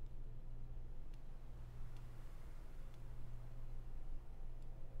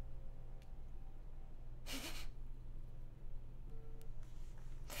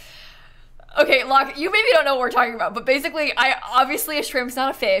 Okay, Locke, you maybe don't know what we're talking about, but basically, obviously a shrimp's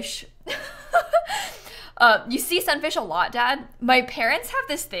not a fish. You see sunfish a lot, Dad. My parents have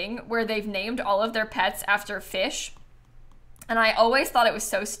this thing where they've named all of their pets after fish, and I always thought it was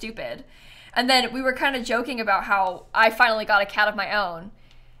so stupid. And then we were kind of joking about how I finally got a cat of my own,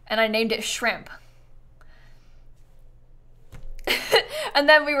 and I named it Shrimp. And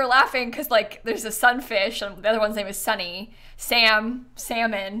then we were laughing because, like, there's a sunfish, and the other one's name is Sunny. Sam,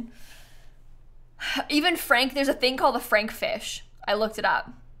 salmon. Even Frank, there's a thing called a Frank fish. I looked it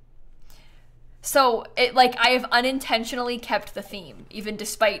up. So, I have unintentionally kept the theme, even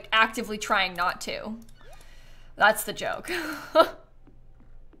despite actively trying not to. That's the joke.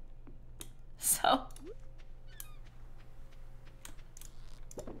 So.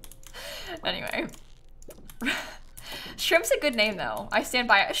 Anyway. Shrimp's a good name, though. I stand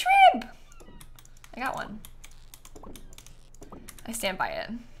by it. Shrimp! I got one. I stand by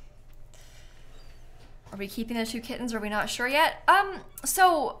it. Are we keeping the 2 kittens? Are we not sure yet?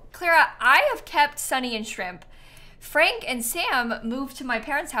 So, Clara, I have kept Sunny and Shrimp. Frank and Sam moved to my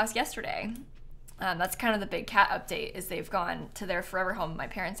parents' house yesterday. That's kind of the big cat update, is they've gone to their forever home at my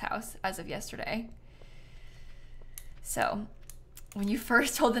parents' house as of yesterday. So, when you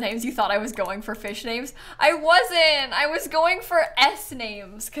first told the names, you thought I was going for fish names. I wasn't! I was going for S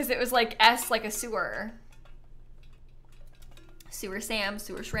names, because it was like S like a sewer. Sewer Sam,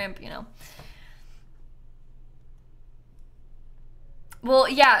 sewer Shrimp, you know. Well,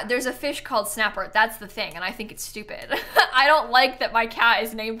 yeah, there's a fish called Snapper. That's the thing, and I think it's stupid. I don't like that my cat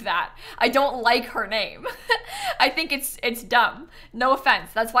is named that. I don't like her name. I think it's dumb. No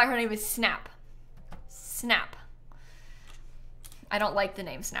offense. That's why her name is Snap. Snap. I don't like the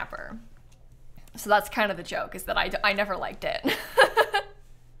name Snapper. So that's kind of the joke, is that I never liked it.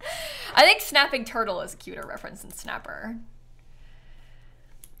 I think Snapping Turtle is a cuter reference than Snapper.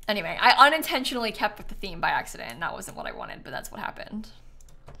 Anyway, I unintentionally kept with the theme by accident, and that wasn't what I wanted, but that's what happened.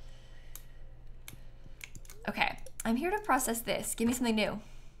 Okay, I'm here to process this. Give me something new.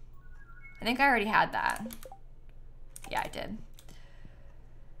 I think I already had that. Yeah, I did.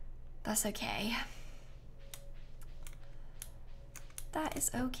 That's okay. That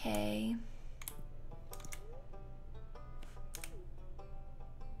is okay.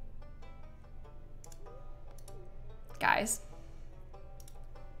 Guys.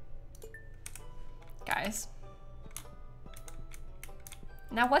 Guys.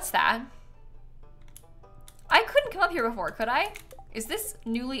 Now what's that? I couldn't come up here before, could I? Is this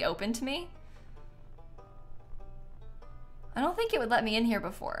newly open to me? I don't think it would let me in here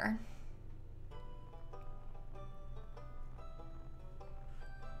before.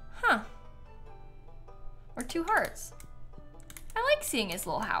 Huh. Or 2 hearts. I like seeing his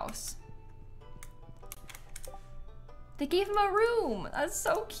little house. They gave him a room. That's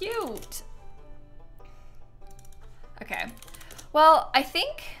so cute. Okay. Well, I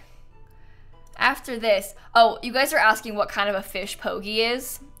think after this... Oh, you guys are asking what kind of a fish Pogie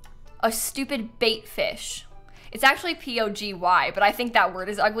is? A stupid bait fish. It's actually P-O-G-Y, but I think that word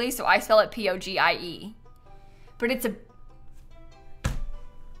is ugly, so I spell it P-O-G-I-E. But it's a...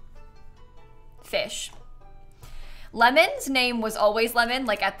 fish. Lemon's name was always Lemon,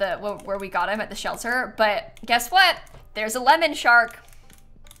 like at the... where we got him at the shelter, but guess what? There's a lemon shark.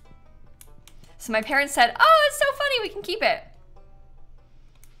 So my parents said, oh, it's so funny, we can keep it.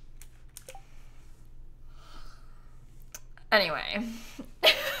 Anyway.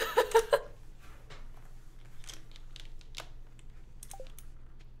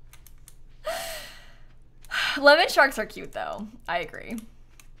 Lemon sharks are cute though. I agree.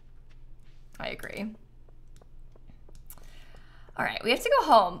 I agree. All right, we have to go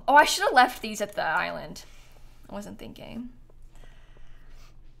home. Oh, I should have left these at the island. I wasn't thinking.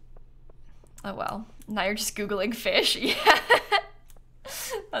 Oh well, now you're just Googling fish. Yeah,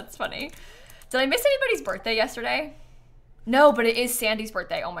 that's funny. Did I miss anybody's birthday yesterday? No, but it is Sandy's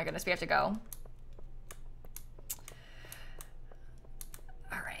birthday. Oh my goodness, we have to go.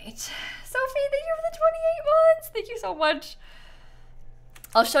 All right. Sophie, thank you for the 28 months. Thank you so much.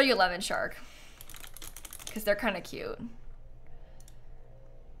 I'll show you Lemon Shark because they're kind of cute.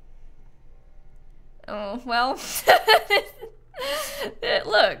 Oh, well,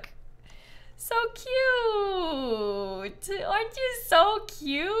 look. So cute. Aren't you so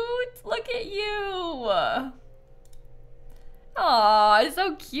cute? Look at you. Aw,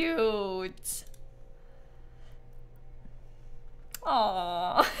 so cute.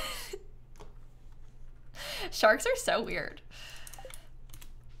 Aw. Sharks are so weird.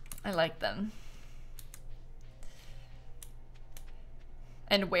 I like them.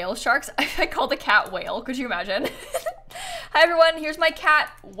 And whale sharks? I call the cat Whale. Could you imagine? Hi everyone, here's my cat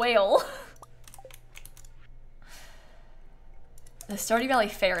Whale. The Stardew Valley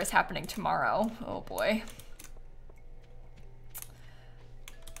Fair is happening tomorrow. Oh boy.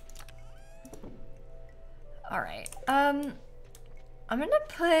 Alright, I'm gonna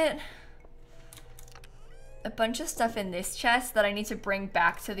put a bunch of stuff in this chest that I need to bring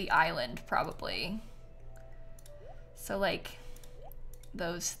back to the island, probably. So, like,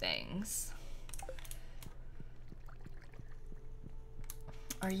 those things.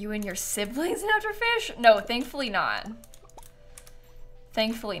 Are you and your siblings after fish? No, thankfully not.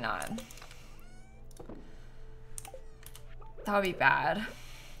 Thankfully not. That would be bad.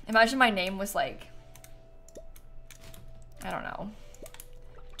 Imagine my name was like, I don't know,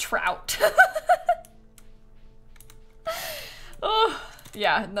 Trout. Oh,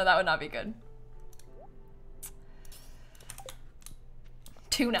 yeah, no, that would not be good.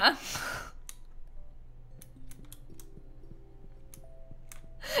 Tuna.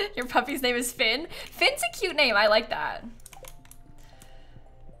 Your puppy's name is Finn? Finn's a cute name, I like that.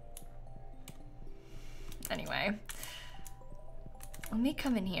 Anyway, let me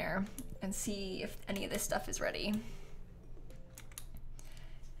come in here and see if any of this stuff is ready.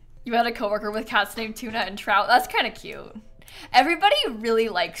 You had a coworker with cats named Tuna and Trout. That's kind of cute. Everybody really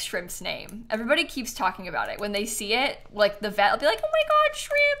likes Shrimp's name. Everybody keeps talking about it. When they see it, like the vet will be like, oh my god,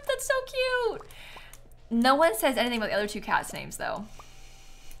 Shrimp, that's so cute. No one says anything about the other two cats' names though.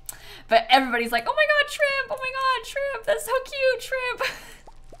 But everybody's like, oh my god, Shrimp, oh my god, Shrimp, that's so cute, Shrimp.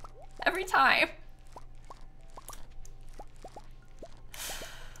 Every time.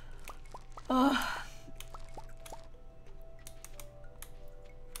 Oh.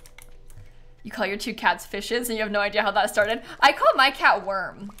 You call your two cats fishes and you have no idea how that started? I call my cat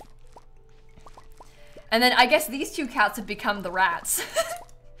Worm. And then I guess these two cats have become the rats.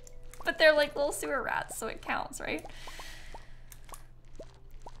 But they're like little sewer rats, so it counts, right?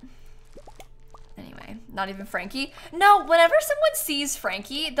 Anyway, not even Frankie. No, whenever someone sees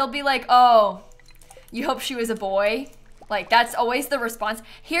Frankie, they'll be like, oh, you hope she was a boy? Like, that's always the response.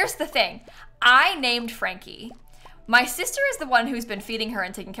 Here's the thing. I named Frankie. My sister is the one who's been feeding her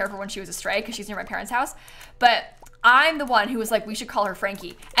and taking care of her when she was a stray because she's near my parents' house. But I'm the one who was like, we should call her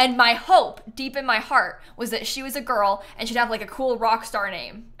Frankie. And my hope, deep in my heart, was that she was a girl and she'd have like a cool rock star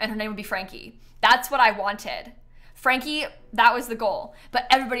name and her name would be Frankie. That's what I wanted. Frankie, that was the goal. But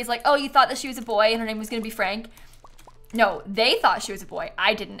everybody's like, oh, you thought that she was a boy and her name was gonna be Frank? No, they thought she was a boy.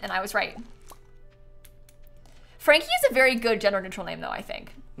 I didn't, and I was right. Frankie is a very good gender neutral name though, I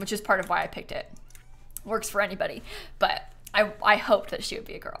think, which is part of why I picked it. Works for anybody, but I hoped that she would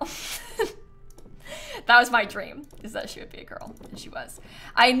be a girl. That was my dream, is that she would be a girl, and she was.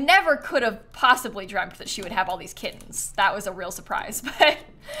 I never could have possibly dreamt that she would have all these kittens. That was a real surprise, but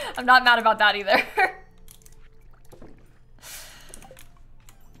I'm not mad about that either.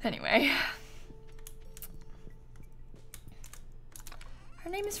 Anyway. Her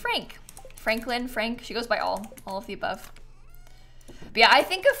name is Frank. Franklin, Frank, she goes by all of the above. But yeah, I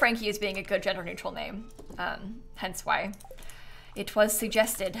think of Frankie as being a good gender neutral name, hence why it was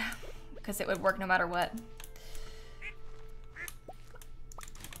suggested, because it would work no matter what.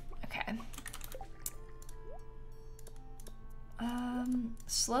 Okay.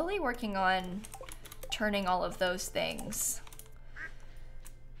 Slowly working on turning all of those things.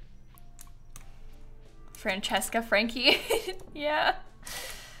 Francesca, Frankie, yeah.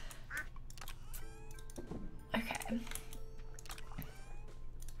 Okay.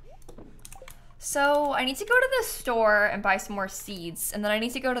 So I need to go to the store and buy some more seeds, and then I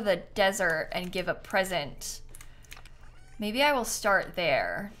need to go to the desert and give a present. Maybe I will start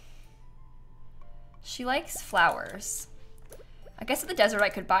there. She likes flowers. I guess at the desert I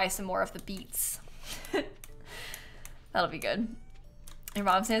could buy some more of the beets. That'll be good. Your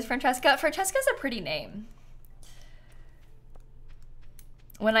mom's name is Francesca. Francesca's a pretty name.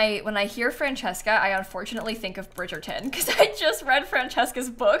 When I hear Francesca, I unfortunately think of Bridgerton, because I just read Francesca's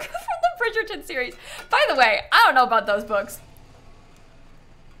book from the Bridgerton series. By the way, I don't know about those books.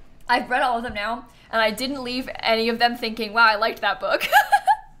 I've read all of them now, and I didn't leave any of them thinking, wow, I liked that book.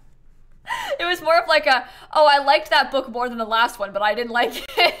 It was more of like a, oh, I liked that book more than the last one, but I didn't like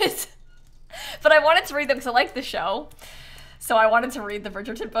it. But I wanted to read them because I liked the show. So I wanted to read the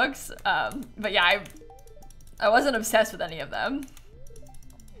Bridgerton books. But yeah, I wasn't obsessed with any of them.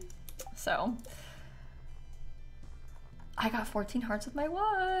 So I got 14 hearts with my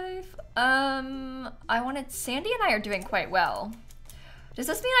wife. I wanted, Sandy and I are doing quite well. Does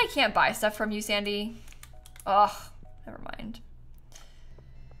this mean I can't buy stuff from you, Sandy? Ugh, never mind.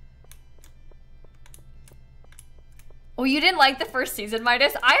 Oh, you didn't like the first season,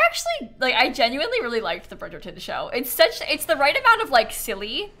 Midas? I actually, like, I genuinely really liked the Bridgerton show. It's the right amount of, like,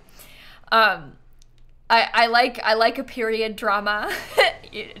 silly. I like a period drama,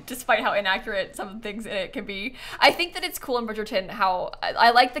 despite how inaccurate some things in it can be. I think that it's cool in Bridgerton how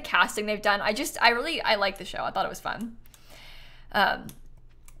I like the casting they've done. I like the show. I thought it was fun.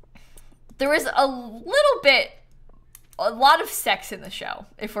 There was a lot of sex in the show,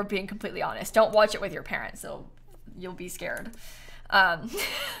 if we're being completely honest. Don't watch it with your parents, so you'll be scared. But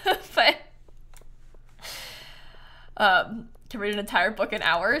can read an entire book in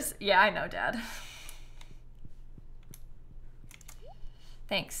hours. Yeah, I know, Dad.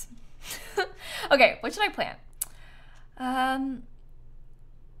 Thanks. Okay, what should I plant?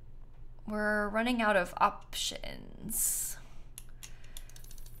 We're running out of options.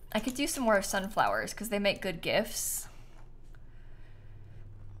 I could do some more sunflowers because they make good gifts.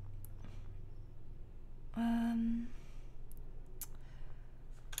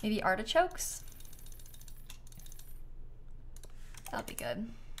 Maybe artichokes? That'll be good.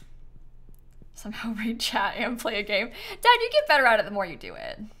 Somehow read chat and play a game. Dad, you get better at it the more you do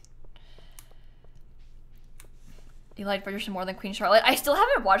it. You like Bridgerton more than Queen Charlotte? I still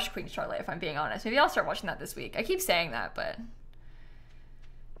haven't watched Queen Charlotte, if I'm being honest. Maybe I'll start watching that this week. I keep saying that, but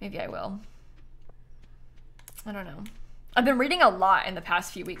maybe I will. I don't know. I've been reading a lot in the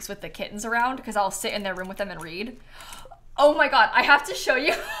past few weeks with the kittens around because I'll sit in their room with them and read. Oh my god, I have to show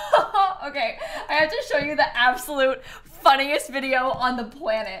you. Okay, I have to show you the absolute funniest video on the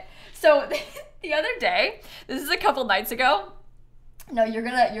planet. So the other day, this is a couple nights ago. No, you're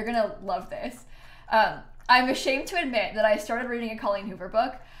gonna love this. I'm ashamed to admit that I started reading a Colleen Hoover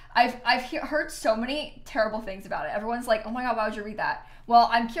book. I've heard so many terrible things about it. Everyone's like, oh my god, why would you read that? Well,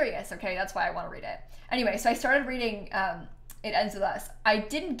 I'm curious, okay? That's why I want to read it. Anyway, so I started reading It Ends With Us. I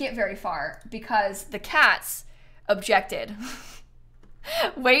didn't get very far because the cats objected.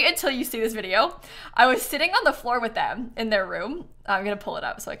 Wait until you see this video. I was sitting on the floor with them in their room. I'm gonna pull it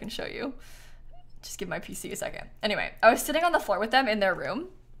up so I can show you. Just give my PC a second. Anyway, I was sitting on the floor with them in their room.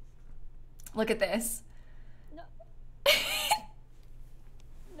 Look at this. No.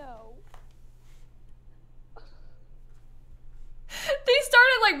 No. They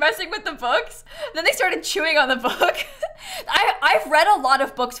started like messing with the books. Then they started chewing on the book. I've read a lot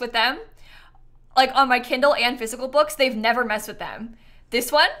of books with them. Like on my Kindle and physical books, they've never messed with them. This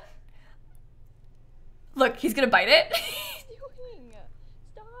one, look, he's gonna bite it. What are you doing?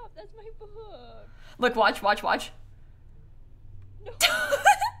 Stop, that's my book. Look, watch. No. No.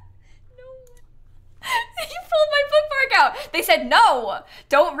 He pulled my bookmark out. They said, no,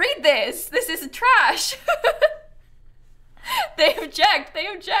 don't read this. This is trash. They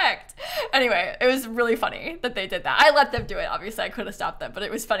object. Anyway, it was really funny that they did that. I let them do it. Obviously, I could have stopped them, but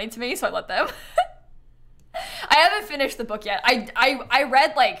it was funny to me, so I let them. I haven't finished the book yet. I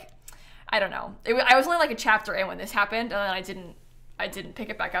read like, I don't know. I was only like a chapter in when this happened, and then I didn't pick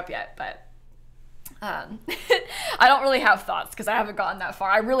it back up yet, but I don't really have thoughts because I haven't gotten that far.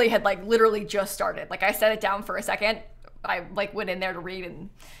 I really had like literally just started. Like I set it down for a second. I like went in there to read and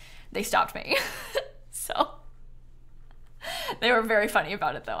they stopped me. So they were very funny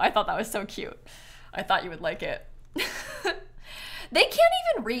about it though. I thought that was so cute. I thought you would like it. They can't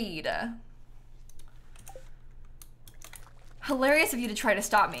even read. Hilarious of you to try to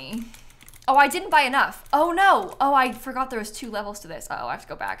stop me. Oh, I didn't buy enough. Oh no. Oh, I forgot there was 2 levels to this. Uh-oh, I have to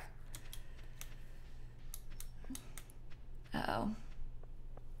go back. Uh-oh.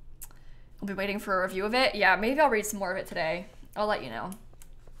 I'll be waiting for a review of it. Yeah, maybe I'll read some more of it today. I'll let you know.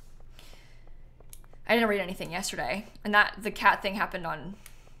 I didn't read anything yesterday, and the cat thing happened on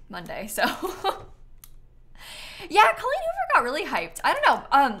Monday, so. Yeah, Colleen Hoover got really hyped. I don't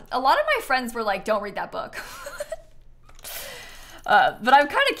know. A lot of my friends were like, don't read that book. But I'm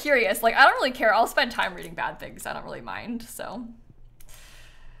kind of curious. Like, I don't really care. I'll spend time reading bad things. I don't really mind, so.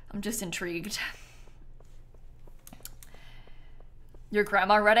 I'm just intrigued. Your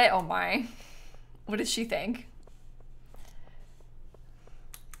grandma read it? Oh my. What did she think?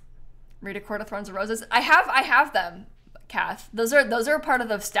 Read A Court of Thorns and Roses. I have them, Kath. Those are part of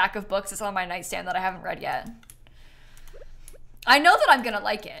the stack of books that's on my nightstand that I haven't read yet. I know that I'm gonna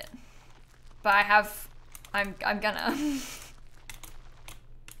like it, but I'm gonna.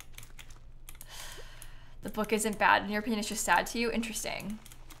 The book isn't bad. In your opinion, it's just sad to you? Interesting.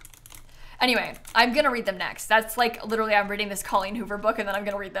 Anyway, I'm gonna read them next. That's like literally I'm reading this Colleen Hoover book and then I'm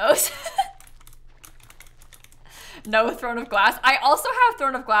gonna read those. No Throne of Glass. I also have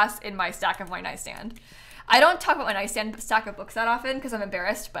Throne of Glass in my stack of my nightstand. I don't talk about my nightstand stack of books that often because I'm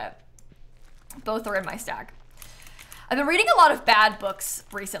embarrassed, but both are in my stack. I've been reading a lot of bad books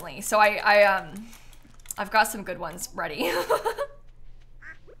recently, so I've got some good ones ready.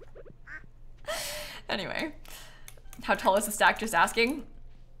 Anyway, how tall is the stack? Just asking.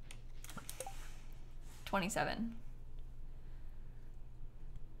 27.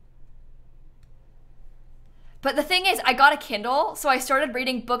 But the thing is, I got a Kindle, so I started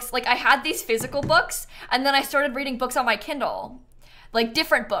reading books. Like, I had these physical books, and then I started reading books on my Kindle. Like,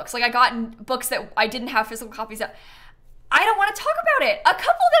 different books. Like, I got books that I didn't have physical copies of. I don't want to talk about it. A couple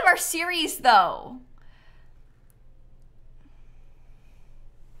of them are series, though.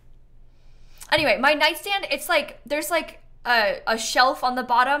 Anyway, my nightstand, it's like, there's like a shelf on the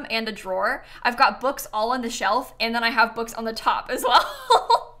bottom and a drawer. I've got books all on the shelf, and then I have books on the top as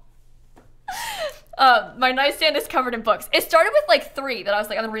well. My nightstand is covered in books. It started with like 3 that I was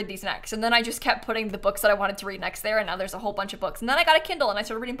like, I'm gonna read these next. And then I just kept putting the books that I wanted to read next there, and now there's a whole bunch of books. And then I got a Kindle, and I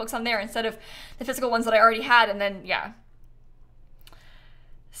started reading books on there instead of the physical ones that I already had, and then, yeah.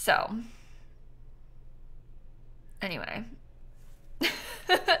 So. Anyway.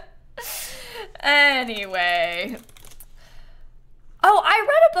 Anyway. Oh, I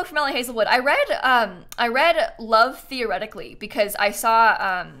read a book from Ellie Hazelwood. I read Love Theoretically because I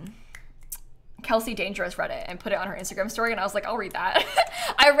saw, Kelsey Dangerous read it and put it on her Instagram story, and I was like, I'll read that.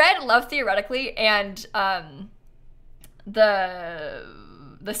 I read Love Theoretically and the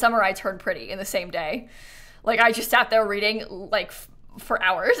Summer I Turned Pretty in the same day. Like, I just sat there reading like for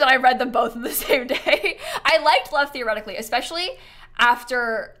hours, and I read them both in the same day. I liked Love Theoretically, especially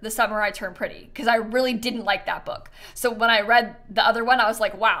after The Summer I Turned Pretty, because I really didn't like that book. So when I read the other one, I was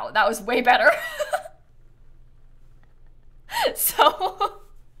like, wow, that was way better. So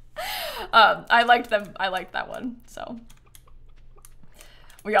I liked them. I liked that one. So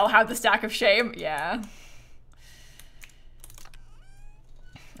we all have the stack of shame. Yeah.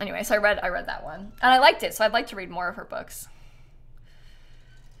 Anyway, so I read that one, and I liked it. So I'd like to read more of her books.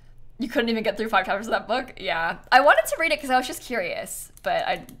 You couldn't even get through 5 chapters of that book? Yeah. I wanted to read it because I was just curious, but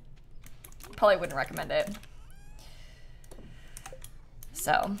I probably wouldn't recommend it.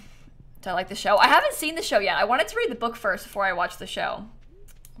 So, do I like the show? I haven't seen the show yet. I wanted to read the book first before I watched the show.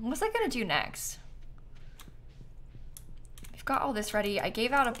 What was I gonna do next? We've got all this ready. I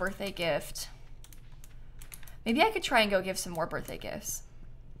gave out a birthday gift. Maybe I could try and go give some more birthday gifts.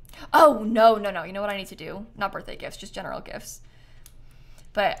 Oh, no. You know what I need to do? Not birthday gifts, just general gifts.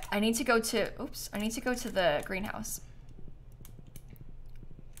 But I need to go to, I need to go to the greenhouse.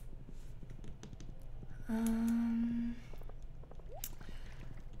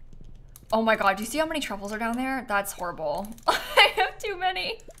 Oh my god, do you see how many truffles are down there? That's horrible. I have too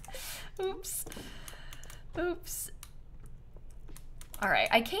many. Oops. All right,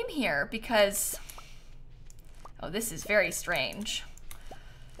 I came here because, oh, this is very strange.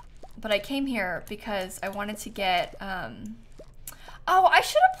 But I came here because I wanted to get, oh, I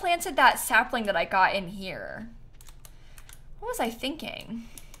should have planted that sapling that I got in here. What was I thinking?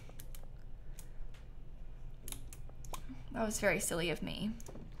 That was very silly of me.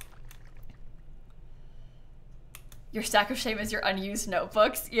 Your stack of shame is your unused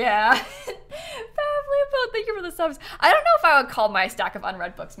notebooks. Yeah. Fably, thank you for the subs. I don't know if I would call my stack of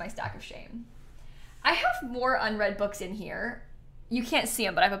unread books my stack of shame. I have more unread books in here. You can't see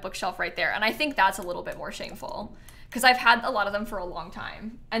them, but I have a bookshelf right there. And I think that's a little bit more shameful because I've had a lot of them for a long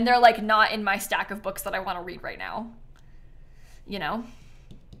time. And they're like not in my stack of books that I want to read right now. You know?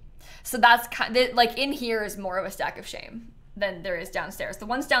 So that's kind of, like, in here is more of a stack of shame than there is downstairs. The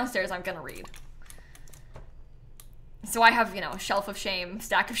ones downstairs I'm gonna read. So I have, you know, shelf of shame,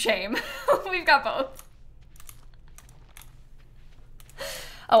 stack of shame. We've got both.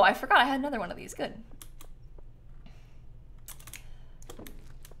 Oh, I forgot I had another one of these. Good.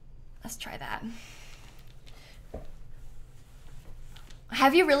 Let's try that.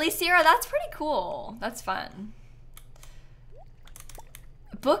 Have you really, Sierra? That's pretty cool. That's fun.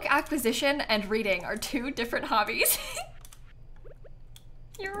 Book acquisition and reading are 2 different hobbies.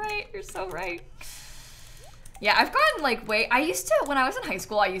 You're right. You're so right. Yeah, I've gotten like I used to, when I was in high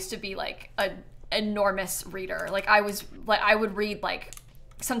school, I used to be like an enormous reader. Like I would read like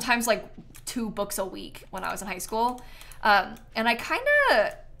sometimes like 2 books a week when I was in high school. And I kind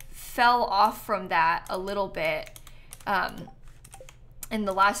of fell off from that a little bit in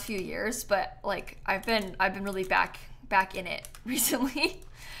the last few years, but like I've been really back in it recently.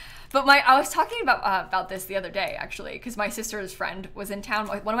 But I was talking about this the other day, actually, because my sister's friend was in town.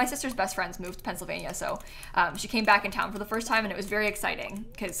 One of my sister's best friends moved to Pennsylvania, so she came back in town for the first time, and it was very exciting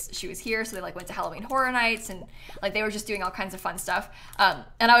because she was here. So they like went to Halloween Horror Nights, and like they were just doing all kinds of fun stuff. And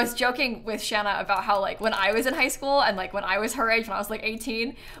I was joking with Shanna about how like when I was in high school and like when I was her age, when I was like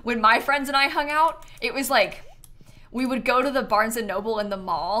 18, when my friends and I hung out, it was like we would go to the Barnes and Noble in the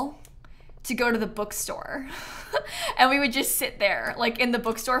mall to go to the bookstore. And we would just sit there, like, in the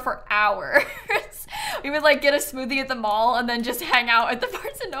bookstore for hours. We would, like, get a smoothie at the mall and then just hang out at the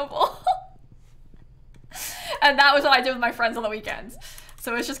Barnes & Noble. And that was what I did with my friends on the weekends.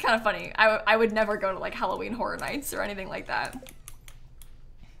 So it's just kind of funny. I would never go to like Halloween Horror Nights or anything like that.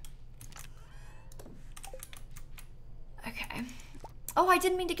 Okay. Oh, I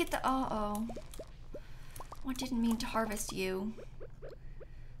didn't mean to get the, uh-oh. I didn't mean to harvest you.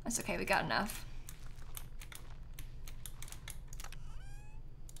 That's okay, we got enough.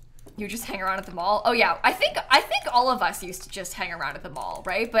 You just hang around at the mall? Oh yeah, I think all of us used to just hang around at the mall,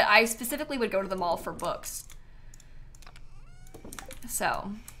 right? But I specifically would go to the mall for books.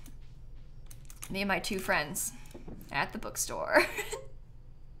 So, me and my two friends at the bookstore.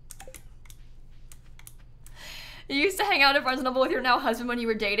 You used to hang out at Barnes & Noble with your now husband when you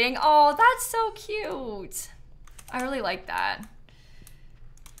were dating? Oh, that's so cute. I really like that.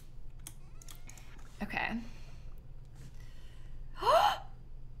 Okay.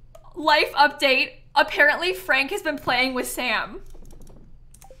 Life update. Apparently Frank has been playing with Sam.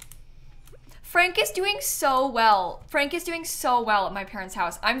 Frank is doing so well. Frank is doing so well at my parents'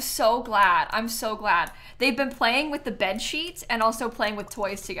 house. I'm so glad. I'm so glad. They've been playing with the bed sheets and also playing with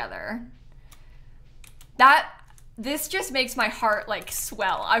toys together. This just makes my heart like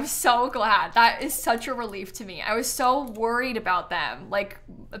swell. I'm so glad. That is such a relief to me. I was so worried about them, like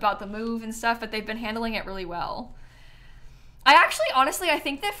about the move and stuff, but they've been handling it really well. Honestly, I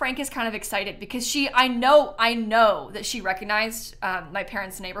think that Frank is kind of excited because I know that she recognized my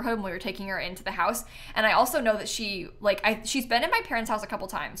parents' neighborhood when we were taking her into the house. And I also know that she's been in my parents' house a couple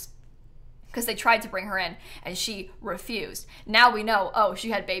times because they tried to bring her in and she refused. Now we know, oh, she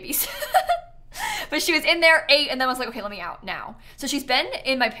had babies. But she was in there, ate, and then was like, okay, let me out now. So she's been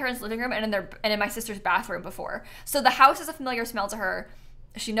in my parents' living room and in my sister's bathroom before. So the house is a familiar smell to her.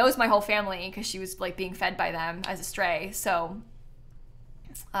 She knows my whole family because she was like being fed by them as a stray. So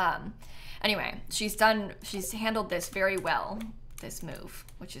anyway, she's handled this very well, this move,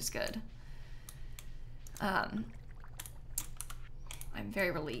 which is good. I'm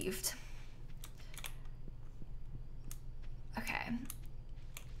very relieved. Okay.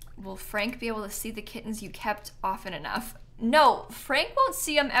 Will Frank be able to see the kittens you kept often enough? No, Frank won't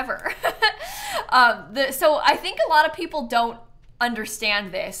see them ever. So I think a lot of people don't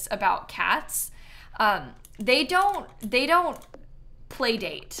understand this about cats. They don't play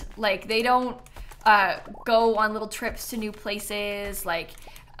date. Like they don't go on little trips to new places. Like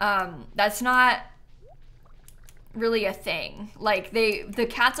that's not really a thing. Like the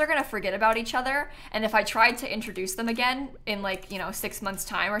cats are gonna forget about each other, and if I tried to introduce them again in like 6 months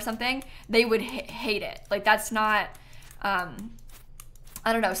time or something, they would hate it. Like that's not I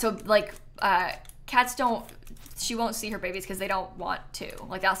don't know. So like cats she won't see her babies because they don't want to.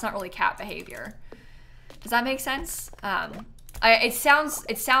 Like that's not really cat behavior. Does that make sense? It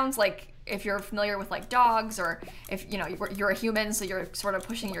sounds like if you're familiar with like dogs, or if you're a human, so you're sort of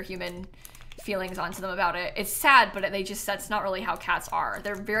pushing your human feelings onto them about it. It's sad, but that's not really how cats are.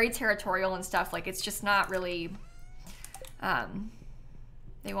 They're very territorial and stuff. Like it's just not really,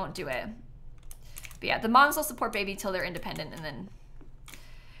 they won't do it. But yeah, the moms will support baby till they're independent, and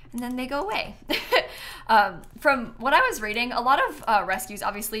then they go away. From what I was reading, a lot of rescues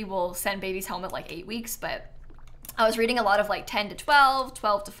obviously will send babies home at like 8 weeks, but I was reading a lot of like 10 to 12,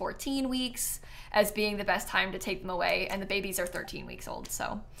 12 to 14 weeks as being the best time to take them away, and the babies are 13 weeks old,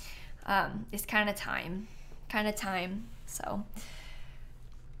 so it's kind of time. So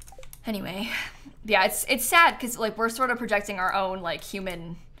anyway, yeah, it's sad because like we're sort of projecting our own like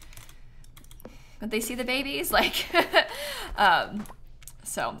human. Would they see the babies? Like,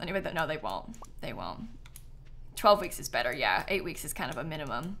 so anyway, no, they won't. 12 weeks is better. Yeah, 8 weeks is kind of a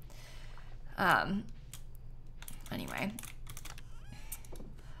minimum. Anyway.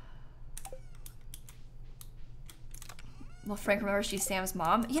 Well, Frank remembers she's Sam's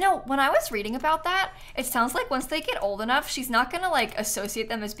mom. When I was reading about that, it sounds like once they get old enough, she's not gonna like associate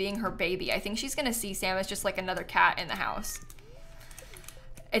them as being her baby. I think she's gonna see Sam as just like another cat in the house.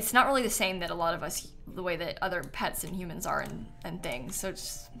 It's not really the same that a lot of us, the way that other pets and humans are and things. So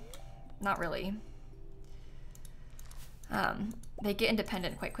it's not really. They get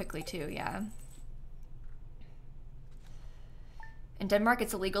independent quite quickly too, yeah. In Denmark,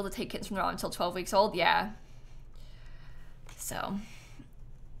 it's illegal to take kittens from their mom until 12 weeks old, yeah. So,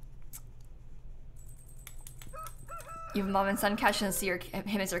 you have a mom and son cat, shouldn't see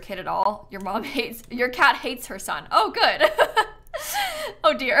him as her kid at all. Your cat hates her son. Oh, good.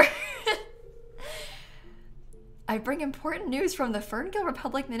 Oh dear. I bring important news from the Ferngill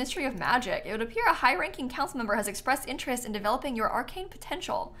Republic Ministry of Magic. It would appear a high-ranking council member has expressed interest in developing your arcane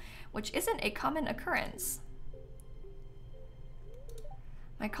potential, which isn't a common occurrence.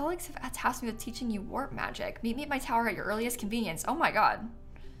 My colleagues have tasked me with teaching you warp magic. Meet me at my tower at your earliest convenience. Oh my god.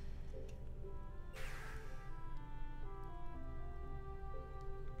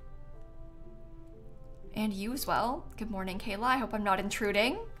 And you as well. Good morning, Kayla. I hope I'm not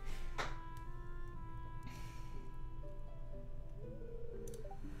intruding.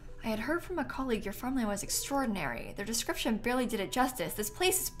 I had heard from a colleague your farmland was extraordinary. Their description barely did it justice. This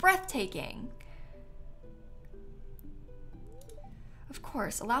place is breathtaking. Of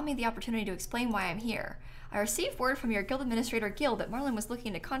course, allow me the opportunity to explain why I'm here. I received word from your guild administrator Gil that Marlin was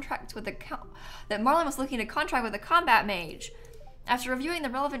looking to contract with a combat mage. After reviewing the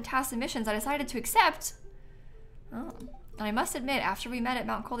relevant tasks and missions, I decided to accept. Oh. And I must admit, after we met at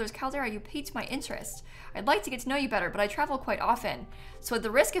Mount Calder's caldera, you piqued my interest. I'd like to get to know you better, but I travel quite often. So at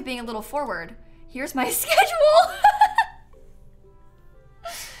the risk of being a little forward, here's my schedule.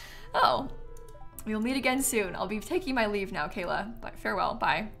 Oh. We will meet again soon. I'll be taking my leave now, Kayla. But farewell,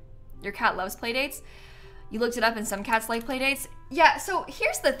 bye. Your cat loves playdates? You looked it up and some cats like playdates? Yeah, so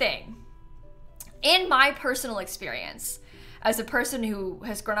here's the thing. In my personal experience, as a person who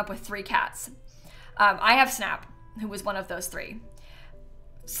has grown up with 3 cats, I have Snap, who was one of those 3.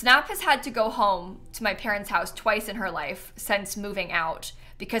 Snap has had to go home to my parents' house twice in her life since moving out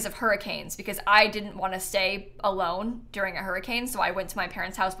because of hurricanes, because I didn't want to stay alone during a hurricane, so I went to my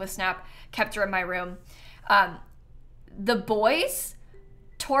parents' house with Snap, kept her in my room. The boys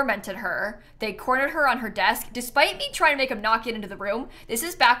tormented her. They cornered her on her desk, despite me trying to make him not get into the room. This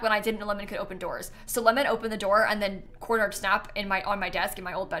is back when I didn't know Lemon could open doors. So Lemon opened the door and then cornered Snap on my desk in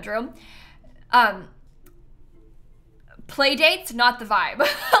my old bedroom. Play dates, not the vibe.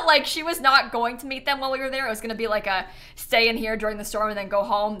 Like, she was not going to meet them while we were there. It was going to be like a stay in here during the storm and then go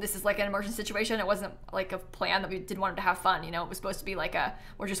home. This is like an emergency situation. It wasn't like a plan that we did want them to have fun, you know. It was supposed to be like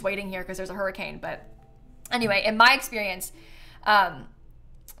we're just waiting here because there's a hurricane. But anyway, in my experience,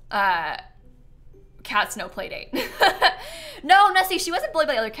 cats no play date. No, Nessie, she wasn't bullied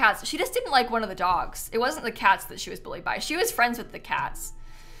by other cats. She just didn't like one of the dogs. It wasn't the cats that she was bullied by. She was friends with the cats.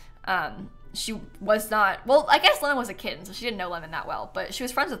 She was not, well, I guess Lemon was a kitten, so she didn't know Lemon that well, but she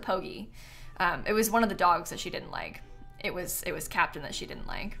was friends with Pogi. It was one of the dogs that she didn't like. It was Captain that she didn't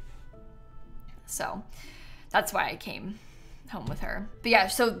like. So that's why I came home with her. But yeah,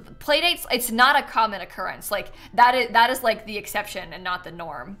 so playdates, it's not a common occurrence. Like that is like the exception and not the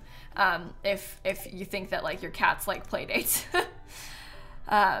norm. If you think that like your cats like playdates.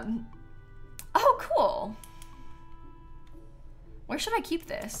 Oh, cool. Where should I keep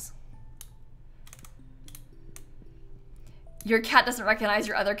this? Your cat doesn't recognize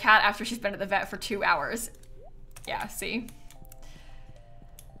your other cat after she's been at the vet for 2 hours. Yeah, see?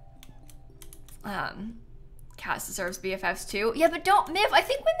 Cats deserves BFFs too. Yeah, but don't, Miv, I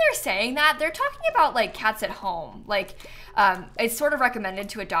think when they're saying that, they're talking about like cats at home. Like, it's sort of recommended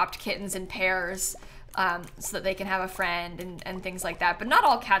to adopt kittens in pairs so that they can have a friend and things like that. But not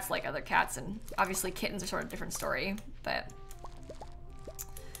all cats like other cats, and obviously kittens are sort of a different story, but...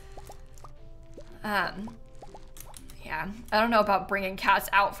 yeah, I don't know about bringing cats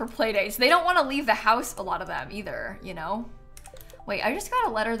out for play dates. They don't want to leave the house, a lot of them either, you know? Wait, I just got a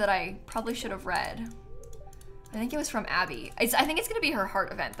letter that I probably should have read. I think it was from Abby. I think it's gonna be her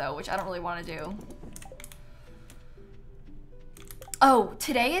heart event though, which I don't really want to do. Oh,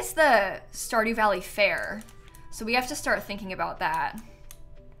 today is the Stardew Valley Fair, so we have to start thinking about that.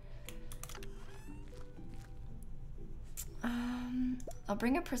 I'll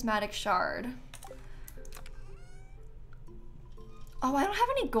bring a prismatic shard. Oh, I don't have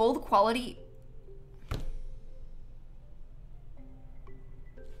any gold quality.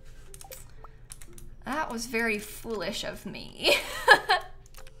 That was very foolish of me.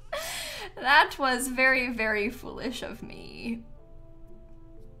 That was very, very foolish of me.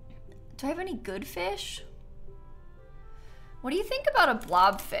 Do I have any good fish? What do you think about a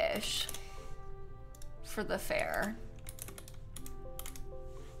blobfish for the fair?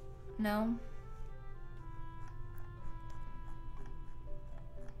 No?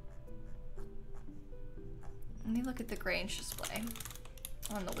 Let me look at the Grange display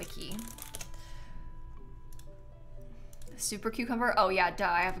on the wiki. Super cucumber? Oh yeah, duh,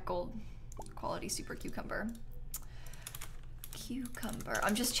 I have a gold quality super cucumber. Cucumber.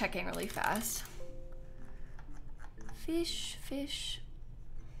 I'm just checking really fast. Fish, fish.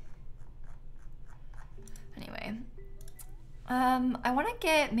 Anyway. I want to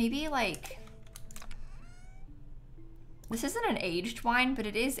get maybe like... This isn't an aged wine, but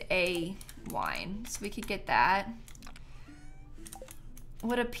it is a wine, so we could get that.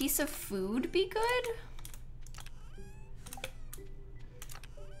 Would a piece of food be good?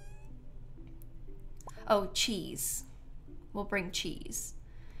 Oh, cheese. We'll bring cheese.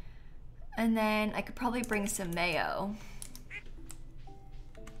 And then I could probably bring some mayo.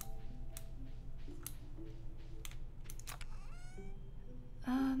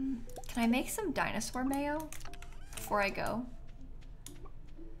 Can I make some dinosaur mayo before I go?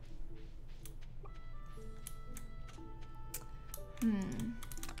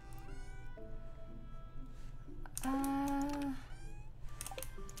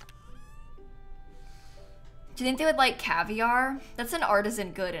 Do you think they would like caviar? That's an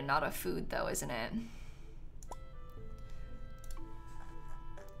artisan good and not a food though, isn't it?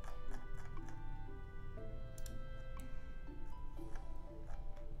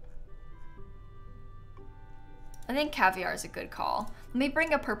 I think caviar is a good call. Let me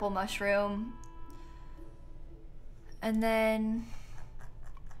bring a purple mushroom. And then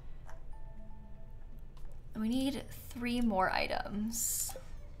we need 3 more items.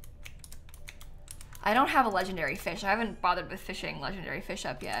 I don't have a legendary fish. I haven't bothered with fishing legendary fish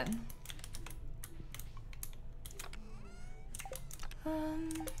up yet.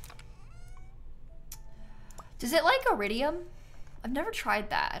 Does it like iridium? I've never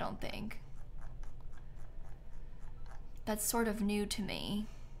tried that, I don't think. That's sort of new to me.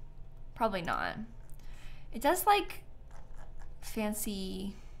 Probably not. It does like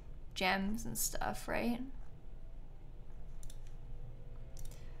fancy gems and stuff, right?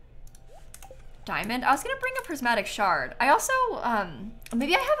 Diamond. I was gonna bring a prismatic shard. I also,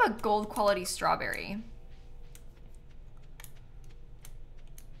 maybe I have a gold quality strawberry.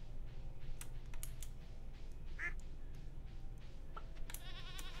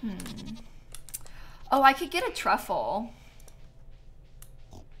 Oh, I could get a truffle.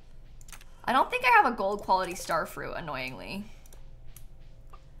 I don't think I have a gold quality star fruit, annoyingly.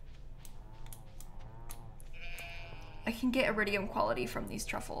 I can get iridium quality from these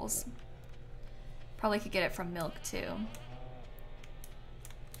truffles. Probably could get it from milk too.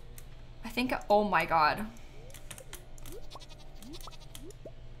 I think, oh my god.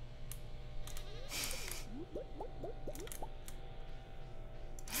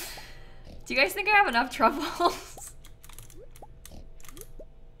 Do you guys think I have enough truffles?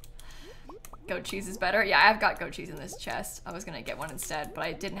 Goat cheese is better. Yeah, I've got goat cheese in this chest. I was gonna get one instead, but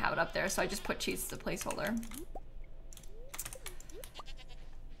I didn't have it up there, so I just put cheese as a placeholder.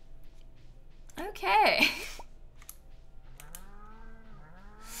 Okay.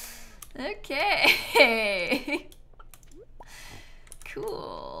 Okay.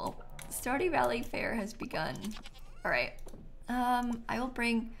 Cool. Stardew Valley Fair has begun. All right. I will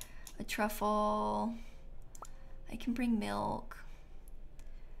bring a truffle. I can bring milk.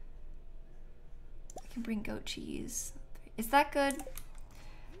 I can bring goat cheese. Is that good?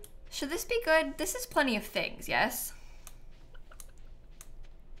 Should this be good? This is plenty of things, yes?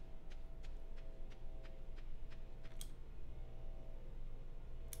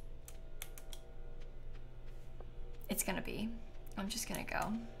 It's gonna be. I'm just gonna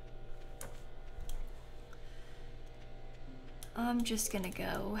go. I'm just gonna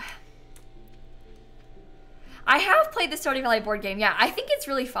go. I have played the Stardew Valley board game. Yeah, I think it's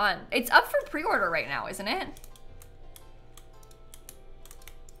really fun. It's up for pre-order right now, isn't it?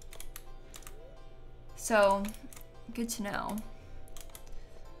 So, good to know.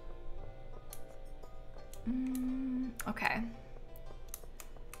 Okay.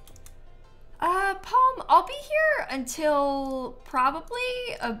 Palm, I'll be here until probably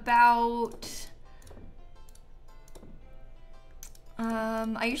about...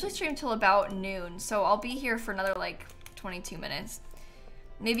 I usually stream till about noon, so I'll be here for another like 22 minutes.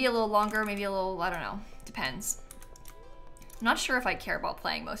 Maybe a little longer, maybe a little, I don't know. Depends. I'm not sure if I care about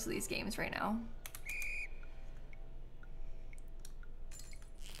playing most of these games right now.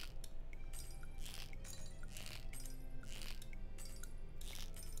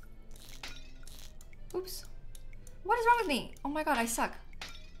 Oops. What is wrong with me? Oh my god, I suck.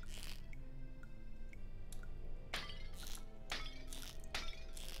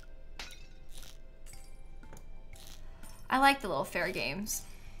 I like the little fair games.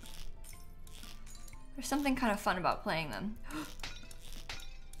 There's something kind of fun about playing them.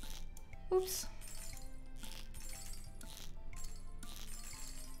 Oops.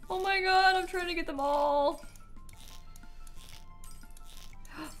 Oh my god, I'm trying to get them all.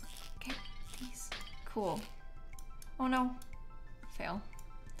 Okay, peace. Cool. Oh no. Fail.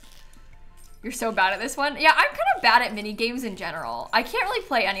 You're so bad at this one? Yeah, I'm kind of bad at mini games in general. I can't really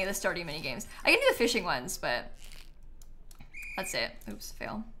play any of the Stardew mini games. I can do the fishing ones, but that's it. Oops,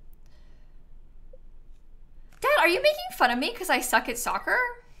 fail. Dad, are you making fun of me because I suck at soccer?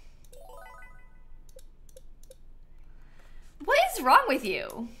 What is wrong with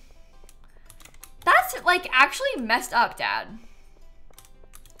you? That's like actually messed up, Dad.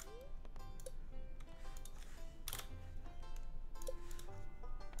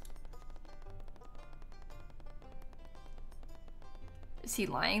 Is he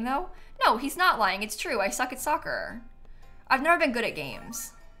lying though? No, he's not lying. It's true. I suck at soccer. I've never been good at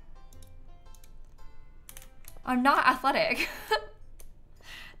games. I'm not athletic.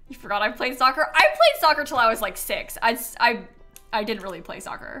 You forgot I played soccer? I played soccer till I was like 6. I didn't really play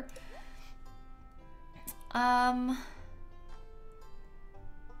soccer. Oh,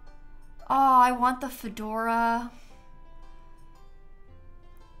 I want the fedora.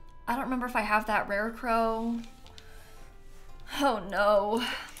 I don't remember if I have that rare crow. Oh no.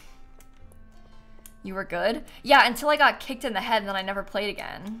 You were good? Yeah, until I got kicked in the head and then I never played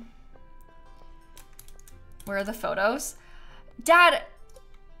again. Where are the photos? Dad,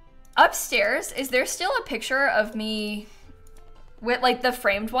 upstairs, is there still a picture of me with like the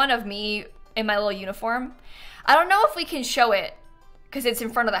framed one of me in my little uniform? I don't know if we can show it because it's in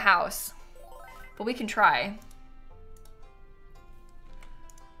front of the house, but we can try.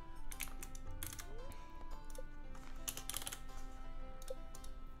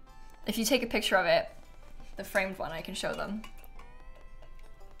 If you take a picture of it, the framed one, I can show them.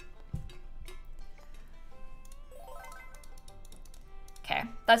 Okay,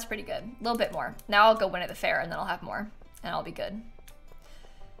 that's pretty good. A little bit more. Now I'll go win at the fair and then I'll have more and I'll be good.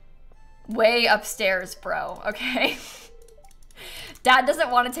 Way upstairs, bro, okay? Dad doesn't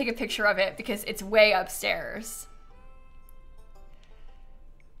want to take a picture of it because it's way upstairs.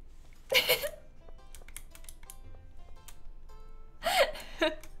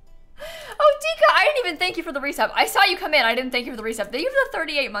 Oh, Dika, I didn't even thank you for the resub. I saw you come in. I didn't thank you for the resub. Thank you for the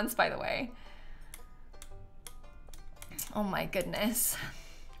 38 months, by the way. Oh my goodness.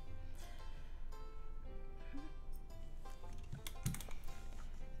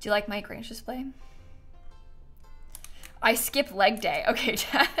 Do you like my Grange display? I skip leg day. Okay,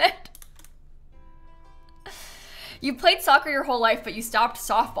 Dad. You played soccer your whole life, but you stopped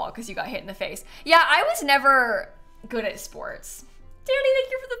softball because you got hit in the face. Yeah, I was never good at sports. Danny,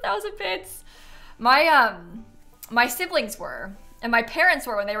 thank you for the 1,000 bits. My siblings were, and my parents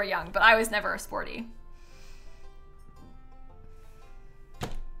were when they were young, but I was never sporty.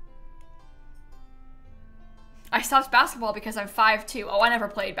 I stopped basketball because I'm 5'2". Oh, I never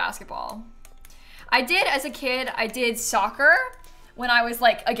played basketball. I did as a kid, I did soccer when I was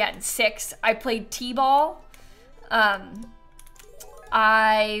like, again, 6. I played t-ball.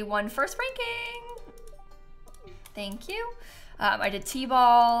 I won first ranking. Thank you. I did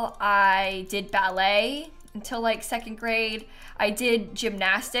t-ball. I did ballet until like 2nd grade. I did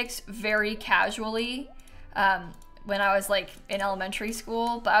gymnastics very casually when I was like in elementary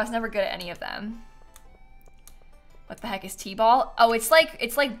school, but I was never good at any of them. What the heck is t-ball? Oh, it's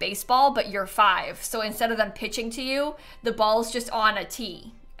like baseball, but you're 5. So instead of them pitching to you, the ball's just on a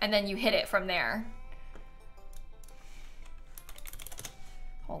tee, and then you hit it from there.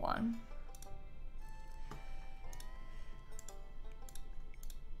 Hold on.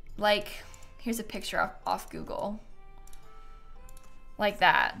 Like, here's a picture off Google. Like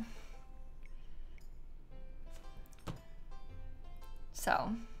that.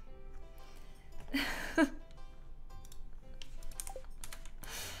 So.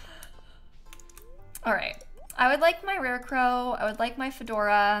 All right, I would like my rare crow, I would like my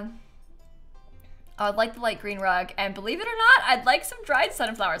fedora, I would like the light green rug, and believe it or not, I'd like some dried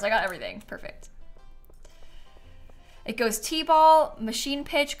sunflowers. I got everything, perfect. It goes t-ball, machine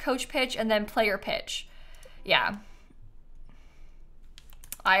pitch, coach pitch, and then player pitch. Yeah.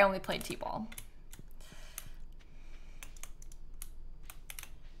 I only played t-ball.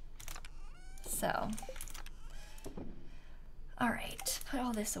 So. All right, put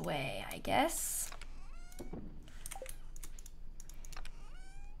all this away, I guess.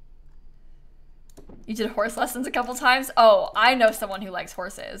 You did horse lessons a couple times? Oh, I know someone who likes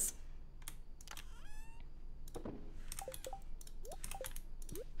horses.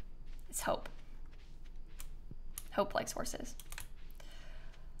 It's Hope. Hope likes horses.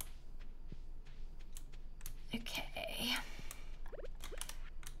 Okay.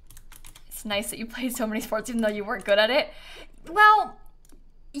 It's nice that you played so many sports even though you weren't good at it. Well,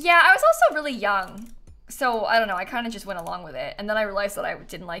 yeah, I was also really young. So, I don't know, I kind of just went along with it. And then I realized that I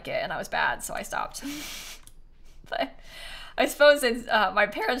didn't like it and I was bad, so I stopped. But I suppose it's, my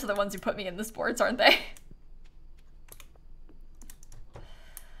parents are the ones who put me in the sports, aren't they?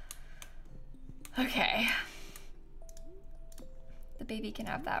 Okay. The baby can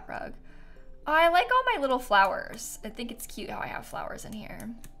have that rug. Oh, I like all my little flowers. I think it's cute how I have flowers in here.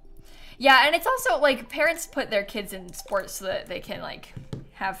 Yeah, and it's also, like, parents put their kids in sports so that they can, like,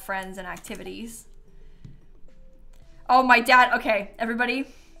 have friends and activities. Oh, my dad. Okay, everybody,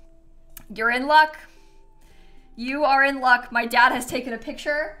 you're in luck. You are in luck. My dad has taken a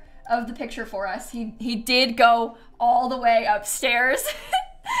picture of the picture for us. He did go all the way upstairs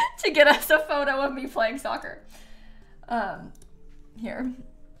to get us a photo of me playing soccer. Here.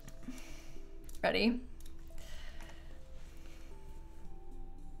 Ready?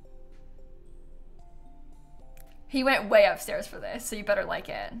 He went way upstairs for this, so you better like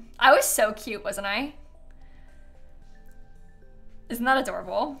it. I was so cute, wasn't I? Isn't that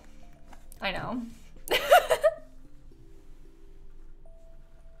adorable? I know.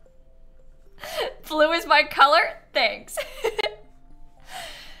 Blue is my color? Thanks.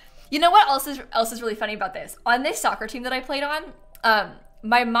 You know what else is really funny about this? On this soccer team that I played on,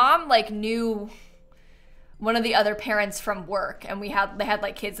 my mom like knew one of the other parents from work, and they had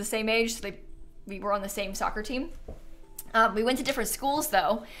like kids the same age, so we were on the same soccer team. We went to different schools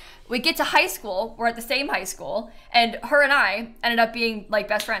though. We get to high school, we're at the same high school, and her and I ended up being like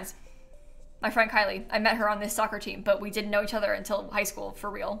best friends. My friend Kylie, I met her on this soccer team, but we didn't know each other until high school for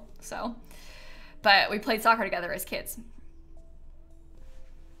real, so. But we played soccer together as kids.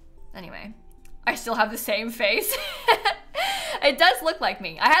 Anyway, I still have the same face. It does look like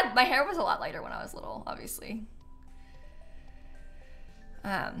me. My hair was a lot lighter when I was little, obviously.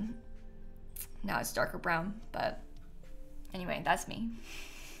 Now it's darker brown, but anyway, that's me.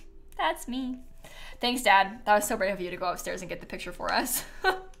 That's me. Thanks, Dad. That was so brave of you to go upstairs and get the picture for us.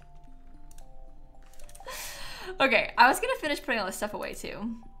 Okay, I was gonna finish putting all this stuff away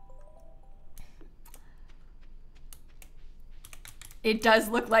too. It does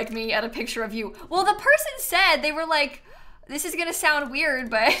look like me at a picture of you. Well, the person said, they were like, this is gonna sound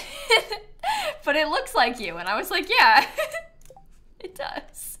weird, but but it looks like you. And I was like, yeah, it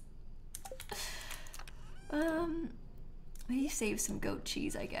does. Maybe save some goat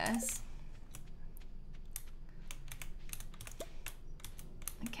cheese, I guess.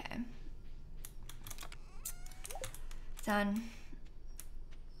 Okay. Done.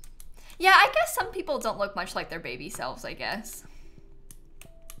 Yeah, I guess some people don't look much like their baby selves, I guess.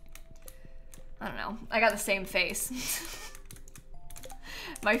 I don't know. I got the same face.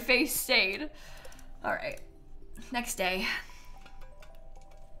 My face stayed. All right. Next day.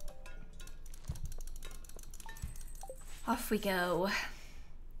 Off we go.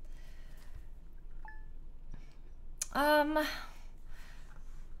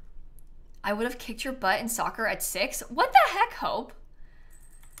 I would have kicked your butt in soccer at 6. What the heck, Hope?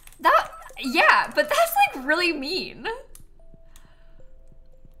 Yeah, but that's like really mean.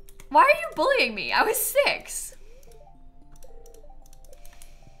 Why are you bullying me? I was 6.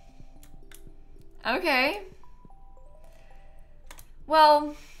 Okay.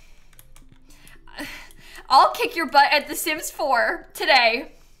 Well, I'll kick your butt at The Sims 4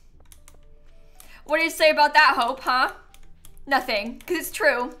 today. What do you say about that, Hope, huh? Nothing, because it's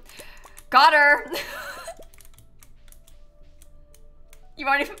true. Got her. You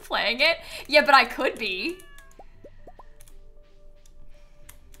aren't even playing it? Yeah, but I could be.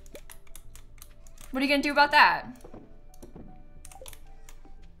 What are you gonna do about that?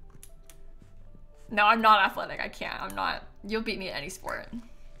 No, I'm not athletic. I can't. I'm not. You'll beat me at any sport.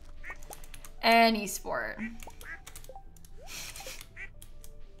 Any sport.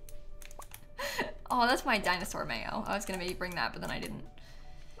 Oh, that's my dinosaur mayo. I was gonna maybe bring that, but then I didn't.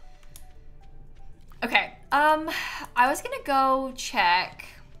 Okay, I was gonna go check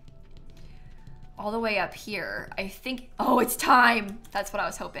all the way up here. I think, oh, it's time. That's what I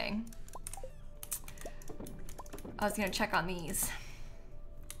was hoping. I was gonna check on these.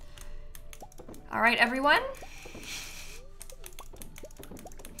 All right, everyone.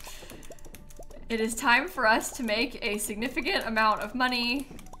 It is time for us to make a significant amount of money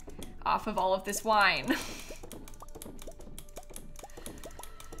off of all of this wine.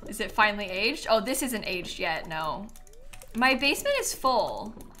 Is it finally aged? Oh, this isn't aged yet, no. My basement is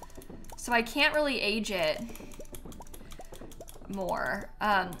full, so I can't really age it more.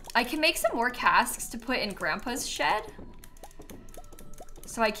 I can make some more casks to put in Grandpa's shed.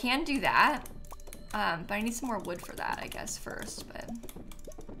 So I can do that. But I need some more wood for that, I guess, first, but.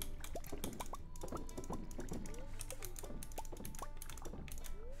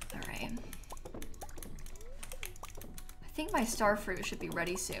 All right. I think my star fruit should be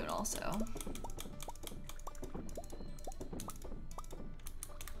ready soon also.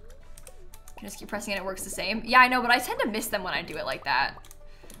 Just keep pressing it, it works the same. Yeah, I know, but I tend to miss them when I do it like that.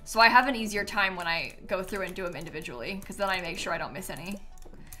 So I have an easier time when I go through and do them individually, because then I make sure I don't miss any.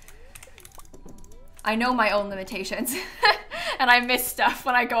 I know my own limitations, and I miss stuff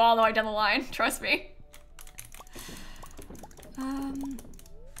when I go all the way down the line, trust me.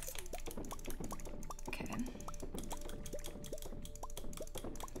 Okay.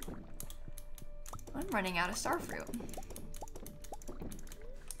 I'm running out of star fruit.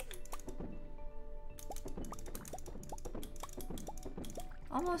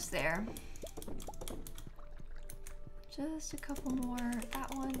 Almost there. Just a couple more.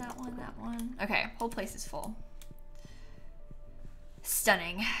 That one, that one, that one. Okay, whole place is full.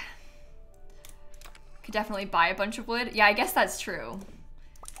 Stunning. Could definitely buy a bunch of wood. Yeah, I guess that's true.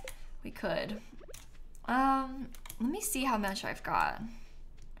 We could. Let me see how much I've got.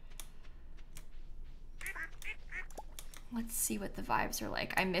 Let's see what the vibes are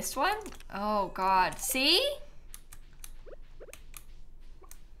like. I missed one? Oh God, see?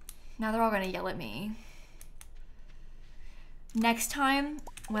 Now they're all gonna yell at me. Next time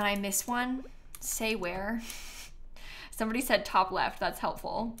when I miss one, say where. Somebody said top left, that's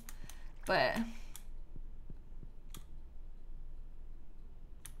helpful. But,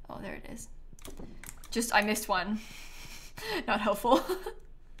 oh, there it is. Just, I missed one. Not helpful.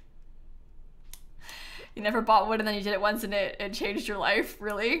 You never bought wood and then you did it once and it changed your life,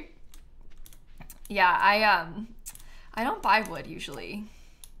 really? Yeah, I don't buy wood usually.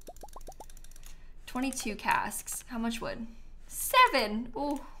 22 casks. How much wood? 7.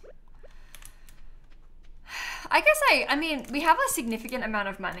 Ooh. I guess I mean, we have a significant amount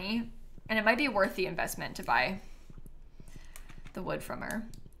of money and it might be worth the investment to buy the wood from her.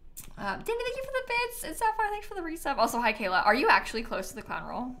 Danny, thank you for the bits. And Sapphire, thanks for the resub. Also, hi, Kayla. Are you actually close to the clown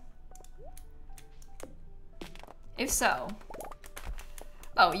roll? If so,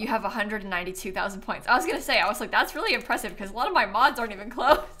 oh, you have 192,000 points. I was gonna say, I was like, that's really impressive because a lot of my mods aren't even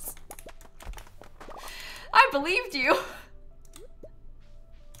close. I believed you.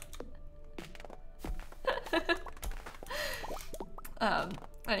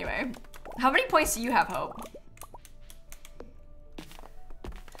 Anyway, how many points do you have, Hope?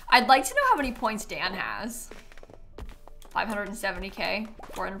 I'd like to know how many points Dan has. 570k,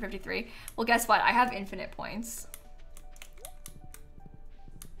 453. Well, guess what? I have infinite points.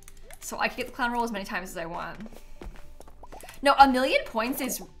 So I can get the clown roll as many times as I want. No, 1,000,000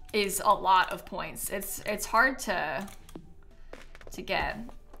 points is a lot of points. It's hard to get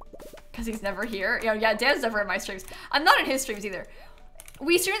because he's never here. You know, yeah, Dan's never in my streams. I'm not in his streams either.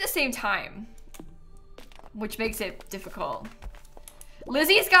 We stream at the same time, which makes it difficult.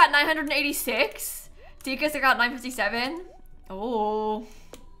 Lizzie's got 986. Dika's got 957. Oh.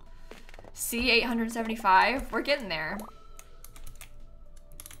 C 875. We're getting there.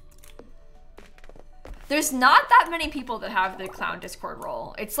 There's not that many people that have the clown Discord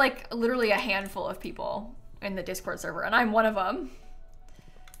role. It's like literally a handful of people in the Discord server, and I'm one of them.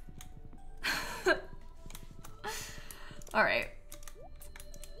 All right.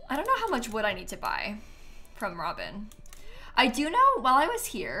 I don't know how much wood I need to buy from Robin. I do know while I was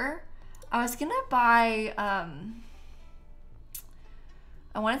here, I was gonna buy, I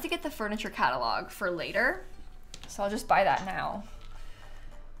wanted to get the furniture catalog for later, so I'll just buy that now.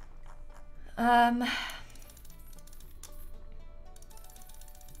 How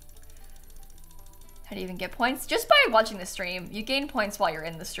do you even get points? Just by watching the stream. You gain points while you're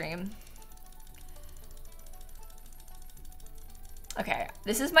in the stream. Okay,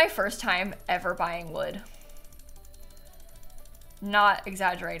 this is my first time ever buying wood. Not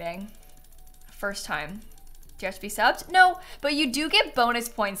exaggerating. First time. Do you have to be subbed? No, but you do get bonus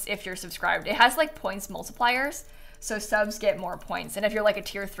points if you're subscribed. It has like points multipliers, so subs get more points. And if you're like a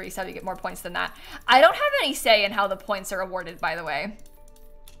tier 3 sub, you get more points than that. I don't have any say in how the points are awarded, by the way.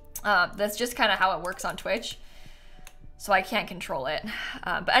 That's just kind of how it works on Twitch. So I can't control it.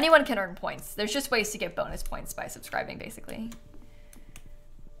 But anyone can earn points. There's just ways to get bonus points by subscribing, basically.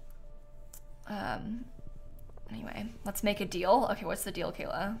 Anyway, let's make a deal. Okay, what's the deal,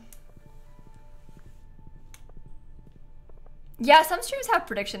 Kayla? Yeah, some streams have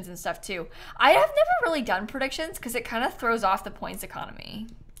predictions and stuff too. I have never really done predictions because it kind of throws off the points economy.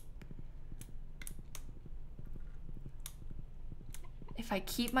 If I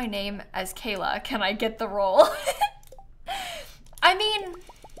keep my name as Kayla, can I get the role? I mean,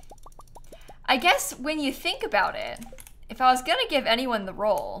 I guess when you think about it, if I was gonna give anyone the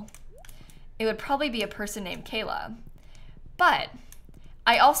role, it would probably be a person named Kayla. But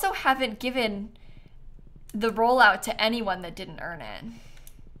I also haven't given the rollout to anyone that didn't earn it.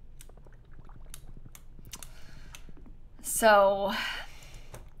 So,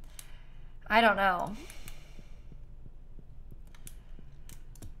 I don't know.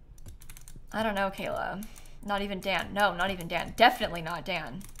 I don't know, Kayla. Not even Dan. No, not even Dan. Definitely not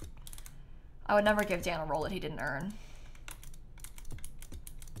Dan. I would never give Dan a role that he didn't earn.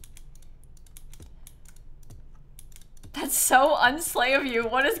 That's so unslay of you.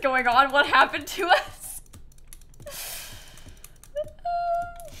 What is going on? What happened to us?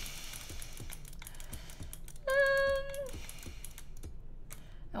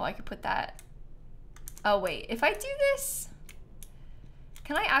 Oh, I could put that. Oh, wait. If I do this,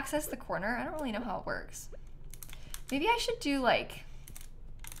 Can I access the corner? I don't really know how it works. Maybe I should do like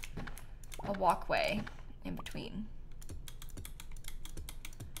a walkway in between.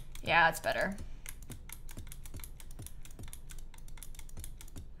 Yeah, that's better.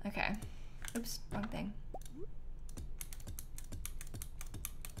 Okay. Oops, wrong thing.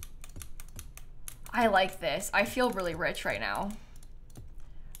 I like this. I feel really rich right now.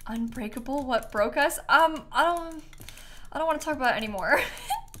 Unbreakable? What broke us? I don't want to talk about it anymore.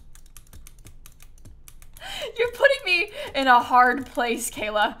 You're putting me in a hard place,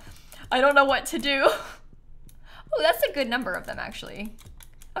 Kayla. I don't know what to do. Oh, that's a good number of them, actually.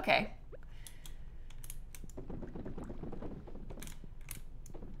 Okay.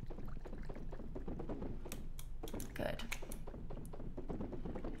 Good.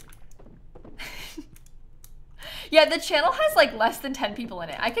 Yeah, the channel has like less than 10 people in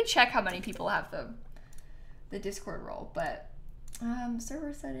it. I could check how many people have the Discord role, but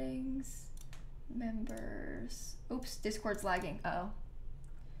server settings, members. Oops, Discord's lagging. Uh-oh.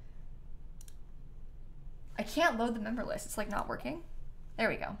 I can't load the member list. It's like not working. There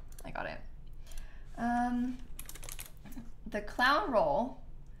we go. I got it. The clown role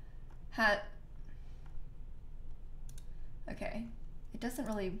had. Okay. It doesn't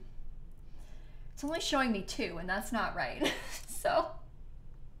really. It's only showing me 2, and that's not right. So.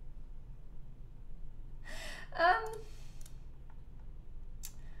 I'm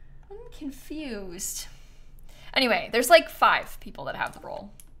confused. Anyway, there's like 5 people that have the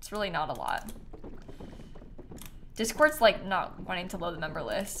role. It's really not a lot. Discord's like not wanting to load the member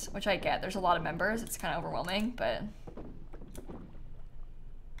list, which I get. There's a lot of members. It's kind of overwhelming, but.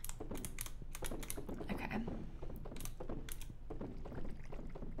 Okay.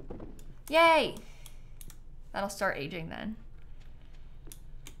 Yay! That'll start aging then.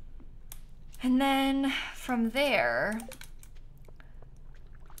 And then from there,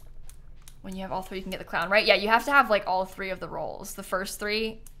 when you have all 3, you can get the clown, right? Yeah, you have to have like all 3 of the roles. The first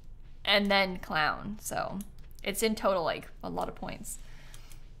 3 and then clown. So it's in total like a lot of points.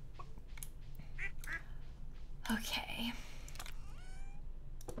 Okay.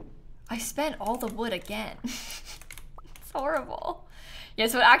 I spent all the wood again. It's horrible. Yeah,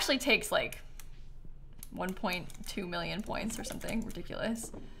 so it actually takes like 1.2 million points or something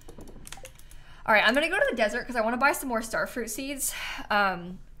ridiculous. All right, I'm gonna go to the desert because I want to buy some more starfruit seeds,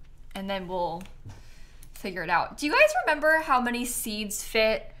 and then we'll figure it out. Do you guys remember how many seeds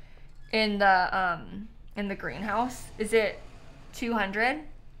fit in the greenhouse? Is it 200?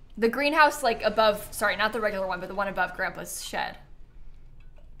 The greenhouse like above, sorry, not the regular one, but the one above Grandpa's shed.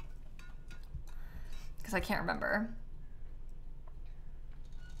 Because I can't remember.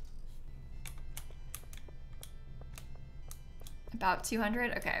 About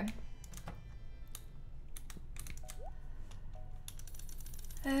 200? Okay.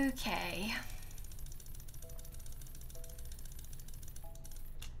 Okay.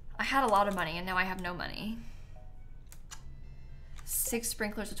 I had a lot of money and now I have no money. 6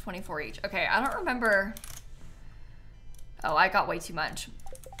 sprinklers of 24 each. Okay, I don't remember. Oh, I got way too much.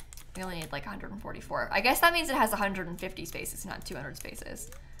 We only need like 144. I guess that means it has 150 spaces, not 200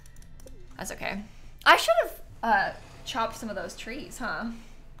 spaces. That's okay. I should have chopped some of those trees, huh?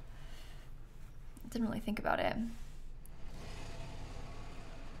 Didn't really think about it.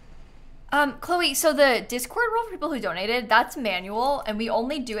 Chloe, so the Discord role for people who donated, that's manual, and we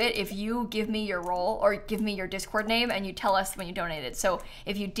only do it if you give me your role or give me your Discord name and you tell us when you donated. So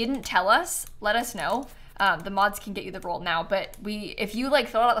if you didn't tell us, let us know. The mods can get you the role now, but if you like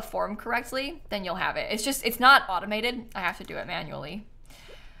fill out the form correctly, then you'll have it. It's just, it's not automated. I have to do it manually.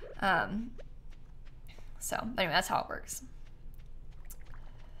 So anyway, that's how it works.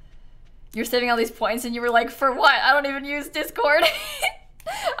 You're saving all these points and you were like, for what? I don't even use Discord.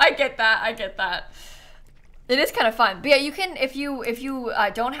 I get that. I get that. It is kind of fun. But yeah, you can, if you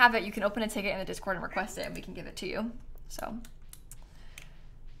don't have it, you can open a ticket in the Discord and request it and we can give it to you. So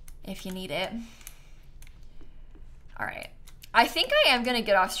if you need it. All right. I think I am going to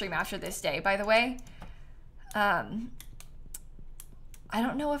get off stream after this day, by the way. I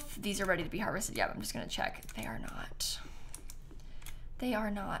don't know if these are ready to be harvested yet. I'm just going to check. They are not. They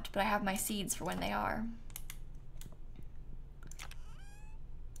are not, but I have my seeds for when they are.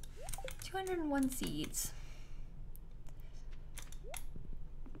 201 seeds.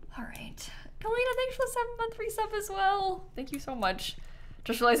 All right. Kalina, thanks for the 7-month resub as well. Thank you so much.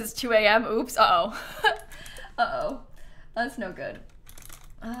 Just realized it's 2 a.m. Oops. Uh-oh. Uh-oh. That's no good.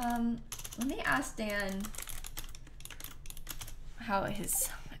 Let me ask Dan how his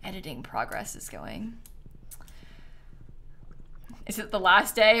editing progress is going. Is it the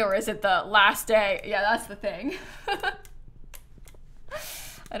last day or is it the last day? Yeah, that's the thing.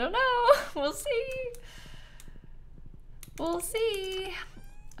 I don't know. We'll see. We'll see.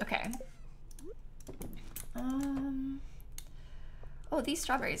 Okay. Oh, these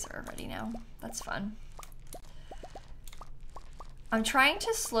strawberries are ready now. That's fun. I'm trying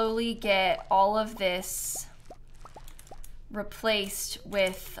to slowly get all of this replaced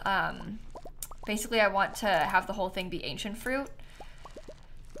with, basically I want to have the whole thing be ancient fruit,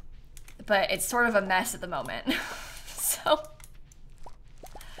 but it's sort of a mess at the moment. So,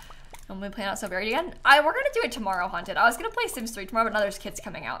 I'm gonna play Not So Buried again. We're gonna do it tomorrow, Haunted. I was gonna play Sims 3 tomorrow, but now there's kids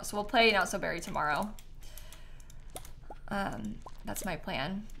coming out, so we'll play Not So Buried tomorrow. That's my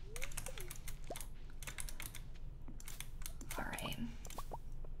plan. All right.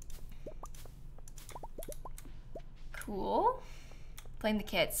 Cool. Playing the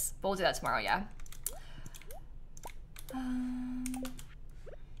kids. We'll do that tomorrow, yeah.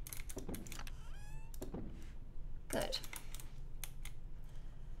 Good.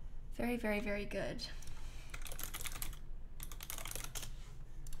 Very, very, very good.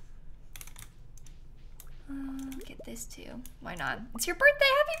 Get this too. Why not? It's your birthday!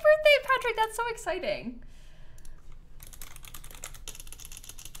 Happy birthday, Patrick! That's so exciting.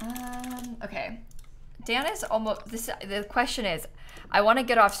 Okay. Dan is almost, the question is, I want to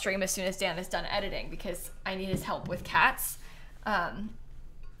get off stream as soon as Dan is done editing because I need his help with cats. But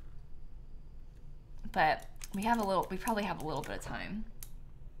we probably have a little bit of time.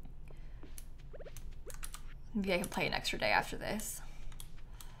 Maybe I can play an extra day after this.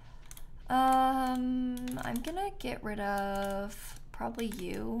 I'm gonna get rid of probably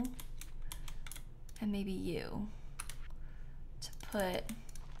you and maybe you to put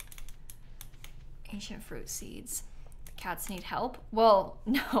ancient fruit seeds. The cats need help? Well,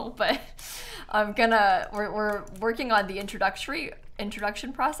 no, but we're working on the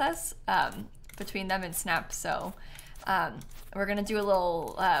introduction process between them and Snap, so we're gonna do a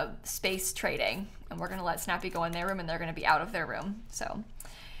little space trading, and we're gonna let Snappy go in their room and they're gonna be out of their room, so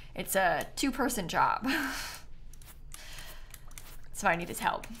it's a two-person job. So I need his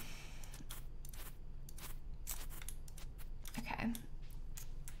help. Okay.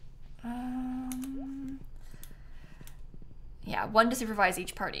 Yeah, one to supervise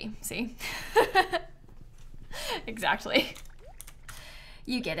each party, see? Exactly.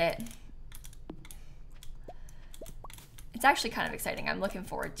 You get it. It's actually kind of exciting. I'm looking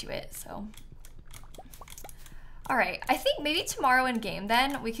forward to it, so. All right, I think maybe tomorrow in game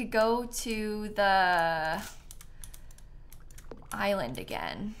then we could go to the island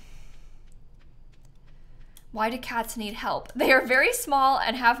again. Why do cats need help? They are very small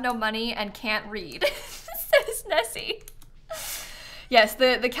and have no money and can't read, says Nessie. Yes,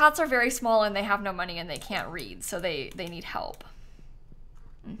 the cats are very small and they have no money and they can't read, so they need help.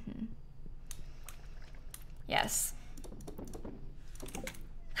 Mm-hmm. Yes.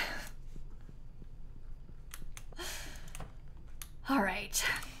 All right.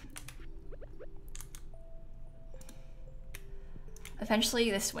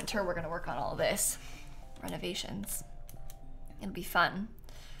 Eventually this winter we're gonna work on all of this. Renovations. It'll be fun.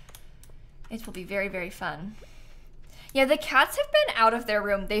 It will be very, very fun. Yeah, the cats have been out of their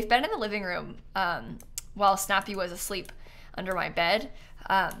room. They've been in the living room while Snappy was asleep under my bed.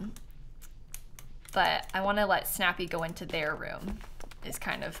 But I want to let Snappy go into their room is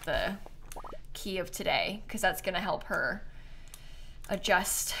kind of the key of today, because that's going to help her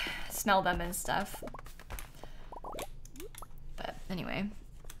adjust, smell them and stuff. But anyway.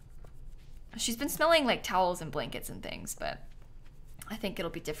 She's been smelling like towels and blankets and things, but I think it'll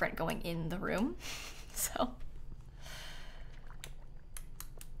be different going in the room. So.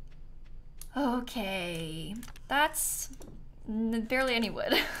 Okay. That's barely any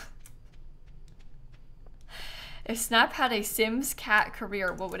wood. If Snap had a Sims cat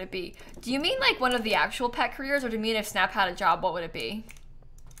career, what would it be? Do you mean like one of the actual pet careers, or do you mean if Snap had a job, what would it be?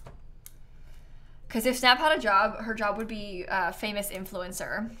 Because if Snap had a job, her job would be famous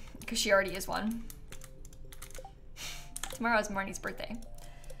influencer, because she already is one. Tomorrow's Marnie's birthday.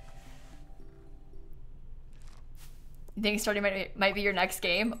 You think Stardew might be your next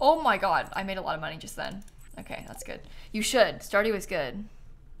game? Oh my god, I made a lot of money just then. Okay, that's good. You should. Stardew is good.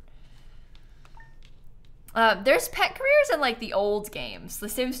 There's pet careers in like the old games. The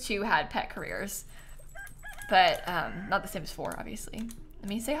Sims 2 had pet careers, but not The Sims 4, obviously. Let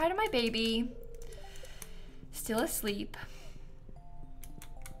me say hi to my baby. Still asleep.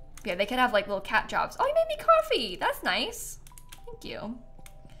 Yeah, they could have like little cat jobs. Oh, you made me coffee. That's nice. Thank you.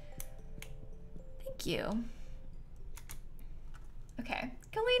 Thank you. Okay.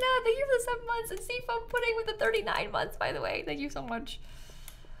 Kalina, thank you for the 7 months. And seafoam pudding with the 39 months, by the way. Thank you so much.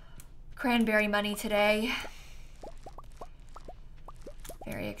 Cranberry money today.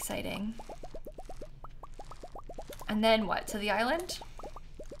 Very exciting. And then what? To the island?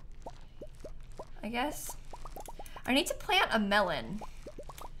 I guess. I need to plant a melon.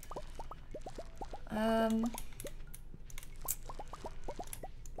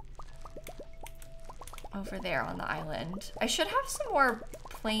 Over there on the island. I should have some more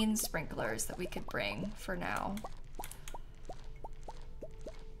plain sprinklers that we could bring for now.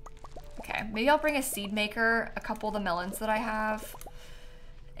 Okay, maybe I'll bring a seed maker, a couple of the melons that I have,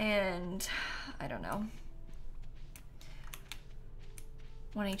 and I don't know.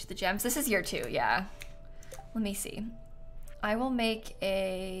 One each of the gems. This is year 2, yeah. Let me see. I will make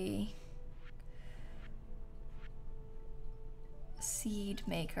a seed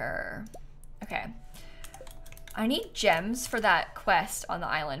maker. Okay. I need gems for that quest on the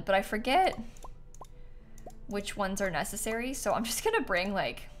island, but I forget which ones are necessary, so I'm just gonna bring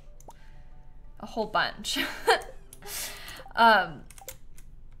like a whole bunch.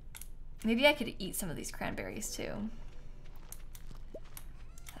 Maybe I could eat some of these cranberries too.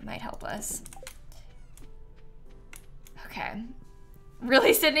 That might help us. Okay.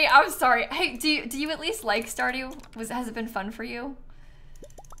 Really, Sydney? I'm sorry. Hey, do you at least like Stardew? Has it been fun for you?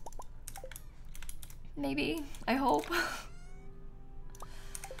 Maybe. I hope.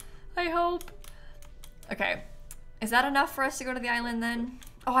 I hope. Okay. Is that enough for us to go to the island then?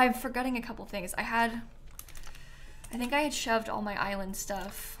 Oh, I'm forgetting a couple things. I think I had shoved all my island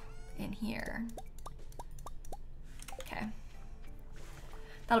stuff in here. Okay.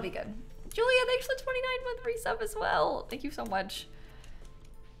 That'll be good. Julia, thanks for the 29-month resub as well. Thank you so much.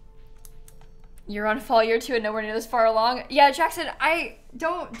 You're on fall year 2 and nowhere near this far along. Yeah, Jackson,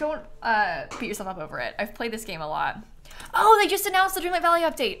 don't beat yourself up over it. I've played this game a lot. Oh, they just announced the Dreamlight Valley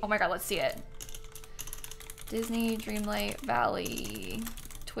update. Oh my god, let's see it. Disney Dreamlight Valley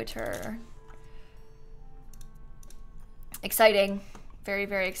Twitter. Exciting. Very,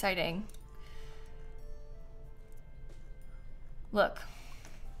 very exciting. Look.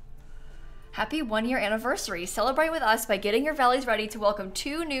 Happy 1-year anniversary. Celebrate with us by getting your valleys ready to welcome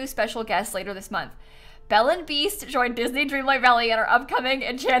 2 new special guests later this month. Belle and Beast join Disney Dreamlight Valley in our upcoming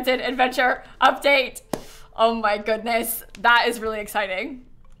Enchanted Adventure update. Oh my goodness. That is really exciting.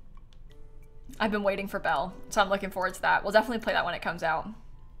 I've been waiting for Belle, so I'm looking forward to that. We'll definitely play that when it comes out.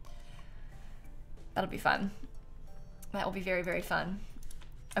 That'll be fun. That will be very, very fun.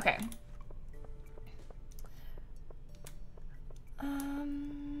 Okay.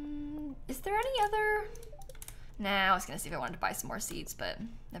 Is there any other? Nah, I was gonna see if I wanted to buy some more seeds, but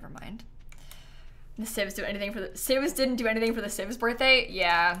never mind. The Sims do anything for the Sims didn't do anything for the Sims birthday?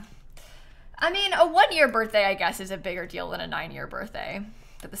 Yeah. I mean, a 1-year birthday, I guess, is a bigger deal than a 9-year birthday.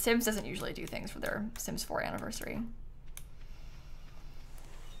 But the Sims doesn't usually do things for their Sims 4 anniversary.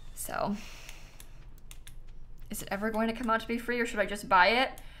 So, is it ever going to come out to be free, or should I just buy it?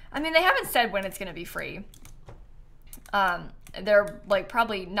 I mean, they haven't said when it's gonna be free. They're like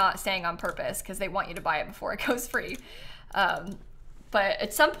probably not saying on purpose because they want you to buy it before it goes free. But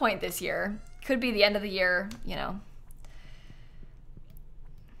at some point this year, could be the end of the year, you know.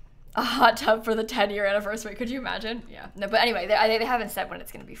 A hot tub for the 10-year anniversary. Could you imagine? Yeah. No, but anyway, they haven't said when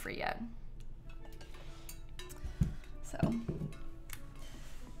it's going to be free yet. So.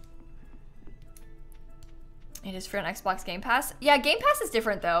 It is free on Xbox Game Pass. Yeah, Game Pass is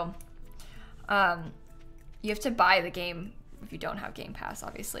different though. You have to buy the game if you don't have Game Pass,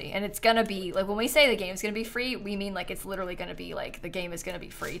 obviously. And it's gonna be, like, when we say the game's gonna be free, we mean like it's literally gonna be like the game is gonna be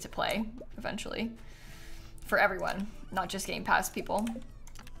free to play eventually. For everyone, not just Game Pass people.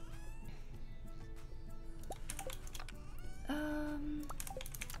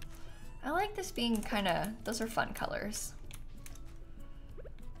 I like this being kinda, those are fun colors.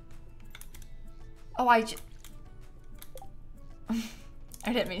 Oh, I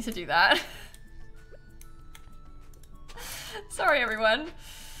didn't mean to do that. Sorry, everyone.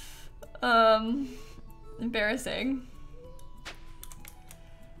 Embarrassing.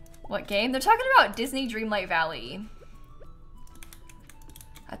 What game? They're talking about Disney Dreamlight Valley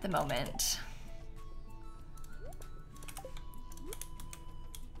at the moment.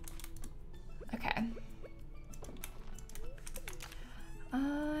 Okay.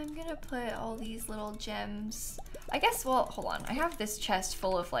 I'm gonna put all these little gems. I guess, well, hold on. I have this chest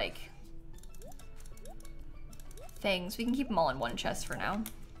full of, like, things. We can keep them all in one chest for now.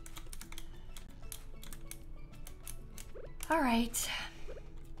 All right.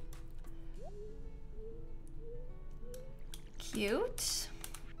 Cute.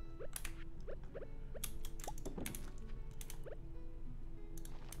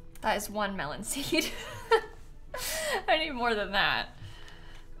 That is 1 melon seed. I need more than that.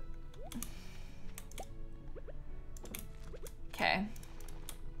 Okay.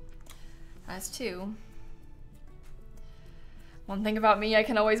 As two. One thing about me, I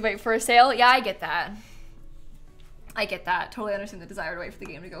can always wait for a sale. Yeah, I get that. I get that. Totally understand the desire to wait for the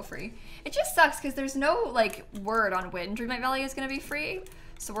game to go free. It just sucks because there's no like word on when Dreamlight Valley is gonna be free.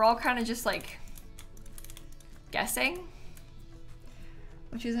 So we're all kind of just like guessing,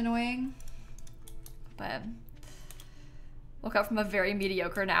 which is annoying. But woke up from a very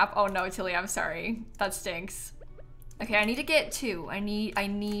mediocre nap. Oh no, Tilly, I'm sorry. That stinks. Okay, I need to get two. I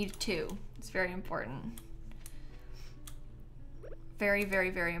need two. It's very important. Very,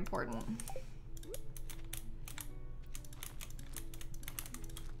 very, very important.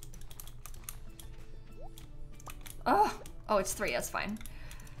 Oh, it's 3, that's fine.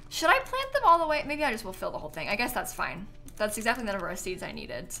 Should I plant them all the way? Maybe I just will fill the whole thing. I guess that's fine. That's exactly the number of seeds I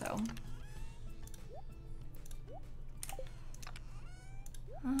needed, so.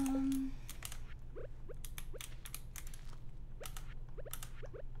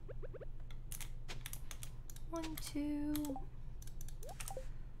 1, 2,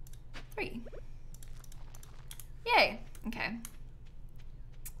 3. Yay, okay.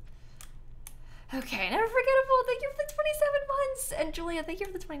 Okay, never forgettable. Thank you for the 27 months. And Julia, thank you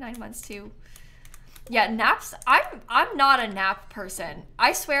for the 29 months too. Yeah, naps. I'm not a nap person.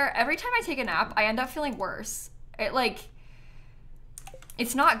 I swear, every time I take a nap, I end up feeling worse.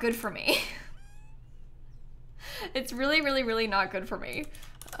 It's not good for me. It's really, really, really not good for me.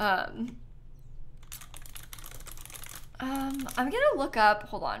 I'm gonna look up,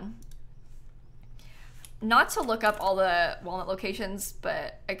 hold on. Not to look up all the walnut locations,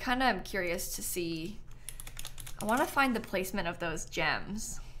 but I kind of am curious to see. I want to find the placement of those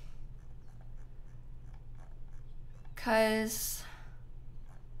gems. Cause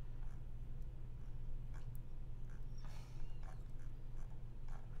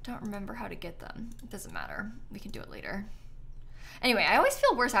don't remember how to get them. It doesn't matter. We can do it later. Anyway, I always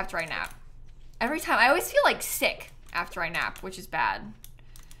feel worse after I nap. Every time. I always feel like sick after I nap, which is bad.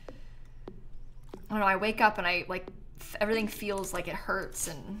 I don't know, I wake up and everything feels like it hurts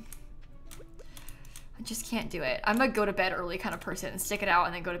and I just can't do it. I'm a go to bed early kind of person, stick it out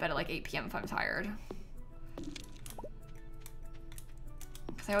and then go to bed at like 8 p.m. if I'm tired.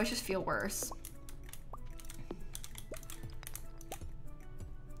 Because I always just feel worse.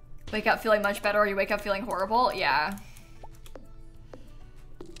 Wake up feeling much better or you wake up feeling horrible? Yeah.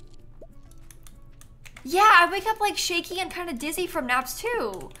 Yeah, I wake up like shaky and kind of dizzy from naps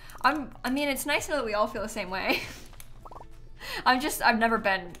too. I mean, it's nice to know that we all feel the same way. I've never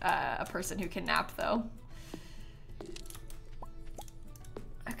been a person who can nap though.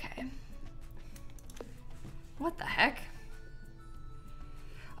 Okay. What the heck?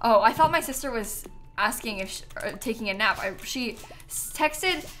 Oh, I thought my sister was asking if taking a nap. She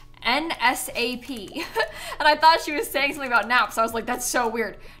texted NSAP and I thought she was saying something about naps. I was like, that's so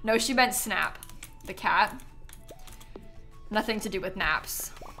weird. No, she meant Snap, the cat. Nothing to do with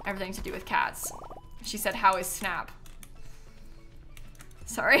naps. Everything to do with cats. She said, how is Snap?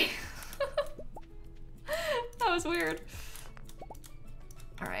 Sorry. That was weird.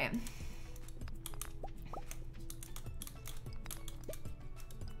 All right.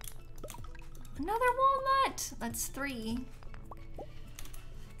 Another walnut. That's 3.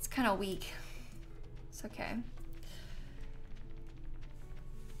 It's kind of weak. It's okay.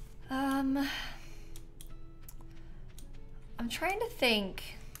 I'm trying to think.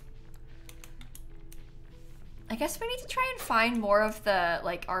 I guess we need to try and find more of the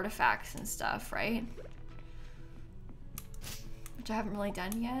like artifacts and stuff, right? Which I haven't really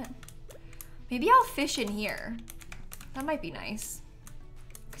done yet. Maybe I'll fish in here. That might be nice.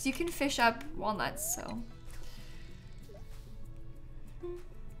 Because you can fish up walnuts, so.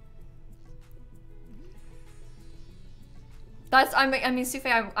 I mean,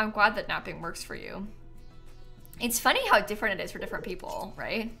 Sufe, I'm glad that napping works for you. It's funny how different it is for different people,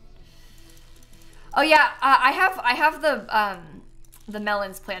 right? Oh yeah, I have the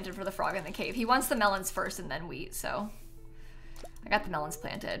melons planted for the frog in the cave. He wants the melons first and then wheat, so I got the melons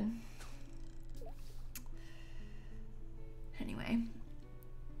planted. Anyway,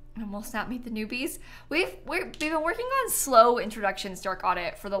 and we'll snap meet the newbies. We've been working on slow introductions to Dark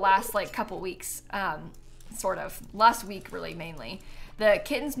Audit for the last like couple weeks, sort of last week really mainly. The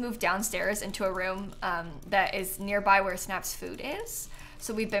kittens moved downstairs into a room that is nearby where Snap's food is.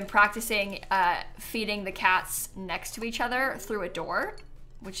 So we've been practicing feeding the cats next to each other through a door,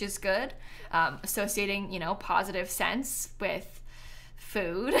 which is good. Associating, you know, positive sense with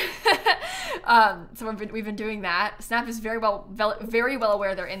food. So we've been doing that. Snap is very well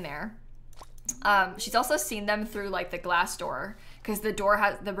aware they're in there. She's also seen them through like the glass door because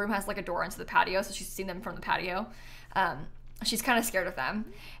the room has like a door into the patio, so she's seen them from the patio. She's kind of scared of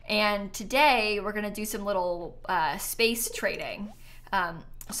them. And today we're gonna do some little space trading.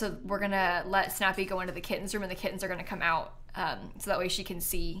 So we're gonna let Snappy go into the kittens room, and the kittens are gonna come out, so that way she can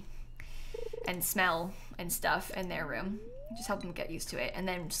see and smell and stuff in their room. Just help them get used to it, and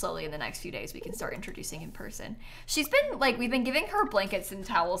then slowly in the next few days we can start introducing in person. She's been like, we've been giving her blankets and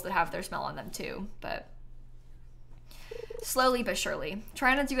towels that have their smell on them too, but slowly but surely,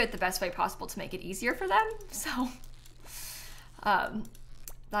 trying to do it the best way possible to make it easier for them. So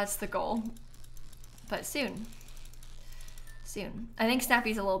that's the goal. But soon. I think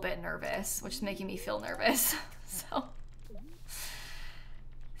Snappy's a little bit nervous, which is making me feel nervous. So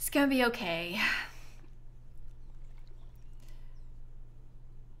it's gonna be okay.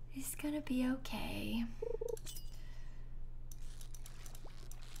 It's gonna be okay.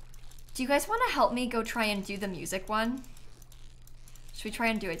 Do you guys want to help me go try and do the music one? Should we try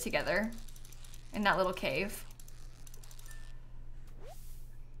and do it together in that little cave?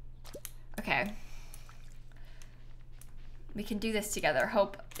 Okay. We can do this together.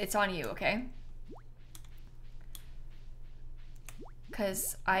 Hope it's on you, okay?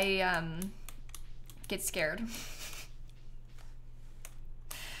 Because I get scared.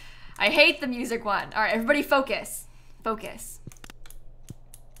 I hate the music one. All right, everybody focus. Focus.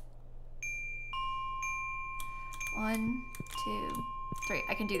 1, 2, 3.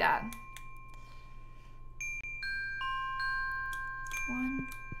 I can do that. 1.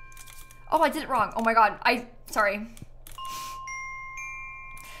 Oh, I did it wrong. Oh my god. Sorry.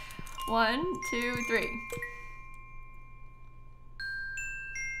 1, 2, 3.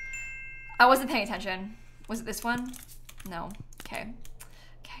 I wasn't paying attention. Was it this one? No. Okay.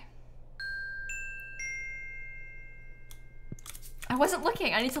 I wasn't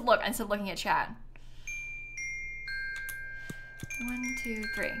looking. I need to look instead of looking at chat. 1, 2,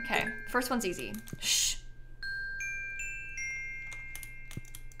 3. Okay. First one's easy. Shh.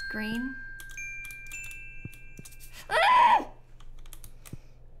 Green. Ah!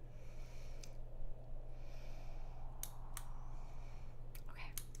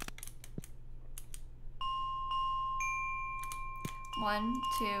 Okay. 1,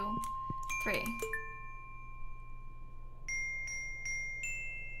 2, 3.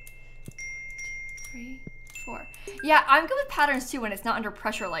 3, 4. Yeah, I'm good with patterns too when it's not under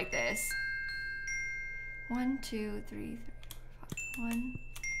pressure like this. 1, 2, 3, 4, 5. 1,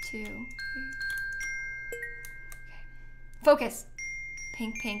 2, 3. Okay. Focus.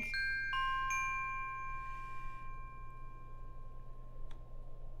 Pink, pink.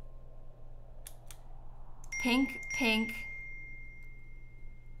 Pink, pink.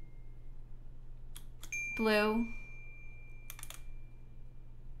 Blue.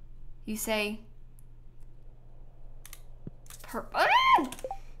 You say purple. Ah!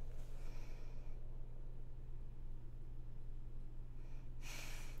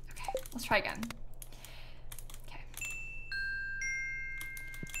 Okay, let's try again. Okay.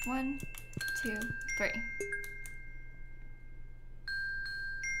 1, 2, 3.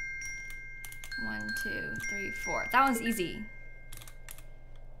 1, 2, 3, 4. That one's easy.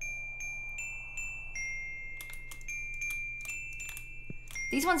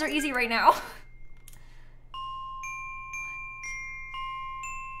 These ones are easy right now.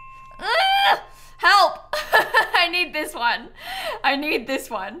 Help! I need this one. I need this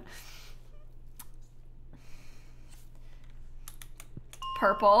one.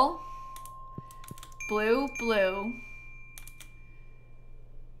 Purple. Blue, blue.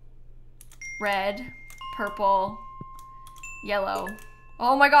 Red, purple, yellow.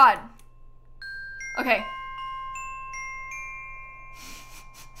 Oh my god. Okay.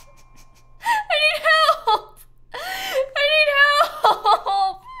 I need help! I need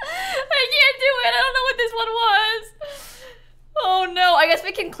help! I can't do it. I don't know what this one was. Oh no. I guess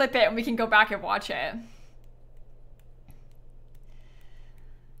we can clip it and we can go back and watch it.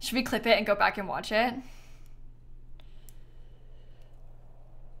 Should we clip it and go back and watch it?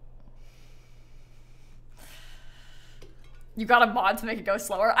 You got a mod to make it go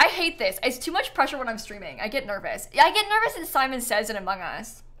slower? I hate this. It's too much pressure when I'm streaming. I get nervous. I get nervous in Simon Says in Among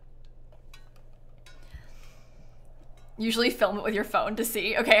Us. Usually film it with your phone to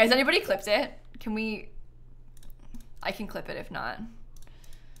see. Okay, has anybody clipped it? Can we... I can clip it if not.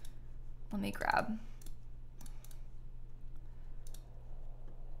 Let me grab.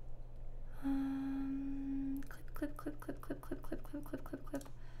 Clip, clip, clip, clip, clip, clip, clip, clip, clip, clip.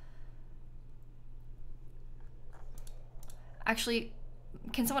 Actually,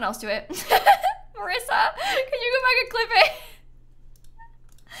 can someone else do it? Marissa, can you go back and clip it?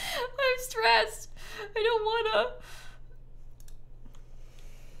 I'm stressed. I don't wanna.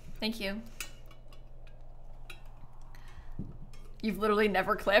 Thank you. You've literally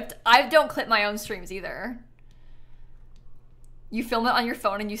never clipped? I don't clip my own streams either. You film it on your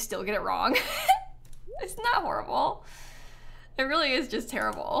phone and you still get it wrong. Isn't that horrible? It really is just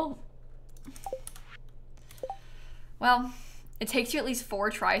terrible. Well, it takes you at least 4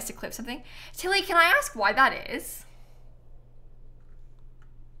 tries to clip something. Tilly, can I ask why that is?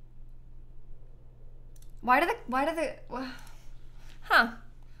 Why do the, huh.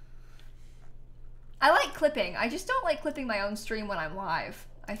 I like clipping. I just don't like clipping my own stream when I'm live,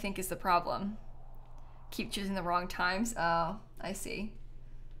 I think is the problem. Keep choosing the wrong times. Oh, I see.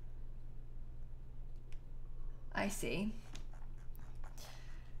 I see.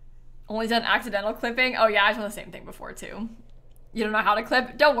 Only done accidental clipping? Oh yeah, I've done the same thing before too. You don't know how to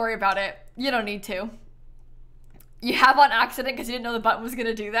clip? Don't worry about it. You don't need to. You have on accident because you didn't know the button was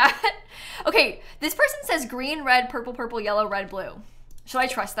gonna do that. Okay, this person says green, red, purple, purple, yellow, red, blue. Should I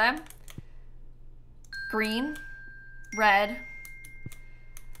trust them? Green, red,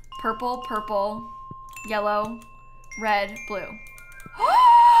 purple, purple, yellow, red, blue.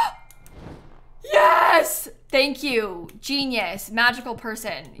 Yes! Thank you. Genius. Magical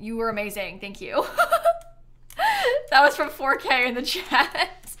person. You were amazing. Thank you. That was from 4K in the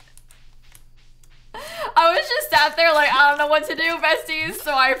chat. I was just sat there like, I don't know what to do, besties,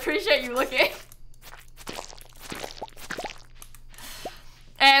 so I appreciate you looking.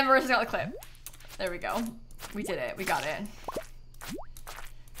 And Marissa's got the clip. There we go. We did it. We got it.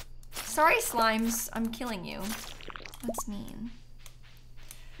 Sorry, slimes. I'm killing you. That's mean.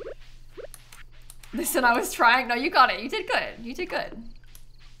 Listen, I was trying. No, you got it. You did good. You did good.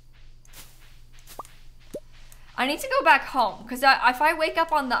 I need to go back home because if I wake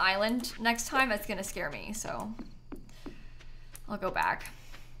up on the island next time, that's gonna scare me. So I'll go back.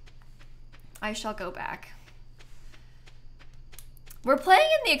 I shall go back. We're playing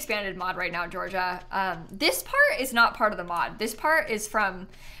in the expanded mod right now, Georgia. This part is not part of the mod. This part is from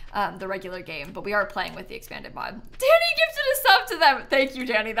the regular game, but we are playing with the expanded mod. Danny gifted a sub to them. Thank you,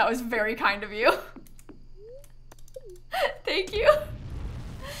 Danny. That was very kind of you. Thank you.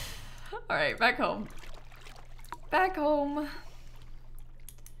 All right, back home. Back home. All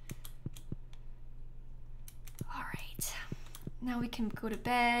right. Now we can go to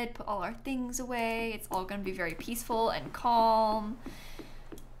bed, put all our things away. It's all gonna be very peaceful and calm.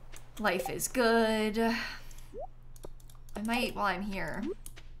 Life is good. I might, while I'm here,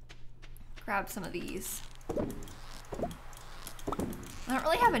 grab some of these. I don't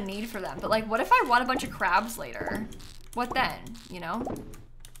really have a need for them, but like, what if I want a bunch of crabs later? What then, you know?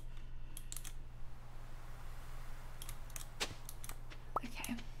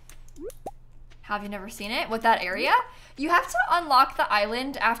 Okay. Have you never seen it? What, that area? You have to unlock the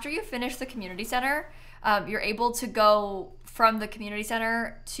island after you finish the community center. You're able to go from the community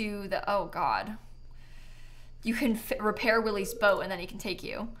center to the, oh God. You can repair Willie's boat and then he can take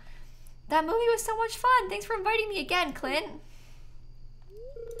you. That movie was so much fun. Thanks for inviting me again, Clint.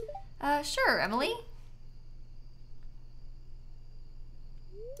 Sure, Emily.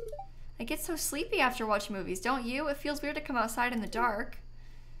 I get so sleepy after watching movies, don't you? It feels weird to come outside in the dark.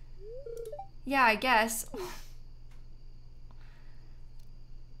 Yeah, I guess.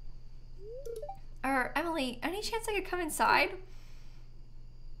 Emily, any chance I could come inside?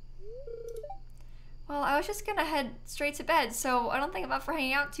 Well, I was just gonna head straight to bed, so I don't think I'm up for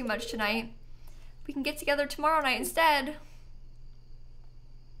hanging out too much tonight. We can get together tomorrow night instead.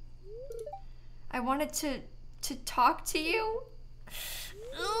 I wanted to talk to you.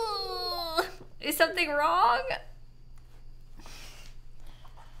 Ugh. Is something wrong?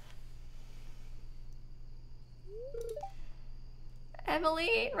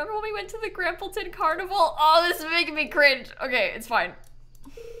 Emily, remember when we went to the Grampleton Carnival? Oh, this is making me cringe. Okay, it's fine.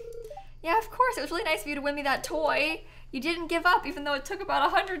 Yeah, of course. It was really nice of you to win me that toy. You didn't give up, even though it took about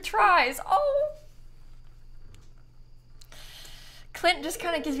 100 tries. Oh. Clint just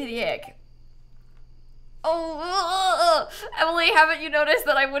kind of gives me the ick. Oh, Emily, haven't you noticed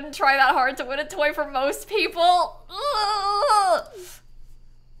that I wouldn't try that hard to win a toy for most people?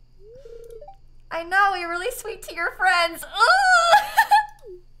 I know, you're really sweet to your friends.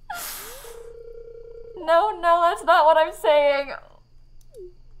 No, that's not what I'm saying.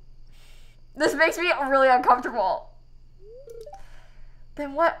 This makes me really uncomfortable.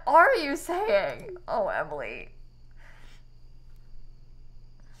 Then what are you saying? Oh, Emily.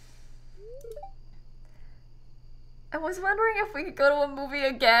 I was wondering if we could go to a movie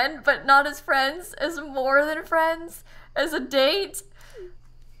again, but not as friends, as more than friends, as a date.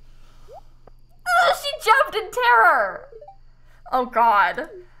 Ugh, she jumped in terror. Oh, God.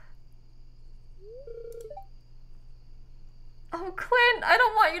 Oh, Clint, I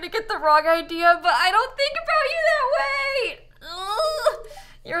don't want you to get the wrong idea, but I don't think about you that way. Ugh.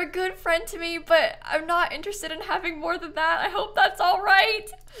 You're a good friend to me, but I'm not interested in having more than that. I hope that's all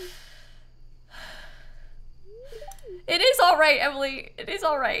right. It is all right, Emily. It is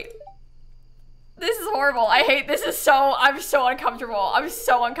all right. This is horrible. I hate this. I'm so uncomfortable. I'm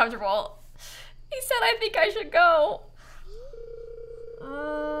so uncomfortable. He said I think I should go.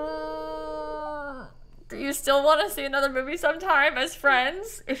 Do you still want to see another movie sometime as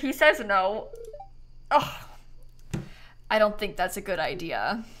friends? If he says no, oh, I don't think that's a good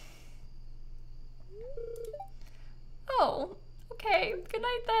idea. Oh, okay. Good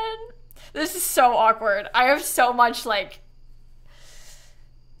night then. This is so awkward. I have so much like...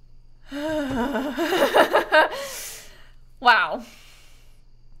 Wow.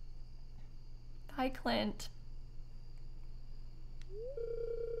 Hi, Clint.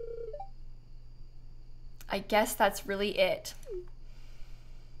 I guess that's really it.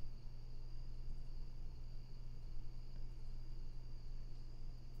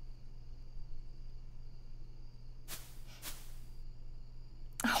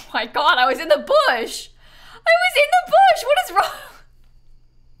 Oh my god, I was in the bush! I was in the bush! What is wrong?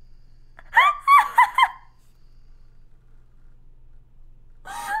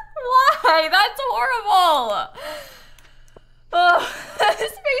 Why? That's horrible! Oh,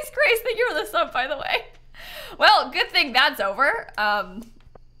 Space Grace, thank you for the sub, by the way. Well, good thing that's over.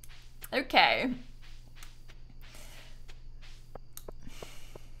 Okay.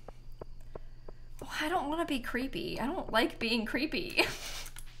 Oh, I don't want to be creepy. I don't like being creepy.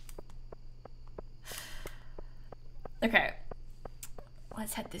 Okay.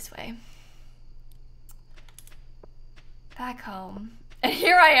 Let's head this way. Back home. And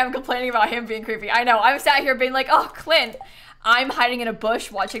here I am complaining about him being creepy. I know, I'm sat here being like, oh, Clint. I'm hiding in a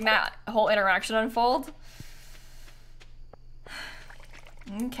bush watching that whole interaction unfold.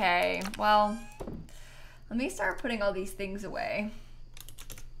 Okay, well, let me start putting all these things away.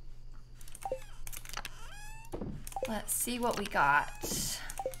 Let's see what we got.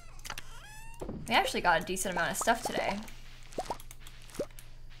 We actually got a decent amount of stuff today.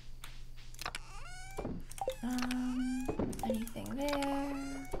 Anything there?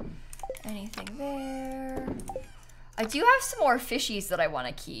 Anything there? I do have some more fishies that I want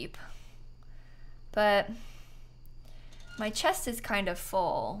to keep, but my chest is kind of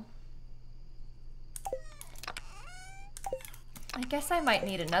full. I guess I might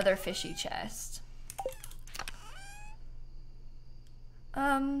need another fishy chest.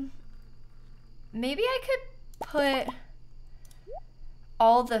 Maybe I could put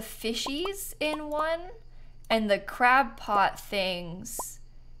all the fishies in one and the crab pot things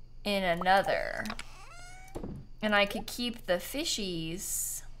in another. And I could keep the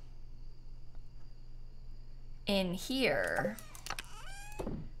fishies in here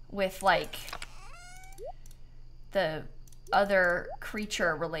with like the other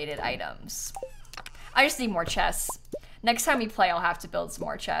creature related items. I just need more chests. Next time we play, I'll have to build some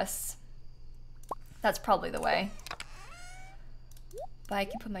more chests. That's probably the way. But I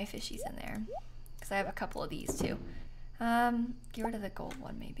can put my fishies in there because I have a couple of these too. Get rid of the gold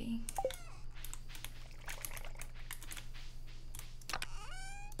one maybe.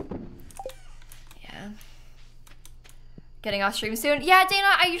 Yeah. Getting off stream soon? Yeah, Dana,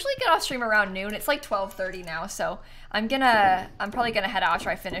 I usually get off stream around noon. It's like 12:30 now, so I'm probably gonna head out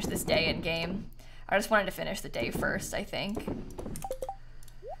after I finish this day in game. I just wanted to finish the day first, I think.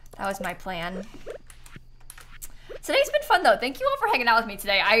 That was my plan. Today's been fun though. Thank you all for hanging out with me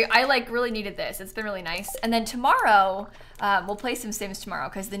today. I like really needed this. It's been really nice. And then tomorrow, we'll play some Sims tomorrow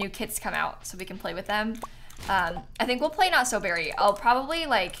because the new kits come out so we can play with them. I think we'll play Not So Berry. I'll probably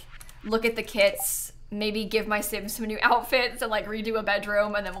like look at the kits, maybe give my Sims some new outfits and like redo a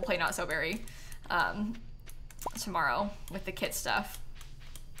bedroom, and then we'll play Not So Berry tomorrow with the kit stuff.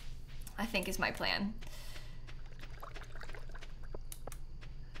 I think is my plan.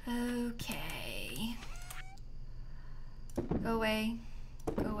 Okay. Go away.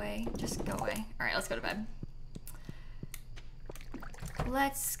 Go away. Just go away. All right, let's go to bed.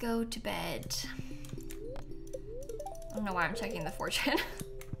 Let's go to bed. I don't know why I'm checking the fortune.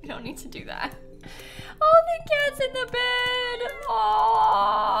 We don't need to do that. Oh, the cat's in the bed.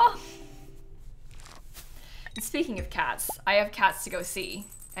 Aww. And speaking of cats, I have cats to go see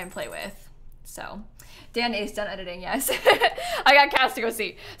and play with. So, Dan is done editing, yes. I got cats to go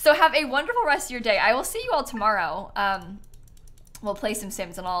see. So have a wonderful rest of your day. I will see you all tomorrow. We'll play some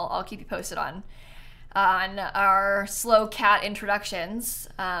Sims and I'll keep you posted on our slow cat introductions.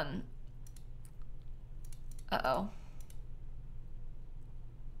 Uh-oh.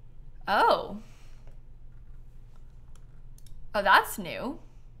 Oh. Oh, that's new.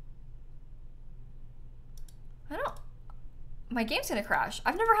 my game's gonna crash.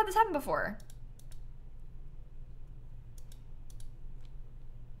 I've never had this happen before.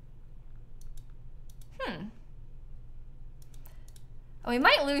 Oh, we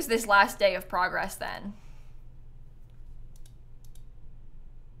might lose this last day of progress then.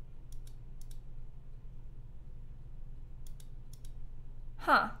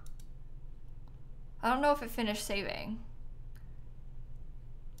 Huh. I don't know if it finished saving.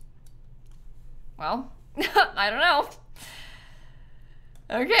 Well, I don't know.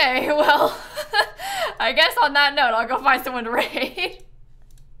 Okay, well, I guess on that note, I'll go find someone to raid.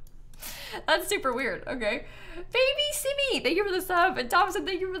 That's super weird. Okay. Baby Simi, thank you for the sub. And Thompson,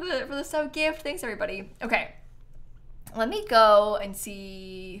 thank you for the sub gift. Thanks, everybody. Okay. Let me go and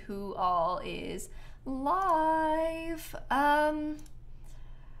see who all is live. I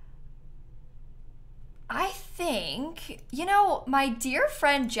think, you know, my dear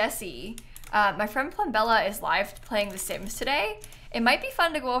friend Jessie, my friend Plumbella is live playing The Sims today. It might be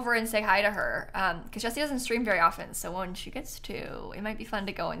fun to go over and say hi to her, because Jessie doesn't stream very often, so when she gets to, it might be fun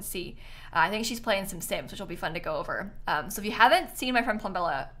to go and see. I think she's playing some Sims, which will be fun to go over. So if you haven't seen my friend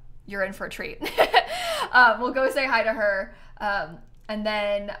Plumbella, you're in for a treat. We'll go say hi to her, and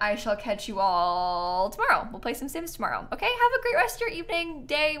then I shall catch you all tomorrow. We'll play some Sims tomorrow. Okay, have a great rest of your evening,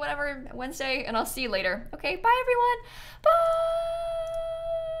 day, whatever, Wednesday, and I'll see you later. Okay, bye everyone. Bye!